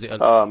 Was it?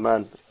 Oh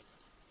man,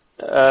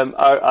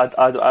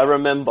 I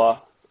remember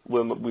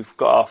when we've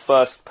got our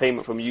first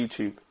payment from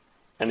YouTube,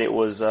 and it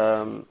was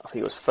I think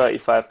it was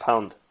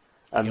 £35.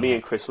 And me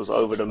and Chris was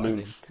over the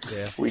moon.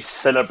 Yeah. We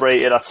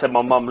celebrated. I said,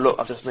 "My mum, look,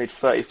 I've just made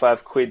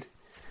 35 quid."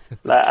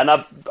 And I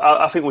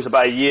think it was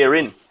about a year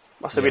in.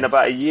 Must have been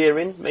about a year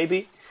in,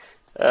 maybe.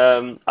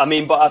 But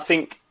I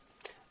think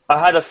I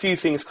had a few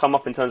things come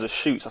up in terms of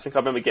shoots. I think I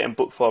remember getting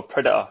booked for a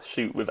Predator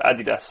shoot with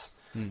Adidas,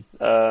 and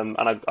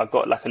I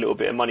got like a little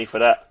bit of money for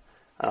that.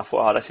 And I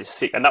thought, this is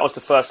sick. And that was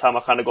the first time I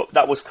kind of got.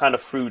 That was kind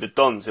of through the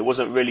Dons. It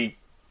wasn't really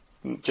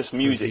just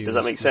music. Does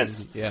that make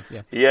sense? Yeah.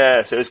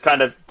 Yeah. So it was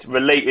kind of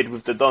related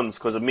with the Dons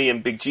because of me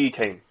and Big G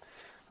came.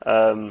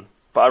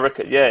 But I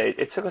reckon,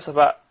 it took us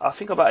about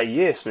a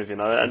year, Smith.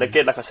 And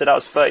again, like I said, that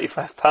was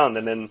 £35,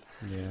 and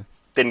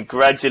then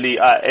gradually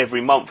every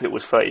month it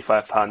was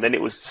 £35. Then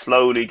it was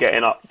slowly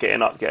getting up. Do you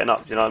know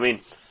what I mean?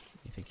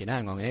 You're thinking,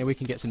 hang on here, we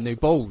can get some new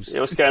balls.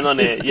 Yeah, what's going on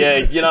here? Yeah,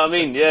 you know what I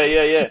mean?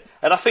 Yeah.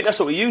 And I think that's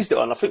what we used it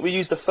on. I think we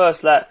used the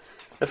first I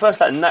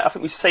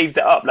think we saved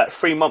it up, like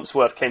 3 months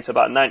worth came to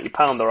about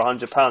 £90 or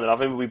 £100. And I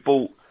think we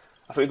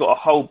got a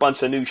whole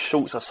bunch of new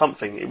shorts or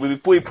something.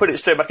 We put it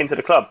straight back into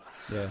the club.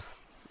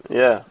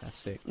 Yeah. That's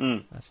sick.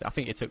 I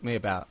think it took me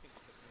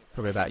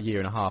probably about a year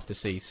and a half to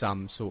see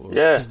some sort of...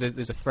 Because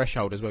there's a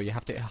threshold as well. You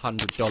have to hit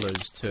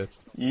 $100 to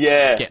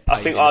get paid. I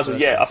think ours was...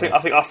 I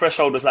think our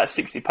threshold was like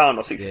 £60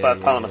 or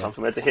 £65 or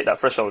something. We had to hit that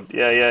threshold.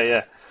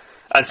 Yeah.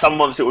 And some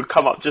months it would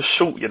come up just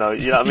short, you know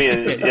what I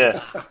mean? Yeah.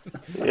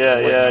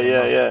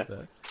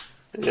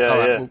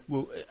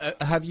 Well,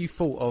 have you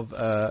thought of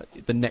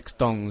the next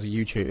Dongs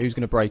YouTube? Who's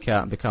going to break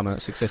out and become a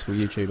successful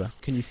YouTuber?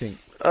 Can you think?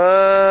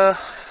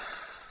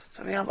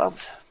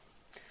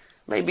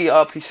 Maybe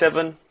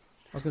RP7.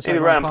 I was going to say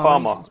maybe Ryan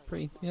Palmer.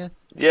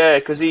 Yeah,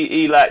 because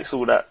he likes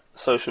all that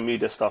social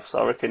media stuff, so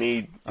I reckon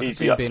he'd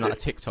see him being like a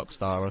TikTok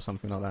star or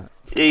something like that.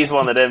 He's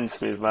one of them,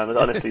 Smooth, man.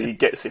 Honestly, he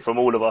gets it from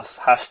all of us.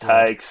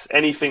 Hashtags,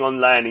 anything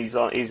online, he's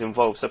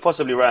involved. So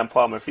possibly Ryan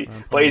Palmer.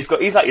 But he's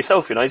like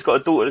yourself, He's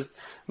got a daughter,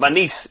 my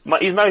niece.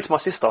 He's married to my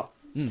sister.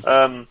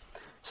 So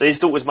his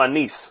daughter's my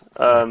niece,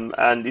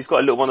 and he's got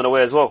a little one on the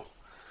way as well.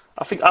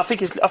 I think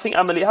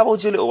Amelie. How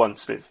old's your little one,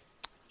 Smooth?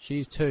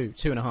 She's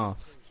 2.5.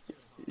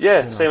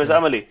 Yeah, same as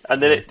Amelie.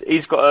 And then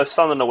he's got a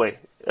son on the way,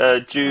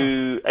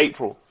 due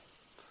April.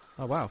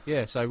 Oh wow,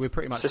 yeah. So we're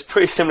pretty much. So it's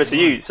pretty similar to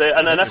you. So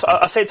and that's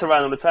I say it to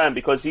Ryan all the time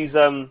because he's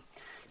a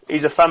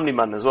family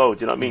man as well.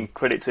 Do you know what I mean?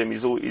 Credit to him.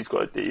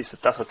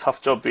 That's a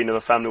tough job being with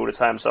a family all the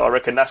time. So I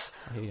reckon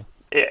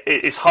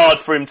it's hard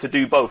for him to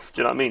do both.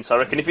 Do you know what I mean? So I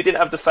reckon if he didn't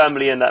have the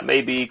family and that,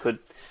 maybe he could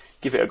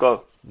give it a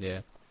go.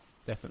 Yeah,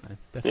 definitely.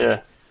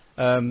 Yeah.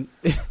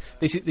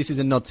 This is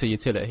a nod to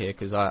Utility here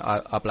because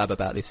I blab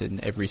about this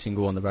in every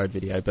single On the Road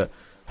video. But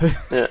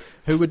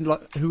who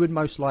would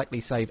most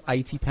likely save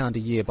 £80 a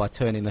year by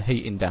turning the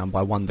heating down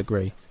by 1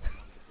 degree?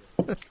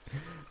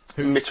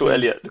 Mitchell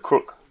Elliott, the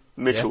crook.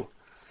 Mitchell,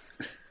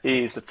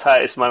 he's the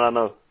tightest man I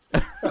know.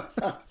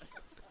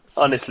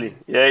 Honestly,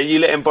 you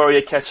let him borrow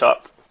your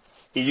ketchup.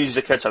 He uses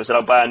the ketchup, so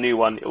I'll buy a new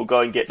one. He'll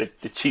go and get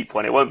the cheap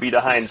one. It won't be the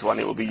Heinz one.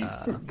 It will be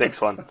the next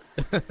one.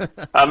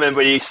 I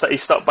remember he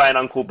stopped buying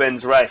Uncle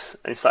Ben's rice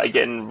and he started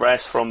getting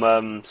rice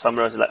from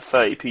somewhere else like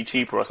 30p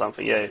cheaper or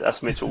something. Yeah,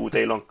 that's Mitchell all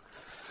day long.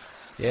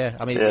 Yeah,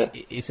 I mean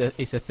it's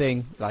a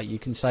thing. Like you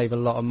can save a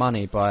lot of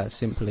money by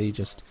simply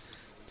just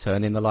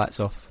turning the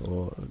lights off,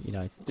 or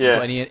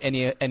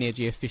any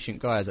energy efficient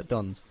guys at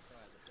Don's.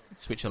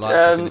 Switch the lights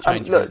off in the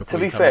changing room. Look, to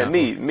be fair,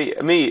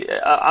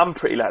 I'm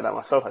pretty like that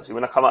myself actually.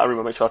 When I come out of the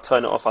room, I make sure I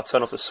turn it off. I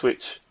turn off the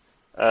switch.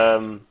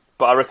 But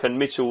I reckon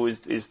Mitchell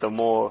is the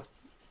more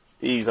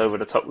he's over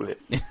the top with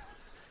it.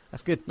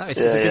 That's good. No, it's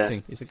a good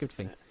thing. It's a good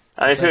thing.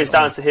 And if it was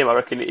down to him, I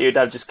reckon he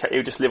would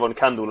just live on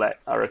candlelight.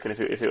 I reckon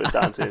if it was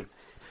down to him,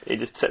 he'd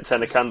just turn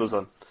the candles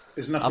on.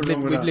 There's nothing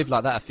wrong with we've that. lived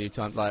like that a few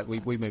times. Like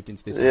we moved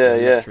into this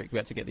electric. We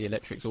had to get the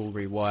electrics all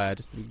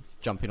rewired.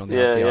 Jumping on the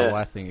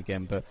DIY thing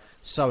again, but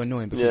so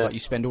annoying because like you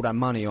spend all that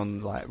money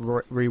on like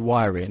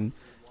rewiring,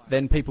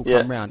 then people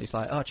come round. It's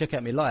like, oh, check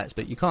out my lights,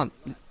 but you can't.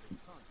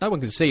 No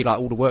one can see like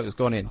all the work that's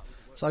gone in.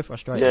 So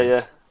frustrating.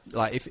 Yeah.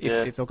 Like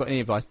if I've got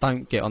any advice,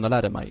 don't get on the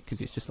ladder, mate,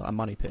 because it's just like a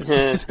money pit.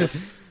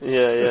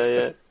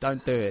 Yeah.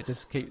 Don't do it.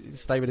 Just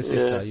stay with the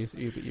sister.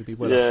 You'll be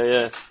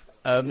well.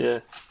 Yeah.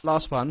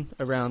 Last one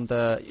around.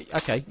 So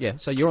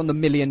you're on the £1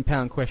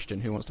 million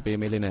question. Who wants to be a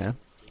millionaire?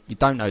 You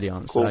don't know the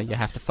answer. Cool. You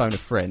have to phone a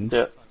friend.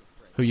 Yeah.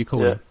 Who you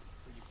calling?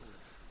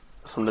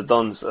 From the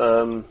Dons.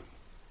 You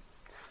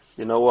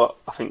know what?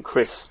 I think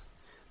Chris,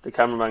 the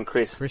cameraman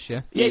Chris. Chris,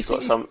 yeah. He's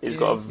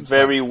got a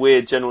very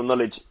weird general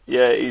knowledge.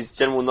 Yeah, his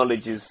general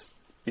knowledge is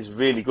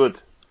really good.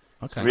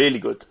 Okay. It's really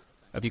good.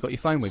 Have you got your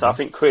phone with you? So I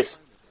think Chris.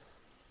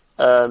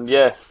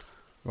 Yeah.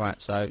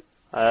 Right. So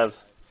I have.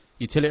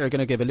 Utility are going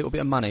to give a little bit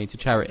of money to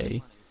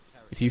charity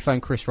if you phone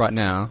Chris right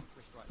now,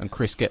 and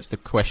Chris gets the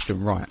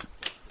question right.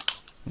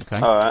 Okay.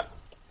 All right.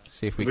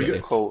 See if we get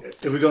this. Cool.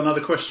 Have we got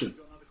another question?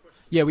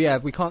 Yeah, we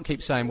have. We can't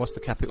keep saying what's the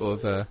capital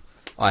of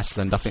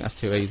Iceland. I think that's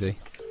too easy.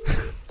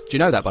 Do you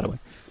know that, by the way?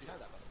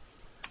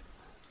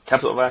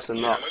 Capital of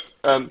Iceland, no.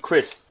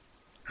 Chris.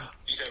 Yeah,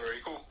 very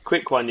cool.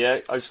 Quick one, yeah.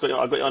 I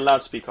got you on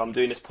loudspeaker. I'm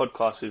doing this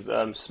podcast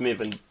with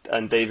Smith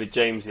and David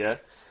James, yeah.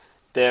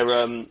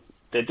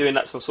 They're doing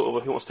that some sort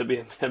of Who Wants to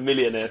Be a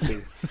Millionaire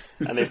thing,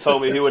 and they've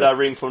told me who would I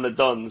ring from the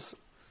Dons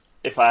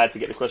if I had to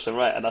get the question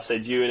right, and I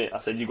said you in it. I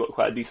said you got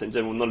quite a decent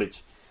general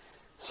knowledge,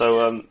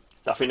 so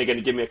I think they're going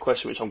to give me a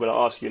question which I'm going to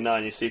ask you now,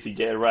 and you see if you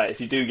get it right. If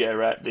you do get it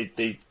right,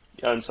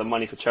 earn some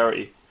money for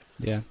charity.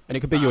 Yeah, and it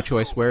could be your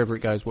choice wherever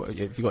it goes.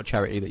 If you've got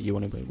charity that you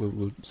want to,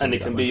 we'll and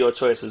it can be your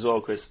choice as well,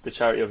 Chris. The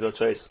charity of your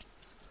choice.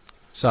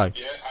 So,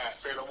 yeah,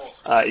 say no more.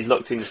 He's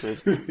locked in,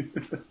 Smith.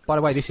 By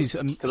the way, this is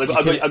because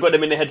I got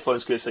them in the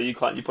headphones, Chris. So you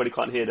probably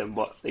can't hear them,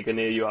 but they can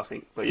hear you, I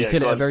think. But yeah,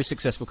 Utility, a very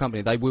successful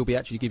company. They will be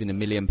actually giving £1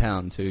 million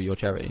to your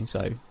charity.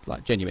 So,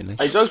 like, genuinely.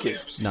 Are you joking?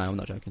 No, I'm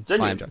not joking.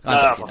 Genuine? I am joking.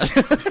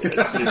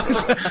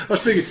 I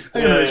was thinking,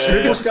 hang on,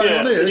 Smith, what's going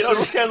on here?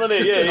 What's going on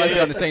here?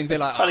 Yeah. On the scenes, they're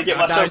like, trying to get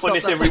myself on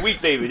this every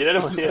week, David. You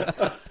know? Yeah.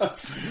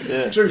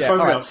 Drew,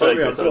 phone me up.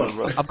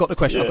 I've got the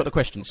question. I've got the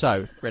question.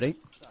 So, ready?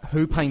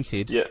 Who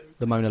painted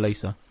the Mona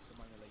Lisa?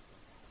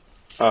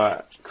 All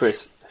right,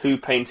 Chris. Who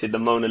painted the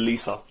Mona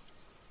Lisa?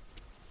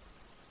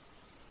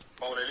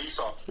 Mona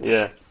Lisa.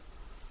 Yeah.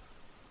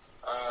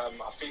 I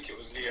think it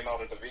was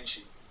Leonardo da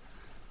Vinci.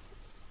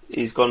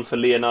 He's gone for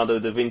Leonardo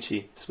da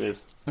Vinci,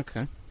 Smith.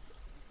 Okay.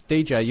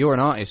 DJ, you're an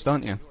artist,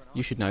 aren't you?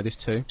 You should know this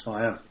too.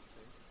 I am.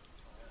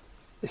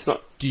 It's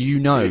not. Do you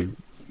know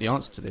the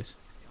answer to this?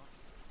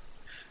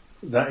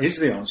 That is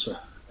the answer.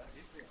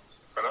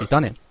 He's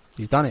done it.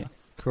 He's done it.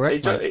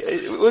 Correct.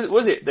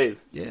 Was it, Dave?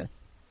 Yeah.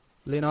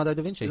 Leonardo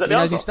da Vinci. Is that he the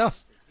knows answer? his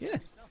stuff. Yeah.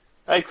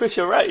 Hey, Chris,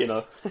 you're right, you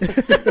know.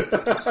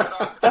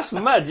 That's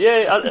mad,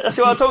 yeah. That's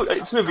what I told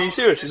you. Smith, are you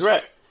serious? He's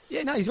right.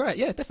 Yeah, no, he's right.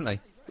 Yeah,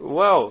 definitely.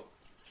 Wow.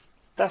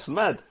 That's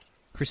mad.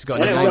 Chris has got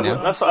a name now.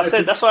 That's what I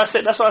said. That's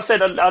why I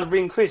said I'd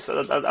bring Chris.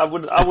 I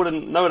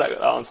wouldn't know that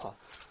answer.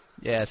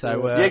 Yeah,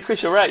 so... yeah,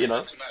 Chris, you're right, you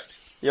know.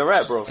 You're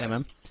right, bro. Yeah,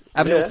 man.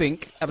 Have a little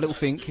think. Have a little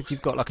think. If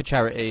you've got like a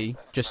charity,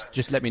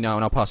 just let me know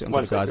and I'll pass it on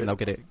to the guys and they'll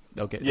get it.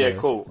 They'll get. Yeah,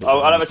 cool.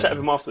 I'll have a chat with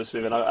him afterwards,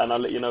 Smith, and I'll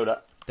let you know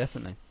that.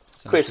 Definitely.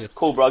 Sounds Chris, good.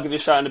 cool, bro. I'll give you a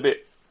shout in a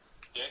bit.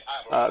 Yeah,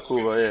 Alright,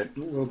 cool, bro. Yeah.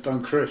 Well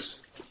done, Chris.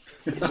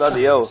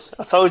 Bloody hell!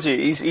 I told you,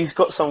 he's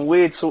got some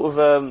weird sort of.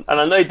 And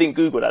I know he didn't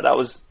Google that. That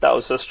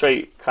was a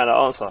straight kind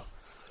of answer.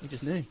 He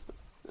just knew.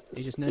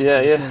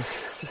 Yeah.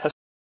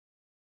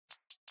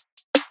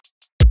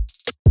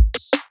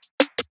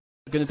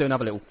 I'm going to do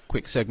another little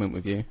quick segment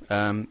with you.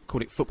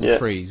 Called it Football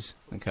Freeze.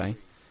 Okay.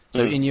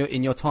 So in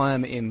your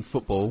time in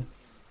football,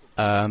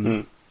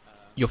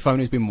 your phone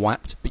has been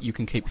wiped, but you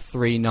can keep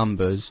 3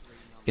 numbers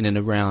in and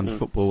around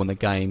football and the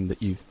game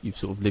that you've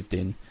sort of lived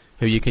in.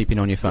 Who are you keeping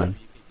on your phone?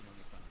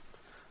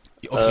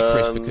 Obviously,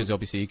 Chris, because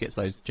obviously he gets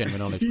those general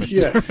knowledge questions.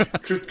 Yeah,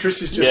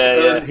 Chris has just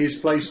earned his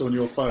place on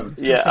your phone.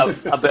 Yeah,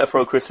 I better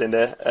throw Chris in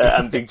there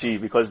and Big G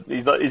because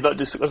he's not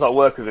just because I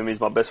work with him. He's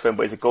my best friend,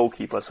 but he's a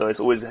goalkeeper, so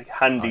it's always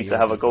handy to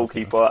have a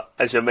goalkeeper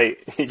as your mate.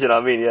 You know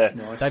what I mean? Yeah.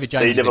 Nice. David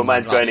James so he never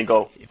minds going in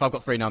goal. If I've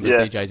got 3 numbers,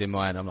 DJ's in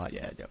mine. I'm like,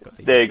 I've got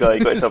these. There you go.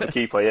 You got yourself a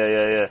keeper.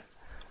 Yeah.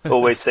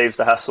 Always saves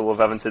the hassle of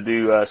having to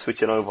do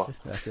switching over.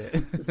 That's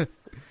it.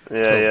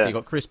 Yeah. So you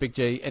got Chris, Big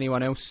G.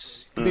 Anyone else?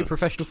 It can be a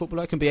professional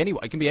footballer. It can be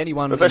anyone. It can be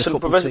anyone. Professional.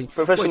 Well, it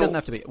doesn't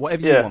have to be.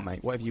 Whatever you want,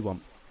 mate. Whatever you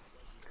want.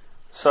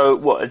 So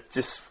what?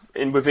 Just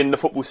within the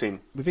football scene.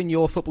 Within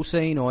your football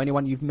scene, or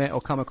anyone you've met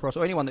or come across,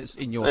 or anyone that's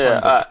in your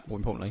phone, more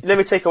importantly. Let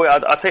me take away.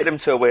 I'll take them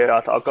to away.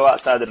 I'll go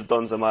outside of the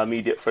Dons and my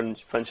immediate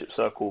friendship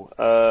circle.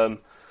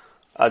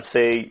 I'd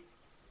say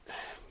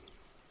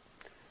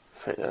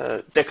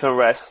Declan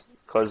Rice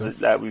because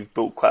we've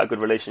built quite a good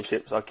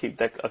relationship. So I'll keep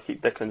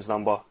Declan's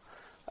number.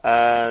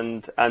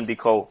 And Andy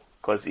Cole,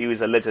 because he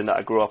was a legend that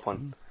I grew up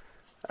on,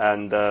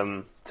 and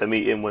to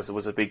meet him was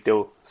a big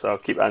deal. So I'll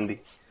keep Andy.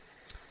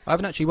 I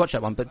haven't actually watched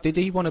that one, but did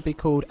he want to be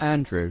called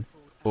Andrew,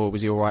 or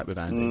was he all right with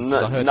Andy?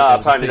 No,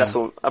 apparently that's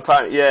all.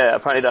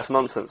 Apparently that's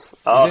nonsense.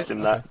 I asked him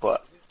that,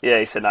 but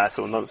he said, "Nah, it's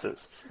all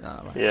nonsense."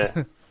 Oh, right.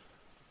 Yeah,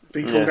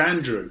 Be called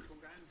Andrew.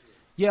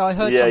 Yeah, I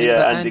heard something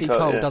that Andy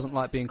Cole doesn't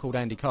like being called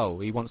Andy Cole.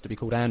 He wants to be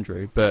called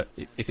Andrew, but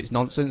if it's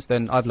nonsense,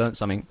 then I've learnt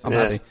something. I'm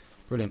happy.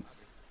 Brilliant.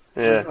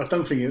 Yeah. I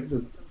don't think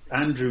that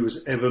Andrew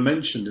was ever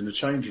mentioned in the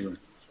changing room.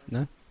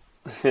 No.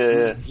 Yeah.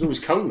 It was always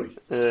Coley.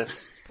 Yeah.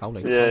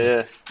 Coley.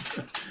 Yeah.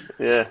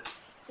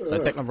 So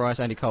Declan Rice,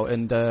 Andy Cole,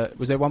 and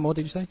was there one more?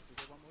 Did you say?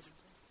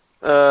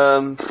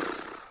 Off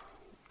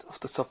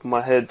the top of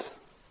my head,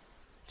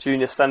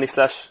 Junior Stanley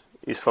Slash.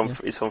 He's from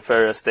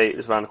Ferrier Estate.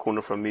 He's around the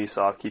corner from me,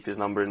 so I'll keep his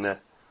number in there.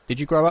 Did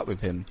you grow up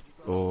with him,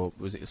 or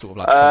was it sort of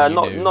like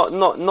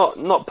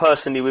not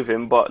personally with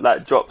him, but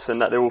like drops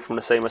and that they're all from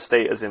the same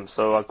estate as him.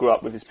 So I grew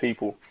up with his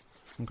people.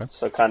 Okay.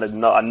 So kind of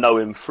I know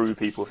him through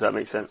people, if that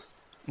makes sense.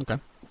 Okay.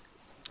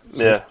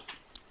 So,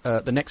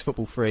 the next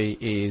football free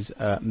is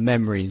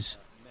memories.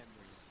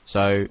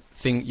 So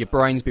your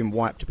brain's been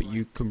wiped, but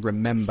you can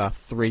remember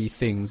 3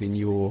 things in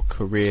your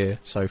career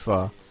so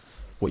far.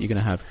 What are you going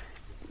to have?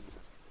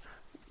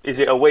 Is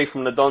it away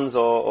from the Dons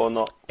or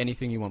not?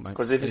 Anything you want, mate.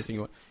 Because if anything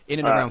you want, in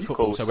and around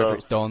football. Cool, so whether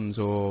it's Dons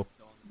or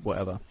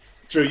whatever.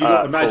 Drew, you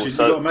got to imagine. You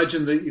got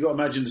to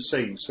imagine the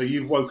scene. So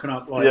you've woken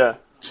up like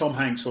Tom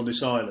Hanks on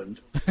this island.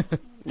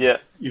 Yeah.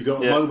 You've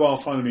got a mobile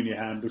phone in your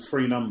hand with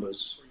 3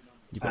 numbers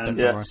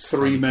and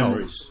 3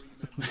 memories.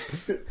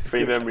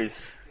 3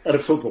 memories. At a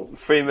football.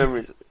 3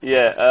 memories.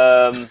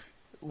 Yeah.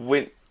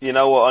 You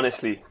know what?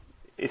 Honestly,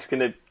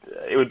 it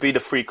would be the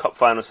 3 cup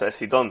finals for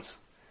SC Dons.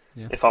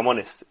 Yeah. If I'm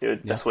honest,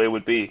 that's what it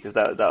would be because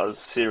that was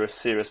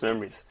serious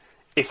memories.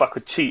 if I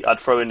could cheat, I'd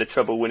throw in the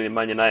treble winning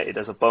Man United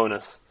as a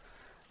bonus.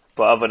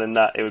 But other than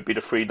that, it would be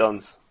the three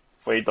Dons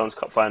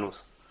Cup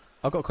finals.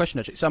 I've got a question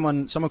actually.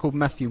 Someone called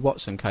Matthew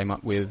Watson came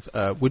up with,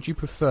 would you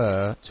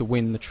prefer to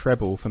win the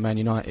treble for Man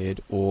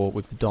United or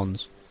with the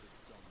Dons?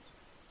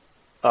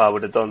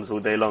 With the Dons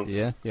all day long.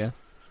 Yeah.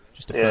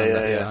 Just to affirm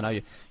that. Yeah, I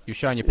know you're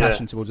showing your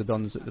passion towards the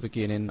Dons at the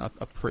beginning. I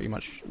pretty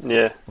much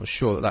was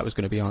sure that was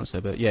going to be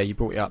answered, but you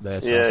brought it up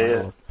there. So I was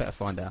like, oh, better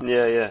find out.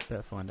 Yeah.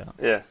 Better find out.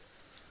 Yeah.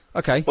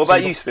 Okay. What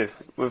about you,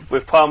 Smith?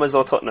 With Palmer's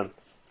or Tottenham?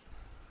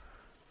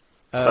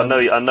 So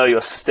I know you're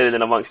still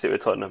in amongst it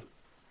with Tottenham.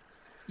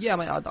 Yeah, I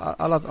mean,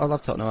 I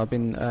love Tottenham. I've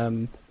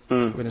been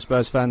a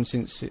Spurs fan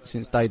since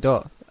day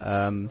dot.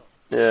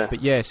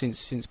 But yeah,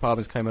 since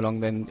Palmer's came along,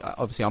 then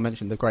obviously I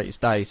mentioned the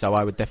greatest day, so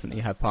I would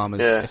definitely have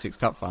Palmer's Essex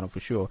Cup final for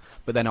sure.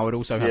 But then I would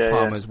also have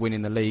Palmer's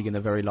winning the league in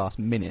the very last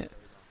minute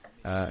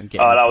and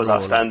getting. Oh, that was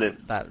outstanding.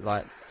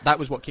 That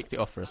was what kicked it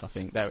off for us. I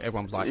think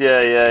everyone was like,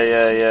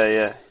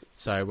 yeah.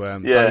 So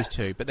those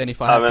two. But then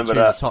if I had to choose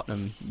a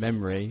Tottenham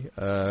memory,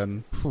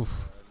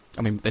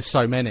 I mean, there's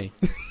so many.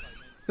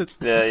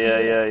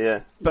 Yeah.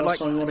 But last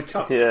time you won a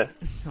cup. Yeah.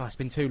 Oh, it's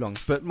been too long.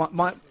 But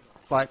my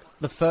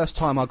the first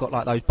time I got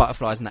like those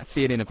butterflies and that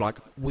feeling of like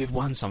we've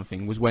won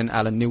something was when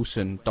Alan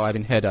Nilsson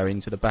diving header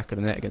into the back of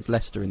the net against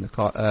Leicester in the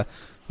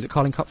was it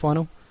Carling Cup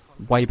final?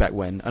 Way back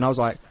when, and I was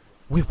like,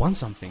 we've won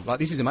something. Like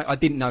this is amazing. I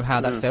didn't know how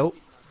that felt.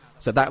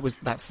 So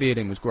that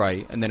feeling was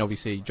great, and then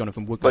obviously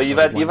Jonathan Woodgate.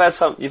 But you've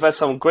had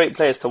some great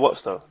players to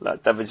watch though,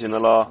 like David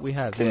Ginola, we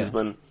have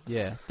Klinsmann,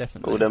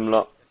 definitely all them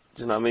lot.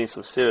 Do you know what I mean?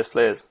 Some serious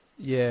players.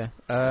 Yeah.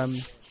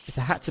 If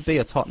there had to be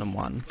a Tottenham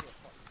one,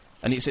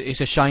 and it's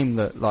a shame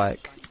that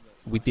like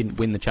we didn't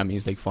win the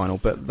Champions League final,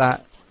 but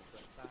that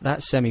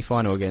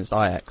semi-final against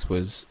Ajax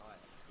was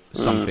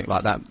something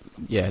like that.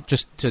 Yeah,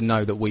 just to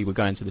know that we were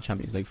going to the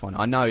Champions League final.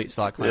 I know it's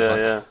like,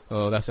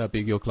 oh, that's how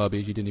big your club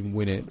is. You didn't even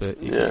win it, but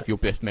if your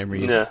best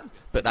memory is,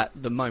 but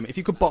the moment, if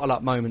you could bottle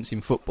up moments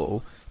in football,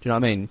 do you know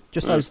what I mean?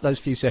 Just those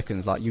few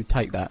seconds, like you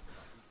take that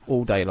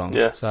all day long.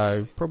 Yeah.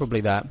 So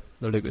probably the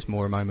Lucas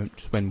Moura moment,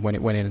 just when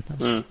it went in,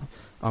 that's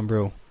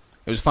unreal.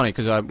 It was funny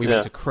because we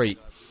went to Crete,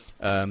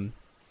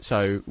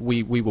 so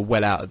we were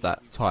well out of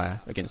that tie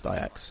against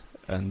Ajax.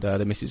 And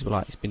the missus were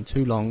like, it's been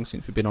too long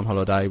since we've been on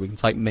holiday. We can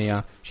take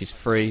Mia. She's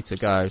free to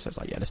go. So it's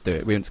like, yeah, let's do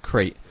it. We went to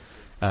Crete.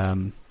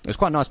 It was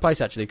quite a nice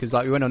place, actually, because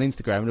like, we went on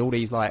Instagram and all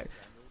these like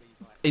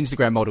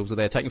Instagram models were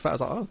there taking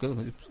photos. I was like, oh,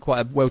 good. It's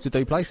quite a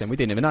well-to-do place then. We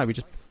didn't even know. We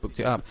just booked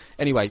it up.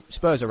 Anyway,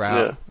 Spurs are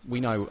out. We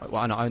know.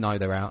 Well, I know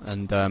they're out.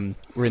 And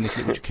we're in this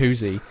little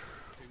jacuzzi.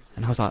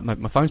 And I was like,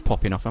 my phone's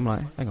popping off. I'm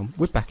like, hang on,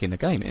 we're back in the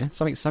game here.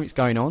 Something's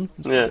going on.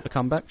 A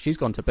comeback. She's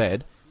gone to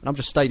bed. And I'm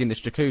just stayed in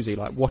this jacuzzi,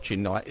 like,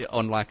 watching, like,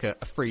 on, like, a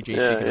 3G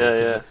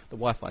signal. The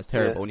Wi-Fi's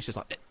terrible. And it's just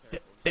like...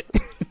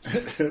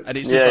 and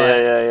it's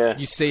just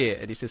you see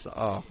it, and it's just like,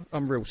 oh,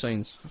 unreal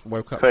scenes.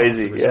 Woke up...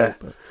 Crazy, mad.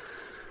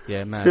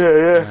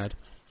 Mad.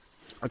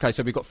 Okay,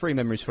 so we've got 3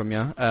 memories from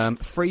you.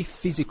 3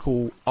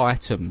 physical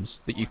items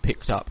that you've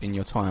picked up in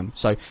your time.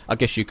 So I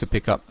guess you could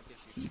pick up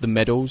the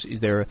medals.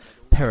 Is there a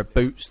pair of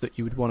boots that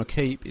you would want to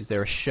keep? Is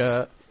there a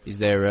shirt? Is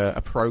there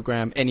a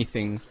programme?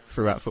 Anything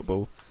throughout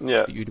football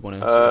that you'd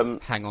want to sort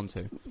of hang on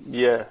to?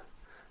 Yeah.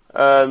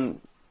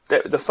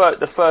 The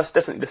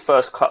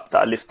first cup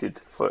that I lifted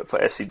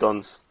for SC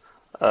Dons.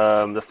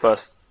 The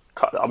first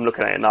cup, I'm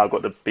looking at it now. I've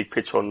got the big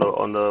picture on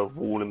the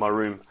wall in my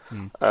room.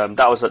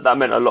 That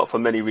meant a lot for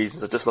many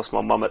reasons. I just lost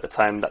my mum at the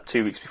time, that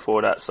 2 weeks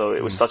before that, so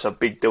it was such a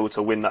big deal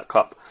to win that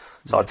cup.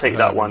 So I'll take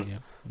that one.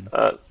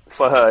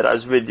 For her, that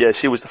was really,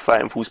 she was the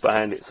fighting force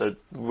behind it. So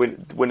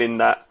winning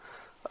that.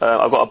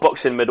 I got a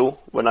boxing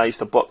medal when I used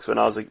to box when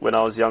I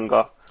was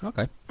younger.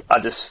 Okay. I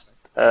just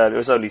it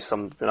was only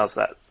when I was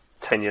like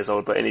 10 years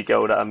old. But any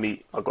girl that I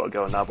meet, I've got a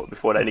girl now. But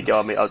before that, any girl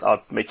I meet,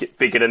 I'll make it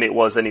bigger than it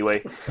was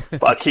anyway.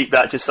 But I keep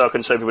that just so I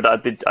can show people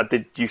that I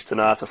did used to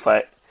know how to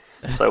fight.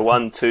 So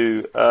 1,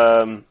 2,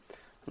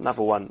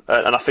 another one,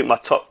 and I think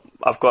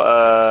I've got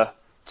a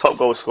top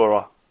goal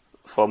scorer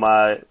for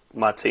my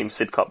team,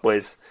 Sid Cup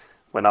boys,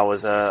 when I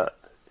was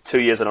 2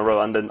 years in a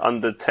row under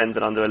 10s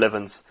and under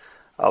 11s.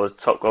 I was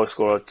top goal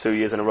scorer 2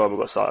 years in a row.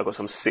 I got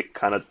some sick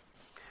kind of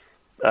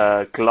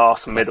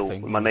glass medal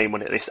with my name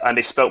on it, and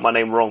they spelt my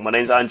name wrong. My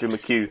name's Andrew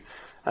McHugh,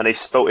 and they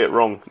spelt it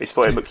wrong. They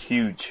spelt it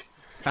McHuge.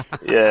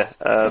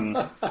 And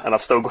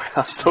I've still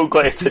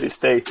got it to this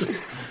day.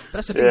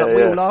 That's the thing. Like,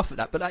 we all laugh at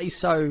that, but that is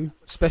so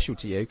special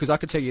to you because I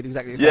could tell you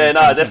exactly. The same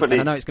definitely.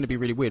 And I know it's going to be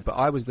really weird, but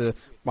I was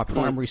my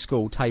primary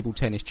school table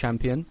tennis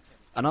champion.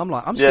 And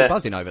I'm still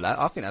buzzing over that.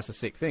 I think that's a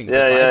sick thing.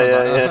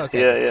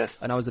 Yeah.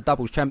 And I was the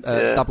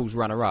doubles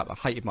runner-up. I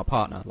hated my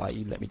partner. Like,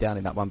 he let me down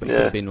in that one, but he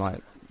could have been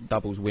like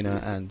doubles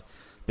winner.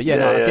 I get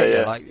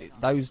you. Like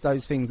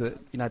those things that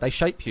they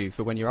shape you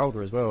for when you're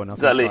older as well. And I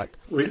think,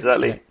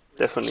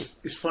 definitely.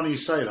 It's funny you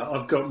say that.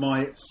 I've got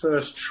my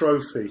first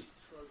trophy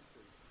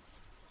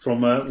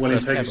from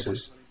Welling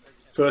Pegasus.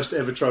 First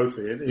ever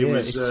trophy. It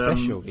was it's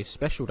special. It's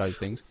special. Those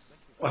things.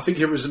 I think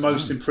it was the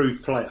most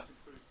improved player.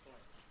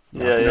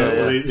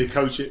 The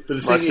coach. But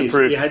the thing is,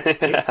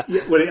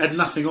 it had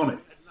nothing on it.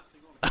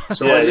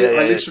 So I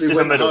literally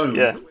went home,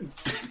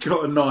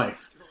 got a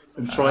knife,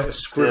 and tried to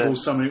scribble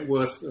something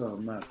worth. Oh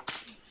man.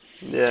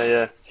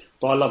 Yeah.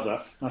 But I love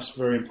that. That's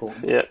very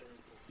important. Yeah.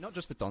 Not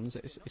just for Dons.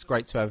 It's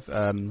great to have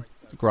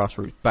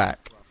grassroots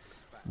back.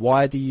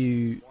 Why do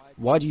you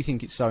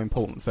think it's so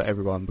important for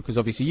everyone? Because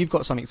obviously you've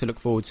got something to look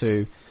forward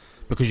to,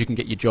 because you can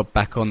get your job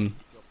back on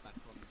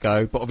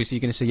go. But obviously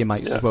you're going to see your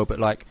mates as well. But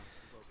like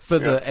for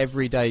the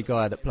everyday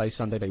guy that plays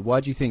Sunday League,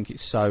 why do you think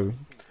it's so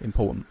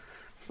important?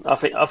 I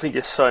think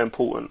it's so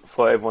important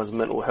for everyone's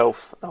mental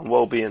health and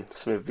well-being,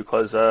 Smith,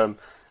 because as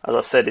I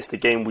said, it's the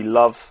game we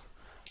love.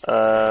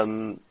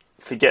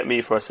 Forget me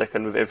for a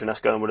second with everything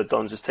that's going on with the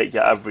Dons. Just take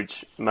your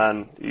average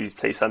man who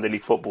plays Sunday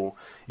League football.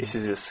 It's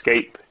his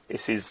escape.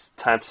 It's his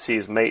time to see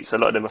his mates. A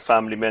lot of them are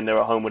family men. They're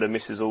at home with their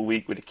missus all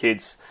week with the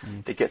kids.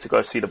 They get to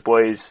go see the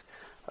boys.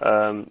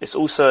 It's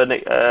also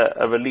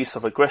a release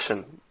of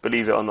aggression,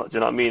 believe it or not. Do you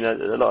know what I mean? A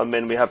lot of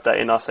men, we have that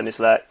in us, and it's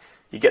like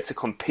you get to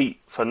compete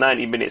for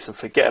 90 minutes and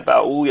forget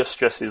about all your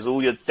stresses,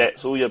 all your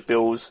debts, all your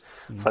bills.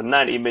 For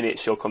 90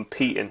 minutes, you're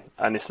competing,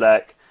 and it's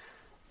like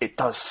it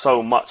does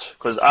so much.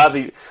 Because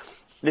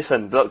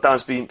listen,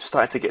 lockdown's been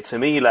starting to get to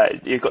me.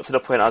 Like, it got to the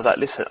point I was like,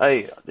 listen,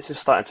 hey, this is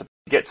starting to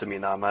get to me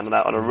now, man. And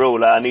on a real,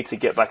 like, I need to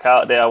get back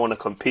out there. I want to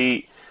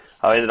compete.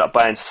 I ended up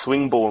buying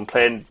swing ball and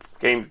playing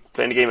the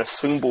game of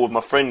swing ball with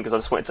my friend because I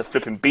just wanted to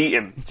flip and beat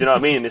him. Do you know what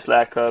I mean? And it's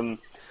like, I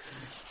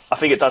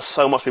think it does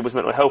so much for people's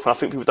mental health, and I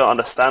think people don't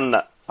understand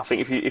that. I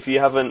think if you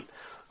haven't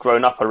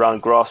grown up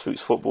around grassroots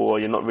football, or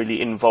you're not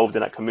really involved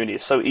in that community,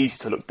 it's so easy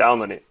to look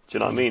down on it. Do you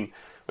know what I mean?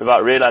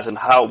 Without realising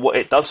what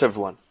it does for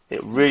everyone.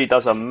 It really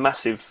does a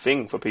massive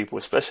thing for people,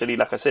 especially,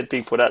 like I said,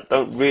 people that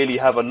don't really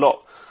have a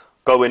lot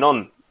going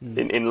on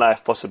in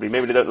life, possibly.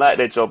 Maybe they don't like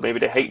their job, maybe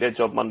they hate their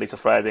job Monday to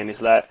Friday, and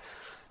it's like,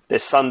 their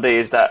Sunday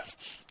is that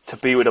to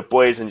be with the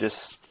boys and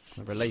just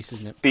a release,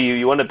 isn't it? Be who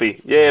you want to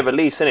be. Yeah,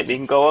 release, innit? You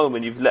can go home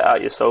and you've let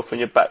out yourself and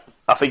you're back.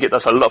 I think it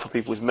does a lot for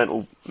people's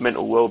mental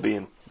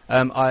well-being.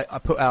 I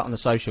put out on the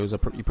socials,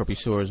 you probably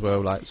saw as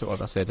well, like sort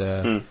of I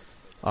said,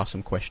 ask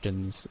some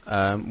questions.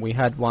 We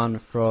had one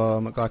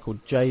from a guy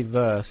called Jay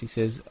Verse. He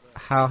says,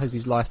 how has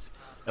his life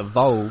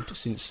evolved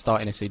since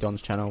starting SC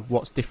Dons channel?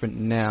 What's different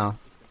now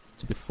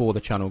to before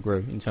the channel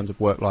grew in terms of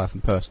work life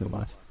and personal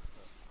life?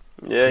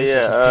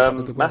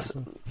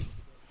 Massive.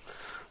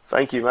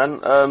 Thank you, man.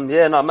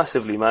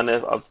 Massively, man.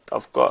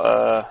 I've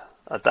got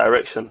a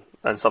direction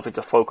and something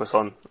to focus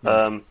on.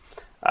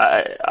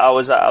 I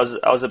was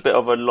a bit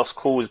of a lost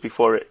cause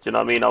before it. Do you know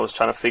what I mean? I was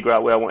trying to figure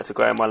out where I wanted to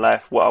go in my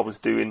life, what I was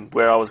doing,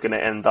 where I was going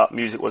to end up.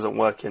 Music wasn't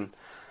working,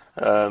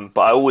 but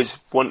I always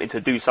wanted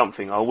to do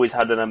something. I always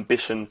had an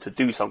ambition to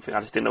do something. I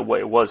just didn't know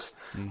what it was.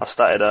 I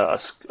started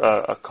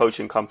a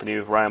coaching company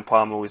with Ryan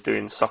Palmer. Was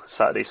doing soccer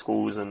Saturday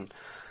schools and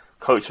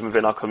coaching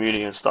within our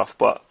community and stuff.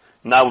 But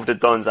now with the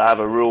Dons, I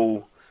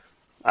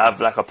have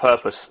like a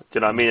purpose. Do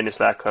you know what I mean? And it's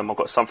like I've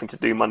got something to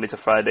do Monday to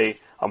Friday.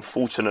 I'm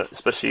fortunate,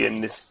 especially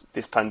in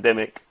this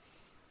pandemic.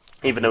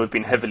 Even though we've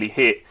been heavily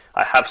hit,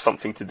 I have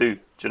something to do.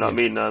 Do you know what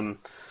I mean?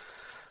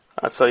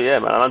 So yeah,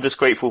 man. And I'm just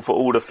grateful for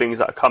all the things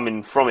that are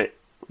coming from it,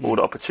 all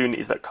the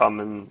opportunities that come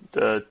and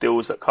the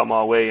deals that come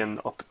our way and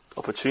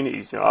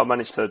opportunities. You know, I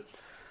managed to.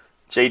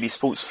 JD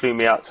Sports flew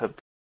me out to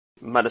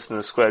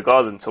Madison Square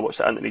Garden to watch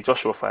the Anthony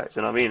Joshua fight. Do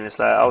you know what I mean? And it's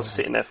like I was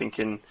sitting there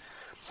thinking.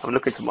 I'm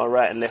looking to my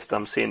right and left.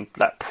 I'm seeing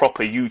like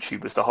proper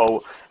YouTubers, the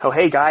whole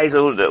hey guys,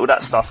 all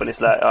that stuff, and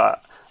it's like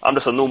I'm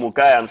just a normal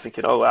guy. I'm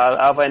thinking, how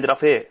have I ended up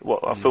here?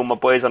 What I film my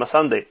boys on a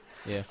Sunday.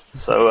 Yeah.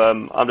 So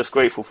I'm just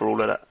grateful for all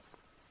of that.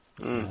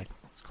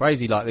 It's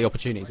crazy, like the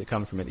opportunities that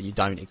come from it that you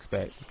don't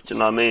expect. Do you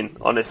know what I mean?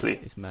 Honestly,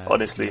 it's mad.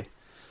 Honestly.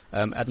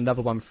 Had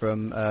another one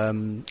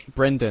from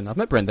Brendan. I've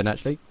met Brendan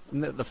actually.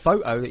 The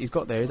photo that he's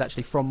got there is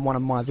actually from one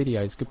of my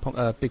videos. Good,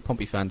 big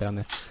Pompey fan down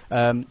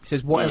there. He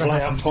says, whatever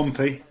happened...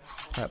 Pompey.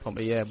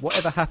 Pompey, yeah.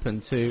 Whatever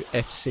happened to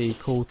FC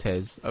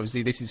Cortez?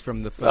 Obviously, this is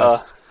from the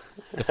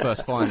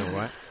first final,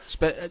 right?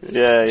 Just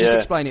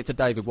explain it to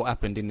David what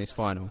happened in this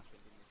final,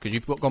 because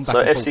you've gone back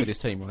and forth with this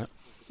team, right?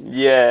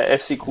 Yeah,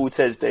 FC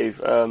Cortez,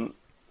 Dave.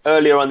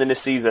 Earlier on in the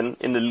season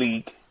in the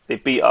league, they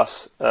beat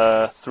us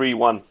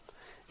 3-1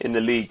 in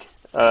the league,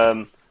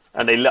 and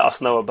they let us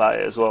know about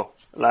it as well.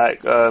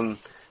 Like they're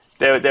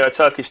a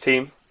Turkish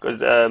team,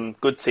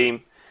 good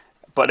team,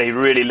 but they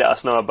really let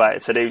us know about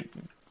it. So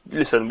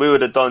listen, we were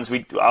the Dons.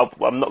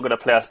 I'm not going to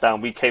play us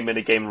down. We came in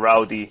the game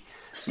rowdy,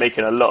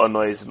 making a lot of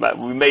noise.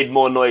 We made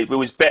more noise. We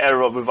was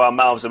better with our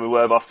mouths than we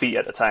were with our feet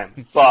at the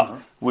time. But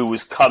we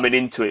was coming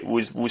into it.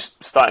 We was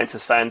starting to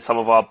sign some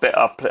of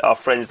our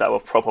friends that were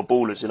proper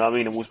ballers, you know what I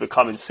mean? And we was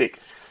becoming sick.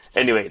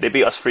 Anyway, they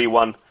beat us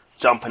 3-1,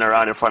 jumping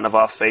around in front of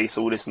our face,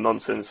 all this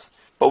nonsense.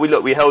 But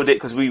we held it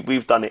because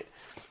we've done it.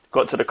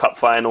 Got to the cup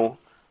final,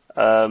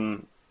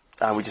 and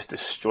we just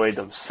destroyed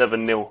them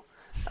 7-0.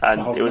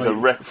 And it was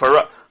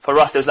for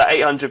us, there was like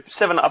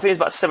 7, I think it was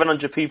about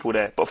 700 people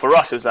there. But for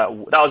us, it was like,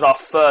 that was our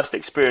first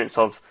experience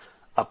of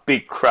a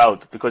big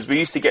crowd, because we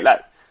used to get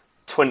like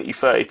 20,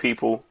 30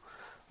 people,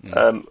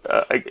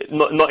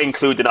 not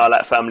including our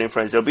like family and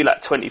friends. There'll be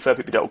like 20, 30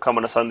 people that will come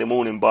on a Sunday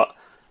morning, but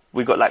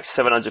we got like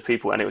 700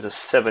 people, and it was a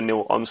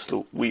 7-0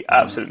 onslaught. We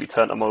absolutely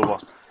turned them over.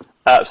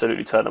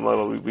 Absolutely turned them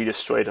over. We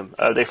destroyed them.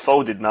 They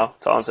folded now.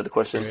 To answer the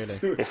question,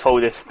 really? They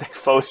folded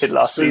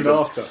last soon season.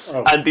 After.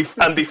 Oh. And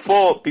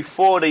before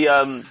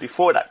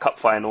that cup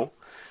final,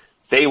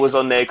 they was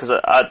on there because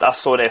I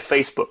saw their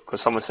Facebook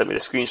because someone sent me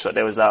the screenshot.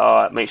 They was like,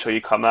 "Oh, make sure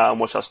you come out and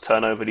watch us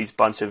turn over these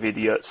bunch of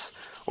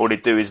idiots. All they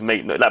do is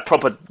make like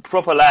proper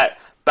like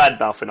bad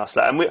mouthing us."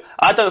 Like, and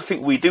I don't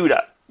think we do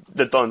that.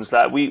 The Dons,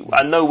 like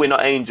I know we're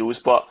not angels,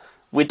 but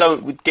we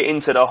get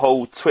into the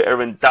whole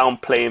Twitter and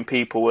downplaying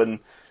people and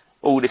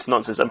all this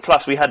nonsense. And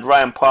plus, we had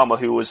Ryan Palmer,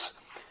 who was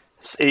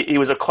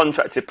a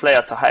contracted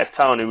player to Hive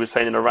Town, who was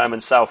playing in the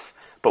Ryman South.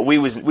 But we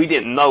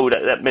didn't know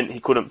that meant he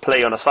couldn't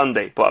play on a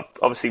Sunday. But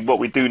obviously, what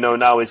we do know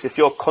now is if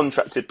you're a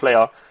contracted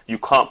player, you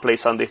can't play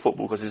Sunday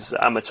football because it's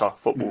amateur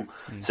football.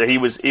 Mm-hmm. So he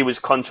was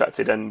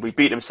contracted, and we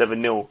beat them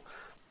 7-0.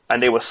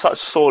 And they were such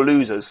sore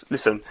losers.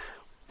 Listen,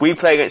 we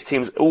play against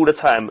teams all the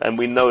time, and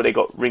we know they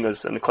got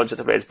ringers and the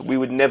contracted players, but we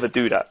would never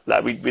do that.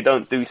 Like we're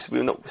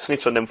not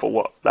snitch on them for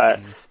what? Like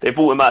they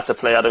brought him out to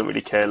play. I don't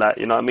really care. Like,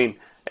 you know what I mean?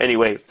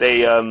 Anyway,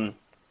 they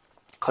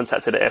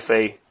contacted the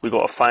FA. We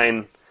got a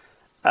fine,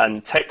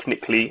 and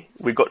technically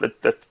we got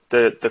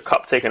the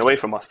cup taken away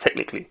from us.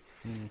 Technically,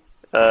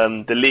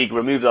 the league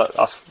removed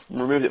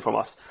it from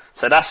us.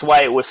 So that's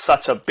why it was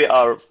such a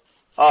bitter.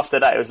 After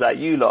that, it was like,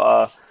 you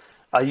lot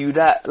are you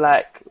that,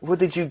 like, what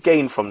did you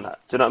gain from that?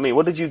 Do you know what I mean?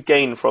 What did you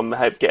gain from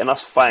getting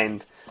us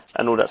fined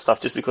and all that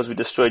stuff just because we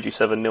destroyed you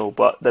 7-0?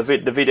 But the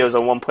video's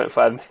on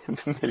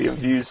 1.5 million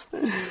views.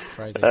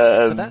 Crazy.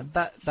 So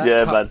that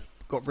yeah, cup man.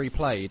 got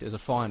replayed as a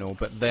final,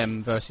 but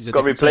them versus a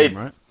got different replayed. team,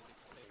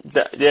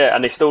 right? Yeah,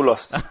 and they still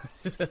lost.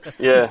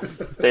 Yeah,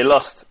 they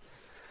lost.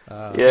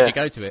 Did you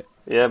go to it?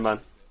 Yeah, man.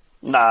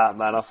 Nah,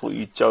 man, I thought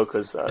you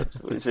jokers.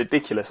 It's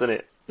ridiculous, isn't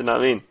it? You know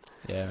what I mean?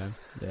 Yeah, man.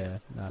 Yeah.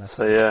 No,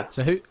 so, yeah.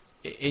 So who...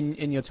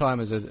 In your time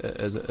as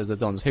a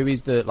Dons, who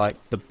is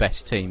the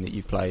best team that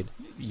you've played?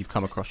 You've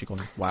come across. You've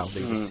gone, wow,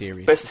 these are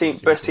serious.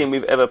 Best team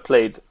we've ever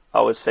played. I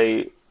would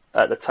say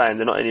at the time,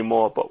 they're not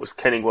anymore, but was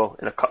Kenningwell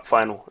in a cup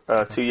final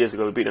 2 years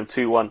ago. We beat them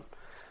 2-1,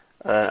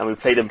 and we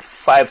played them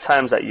 5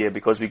 times that year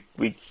because we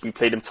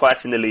played them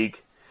twice in the league,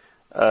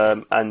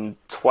 and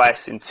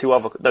twice in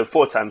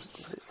 4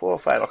 times, 4 or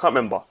 5. I can't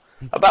remember.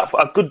 About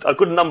a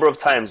good number of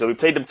times. So we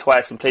played them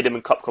twice and played them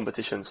in cup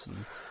competitions.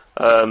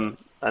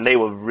 And they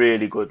were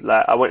really good.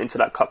 Like, I went into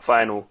that cup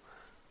final,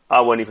 I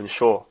wasn't even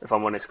sure, if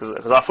I'm honest,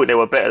 because I thought they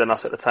were better than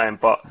us at the time.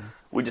 But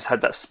we just had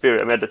that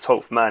spirit. And we had the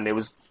 12th man. It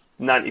was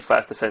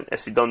 95%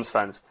 SC Dons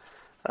fans,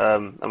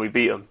 and we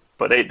beat them.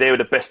 But they were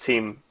the best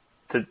team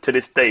to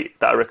this date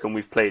that I reckon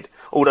we've played.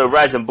 Although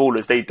Rising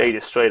Ballers, they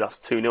destroyed us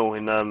 2-0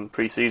 in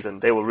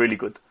pre-season. They were really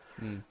good.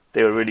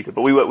 They were really good.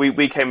 But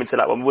we came into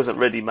that one. We wasn't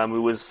ready, man.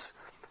 We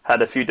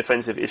had a few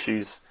defensive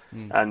issues,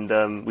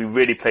 and we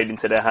really played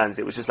into their hands.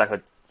 It was just like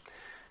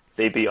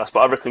they beat us.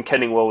 But I reckon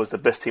Kenningwell was the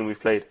best team we've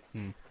played.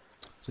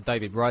 So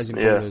David, Rising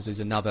Ballers is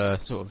another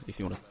sort of, if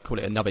you want to call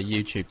it, another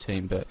YouTube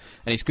team, and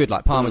it's good.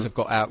 Like Palmer's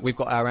we've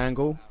got our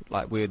angle,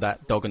 like we're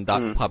that dog and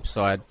duck pub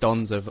side.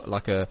 Dons have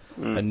like a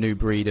new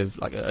breed of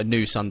like a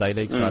new Sunday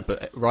League side,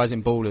 but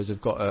Rising Ballers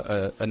have got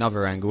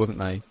another angle, haven't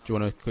they? Do you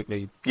want to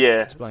quickly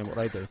explain what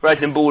they do?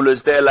 Rising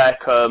Ballers, they're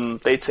like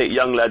they take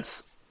young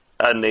lads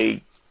and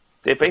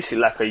they're basically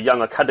like a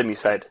young academy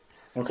side.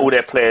 Okay. All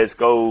their players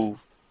go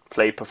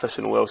play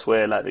professional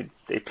elsewhere. Like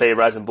they play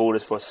Rising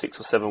Ballers for 6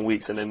 or 7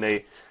 weeks, and then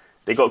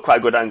they got quite a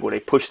good angle. They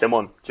push them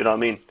on. Do you know what I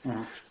mean?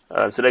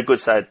 So they're good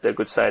side.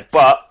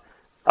 But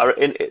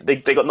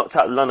they got knocked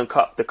out of the London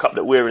Cup, the cup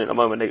that we're in at the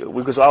moment.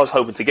 Because I was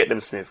hoping to get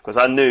them, Smith, because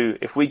I knew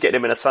if we get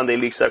them in a Sunday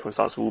League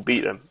circumstance, we'll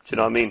beat them. Do you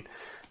know what I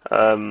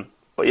mean?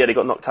 But yeah, they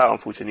got knocked out,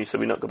 unfortunately, so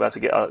we're not about to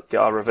get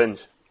our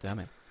revenge. Damn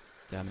it.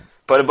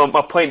 But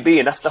my point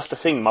being, that's the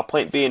thing. My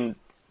point being,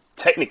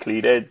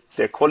 technically,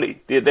 they're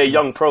quality. They're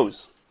young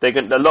pros. A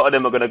lot of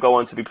them are going to go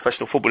on to be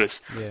professional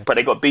footballers, but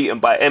they got beaten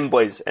by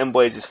M-Boys.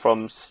 M-Boys is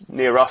from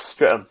near us,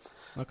 Streatham.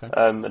 Okay.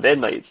 And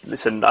then,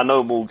 listen, I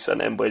know Morgs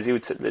and M-Boys.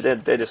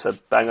 They're just a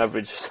bang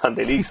average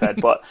Sunday League side,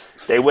 but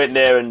they went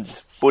there and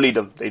just bullied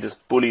them. They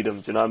just bullied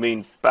them. Do you know what I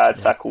mean? Bad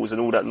tackles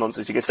and all that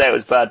nonsense. You can say it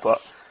was bad,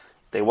 but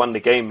they won the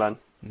game, man.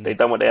 They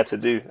done what they had to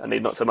do, and they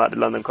knocked them out of the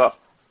London Cup.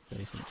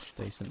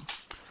 Decent.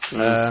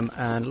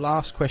 And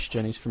last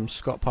question is from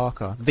Scott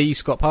Parker. The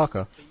Scott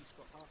Parker.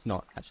 It's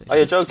not, actually. Are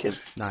you joking?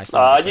 No, it's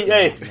not.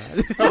 Hey,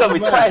 you got me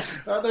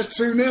twice. That's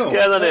 2-0.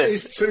 Yeah, that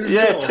is 2-0.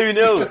 Yeah,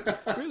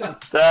 2-0. Really?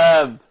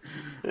 Damn.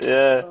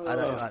 Yeah. I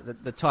don't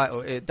like the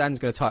title. Dan's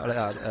going to title it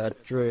out.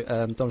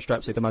 Dom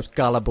Strapsy, the most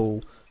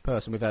gullible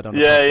person we've had on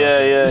the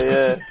podcast.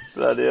 Yeah.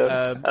 Bloody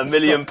hell. £1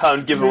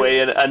 million giveaway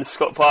and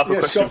Scott Parker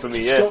question for me.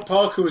 Scott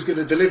Parker was going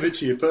to deliver it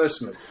to you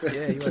personally.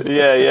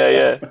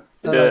 Yeah.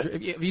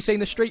 Have you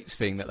seen the Streets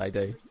thing that they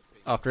do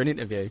after an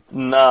interview?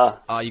 Nah.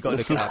 Oh, you got to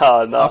look it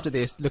up. No. After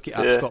this, look it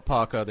up. Scott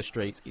Parker, the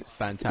Streets. It's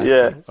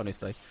fantastic.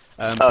 Honestly.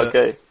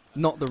 Okay.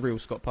 Not the real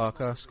Scott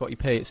Parker. Scotty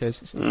P. It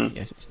says.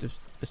 Yes, it's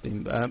just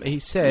him. He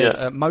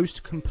said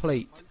most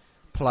complete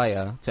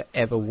player to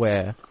ever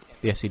wear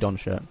the SC Don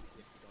shirt.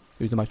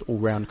 Who's the most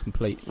all-round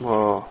complete?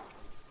 Oh,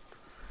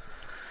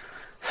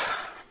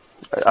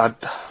 I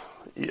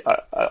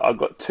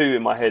got two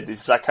in my head.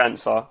 It's Zach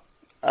Ansah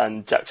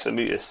and Jack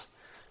Samutis.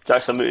 Jack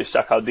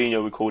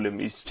Aldinho, we call him.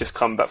 He's just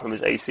come back from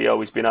his ACL.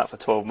 He's been out for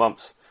 12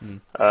 months.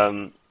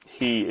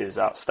 He is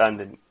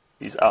outstanding.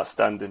 He's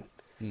outstanding.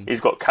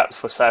 He's got caps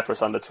for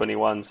Cyprus under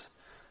 21s.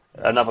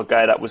 Another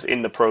guy that was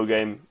in the pro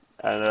game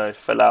and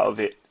fell out of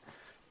it,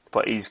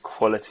 but he's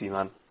quality,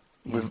 man.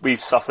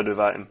 We've suffered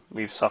without him.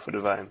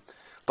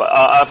 But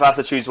if I have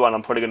to choose one,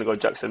 I'm probably going to go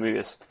Jack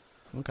Samutis.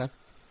 Okay.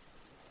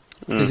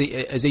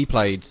 Has he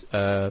played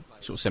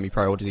sort of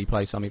semi-pro, or does he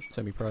play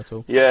semi-pro at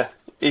all? Yeah,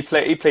 he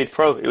played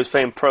pro. He was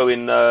playing pro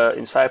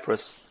in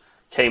Cyprus.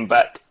 Came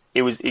back.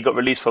 He got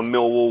released from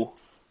Millwall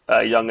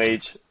at a young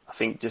age. I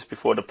think just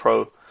before the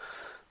pro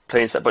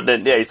playing. But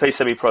then he plays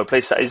semi-pro.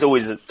 He's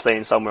always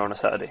playing somewhere on a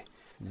Saturday.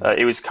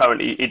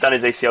 He'd done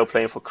his ACL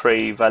playing for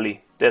Cray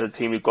Valley. They're the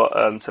team who got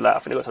to I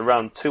think they got to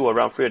round 2 or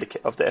round 3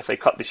 of the FA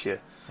Cup this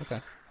year. Okay.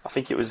 I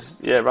think it was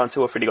round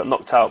 2 or 3. They got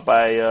knocked out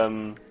by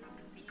Havant.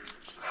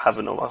 I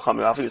can't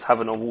remember. I think it's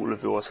Havant or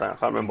Waterville or something. I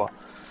can't remember.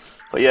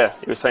 But yeah,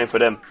 he was playing for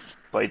them.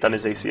 But he'd done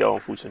his ACL,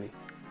 unfortunately.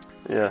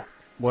 Yeah.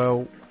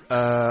 Well,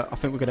 I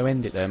think we're going to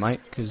end it there, mate,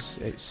 because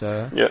it's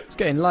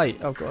getting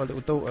late. I've got a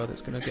little daughter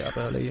that's going to get up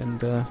early and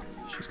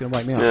she's going to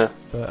wake me up. Yeah.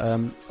 But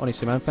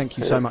honestly, man, thank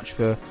you so much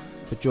for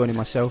joining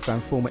myself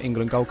and former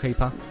England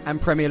goalkeeper and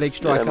Premier League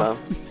striker. Yeah, man.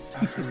 Yeah.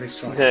 And Premier League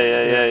striker.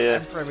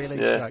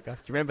 Do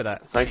you remember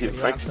that? Thank you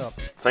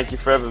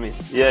for having me.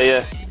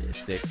 Yeah.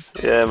 Sick.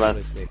 Yeah,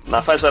 man.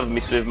 Now, thanks for having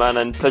me, Smith, man,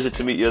 and pleasure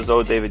to meet you as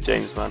well, David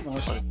James, man.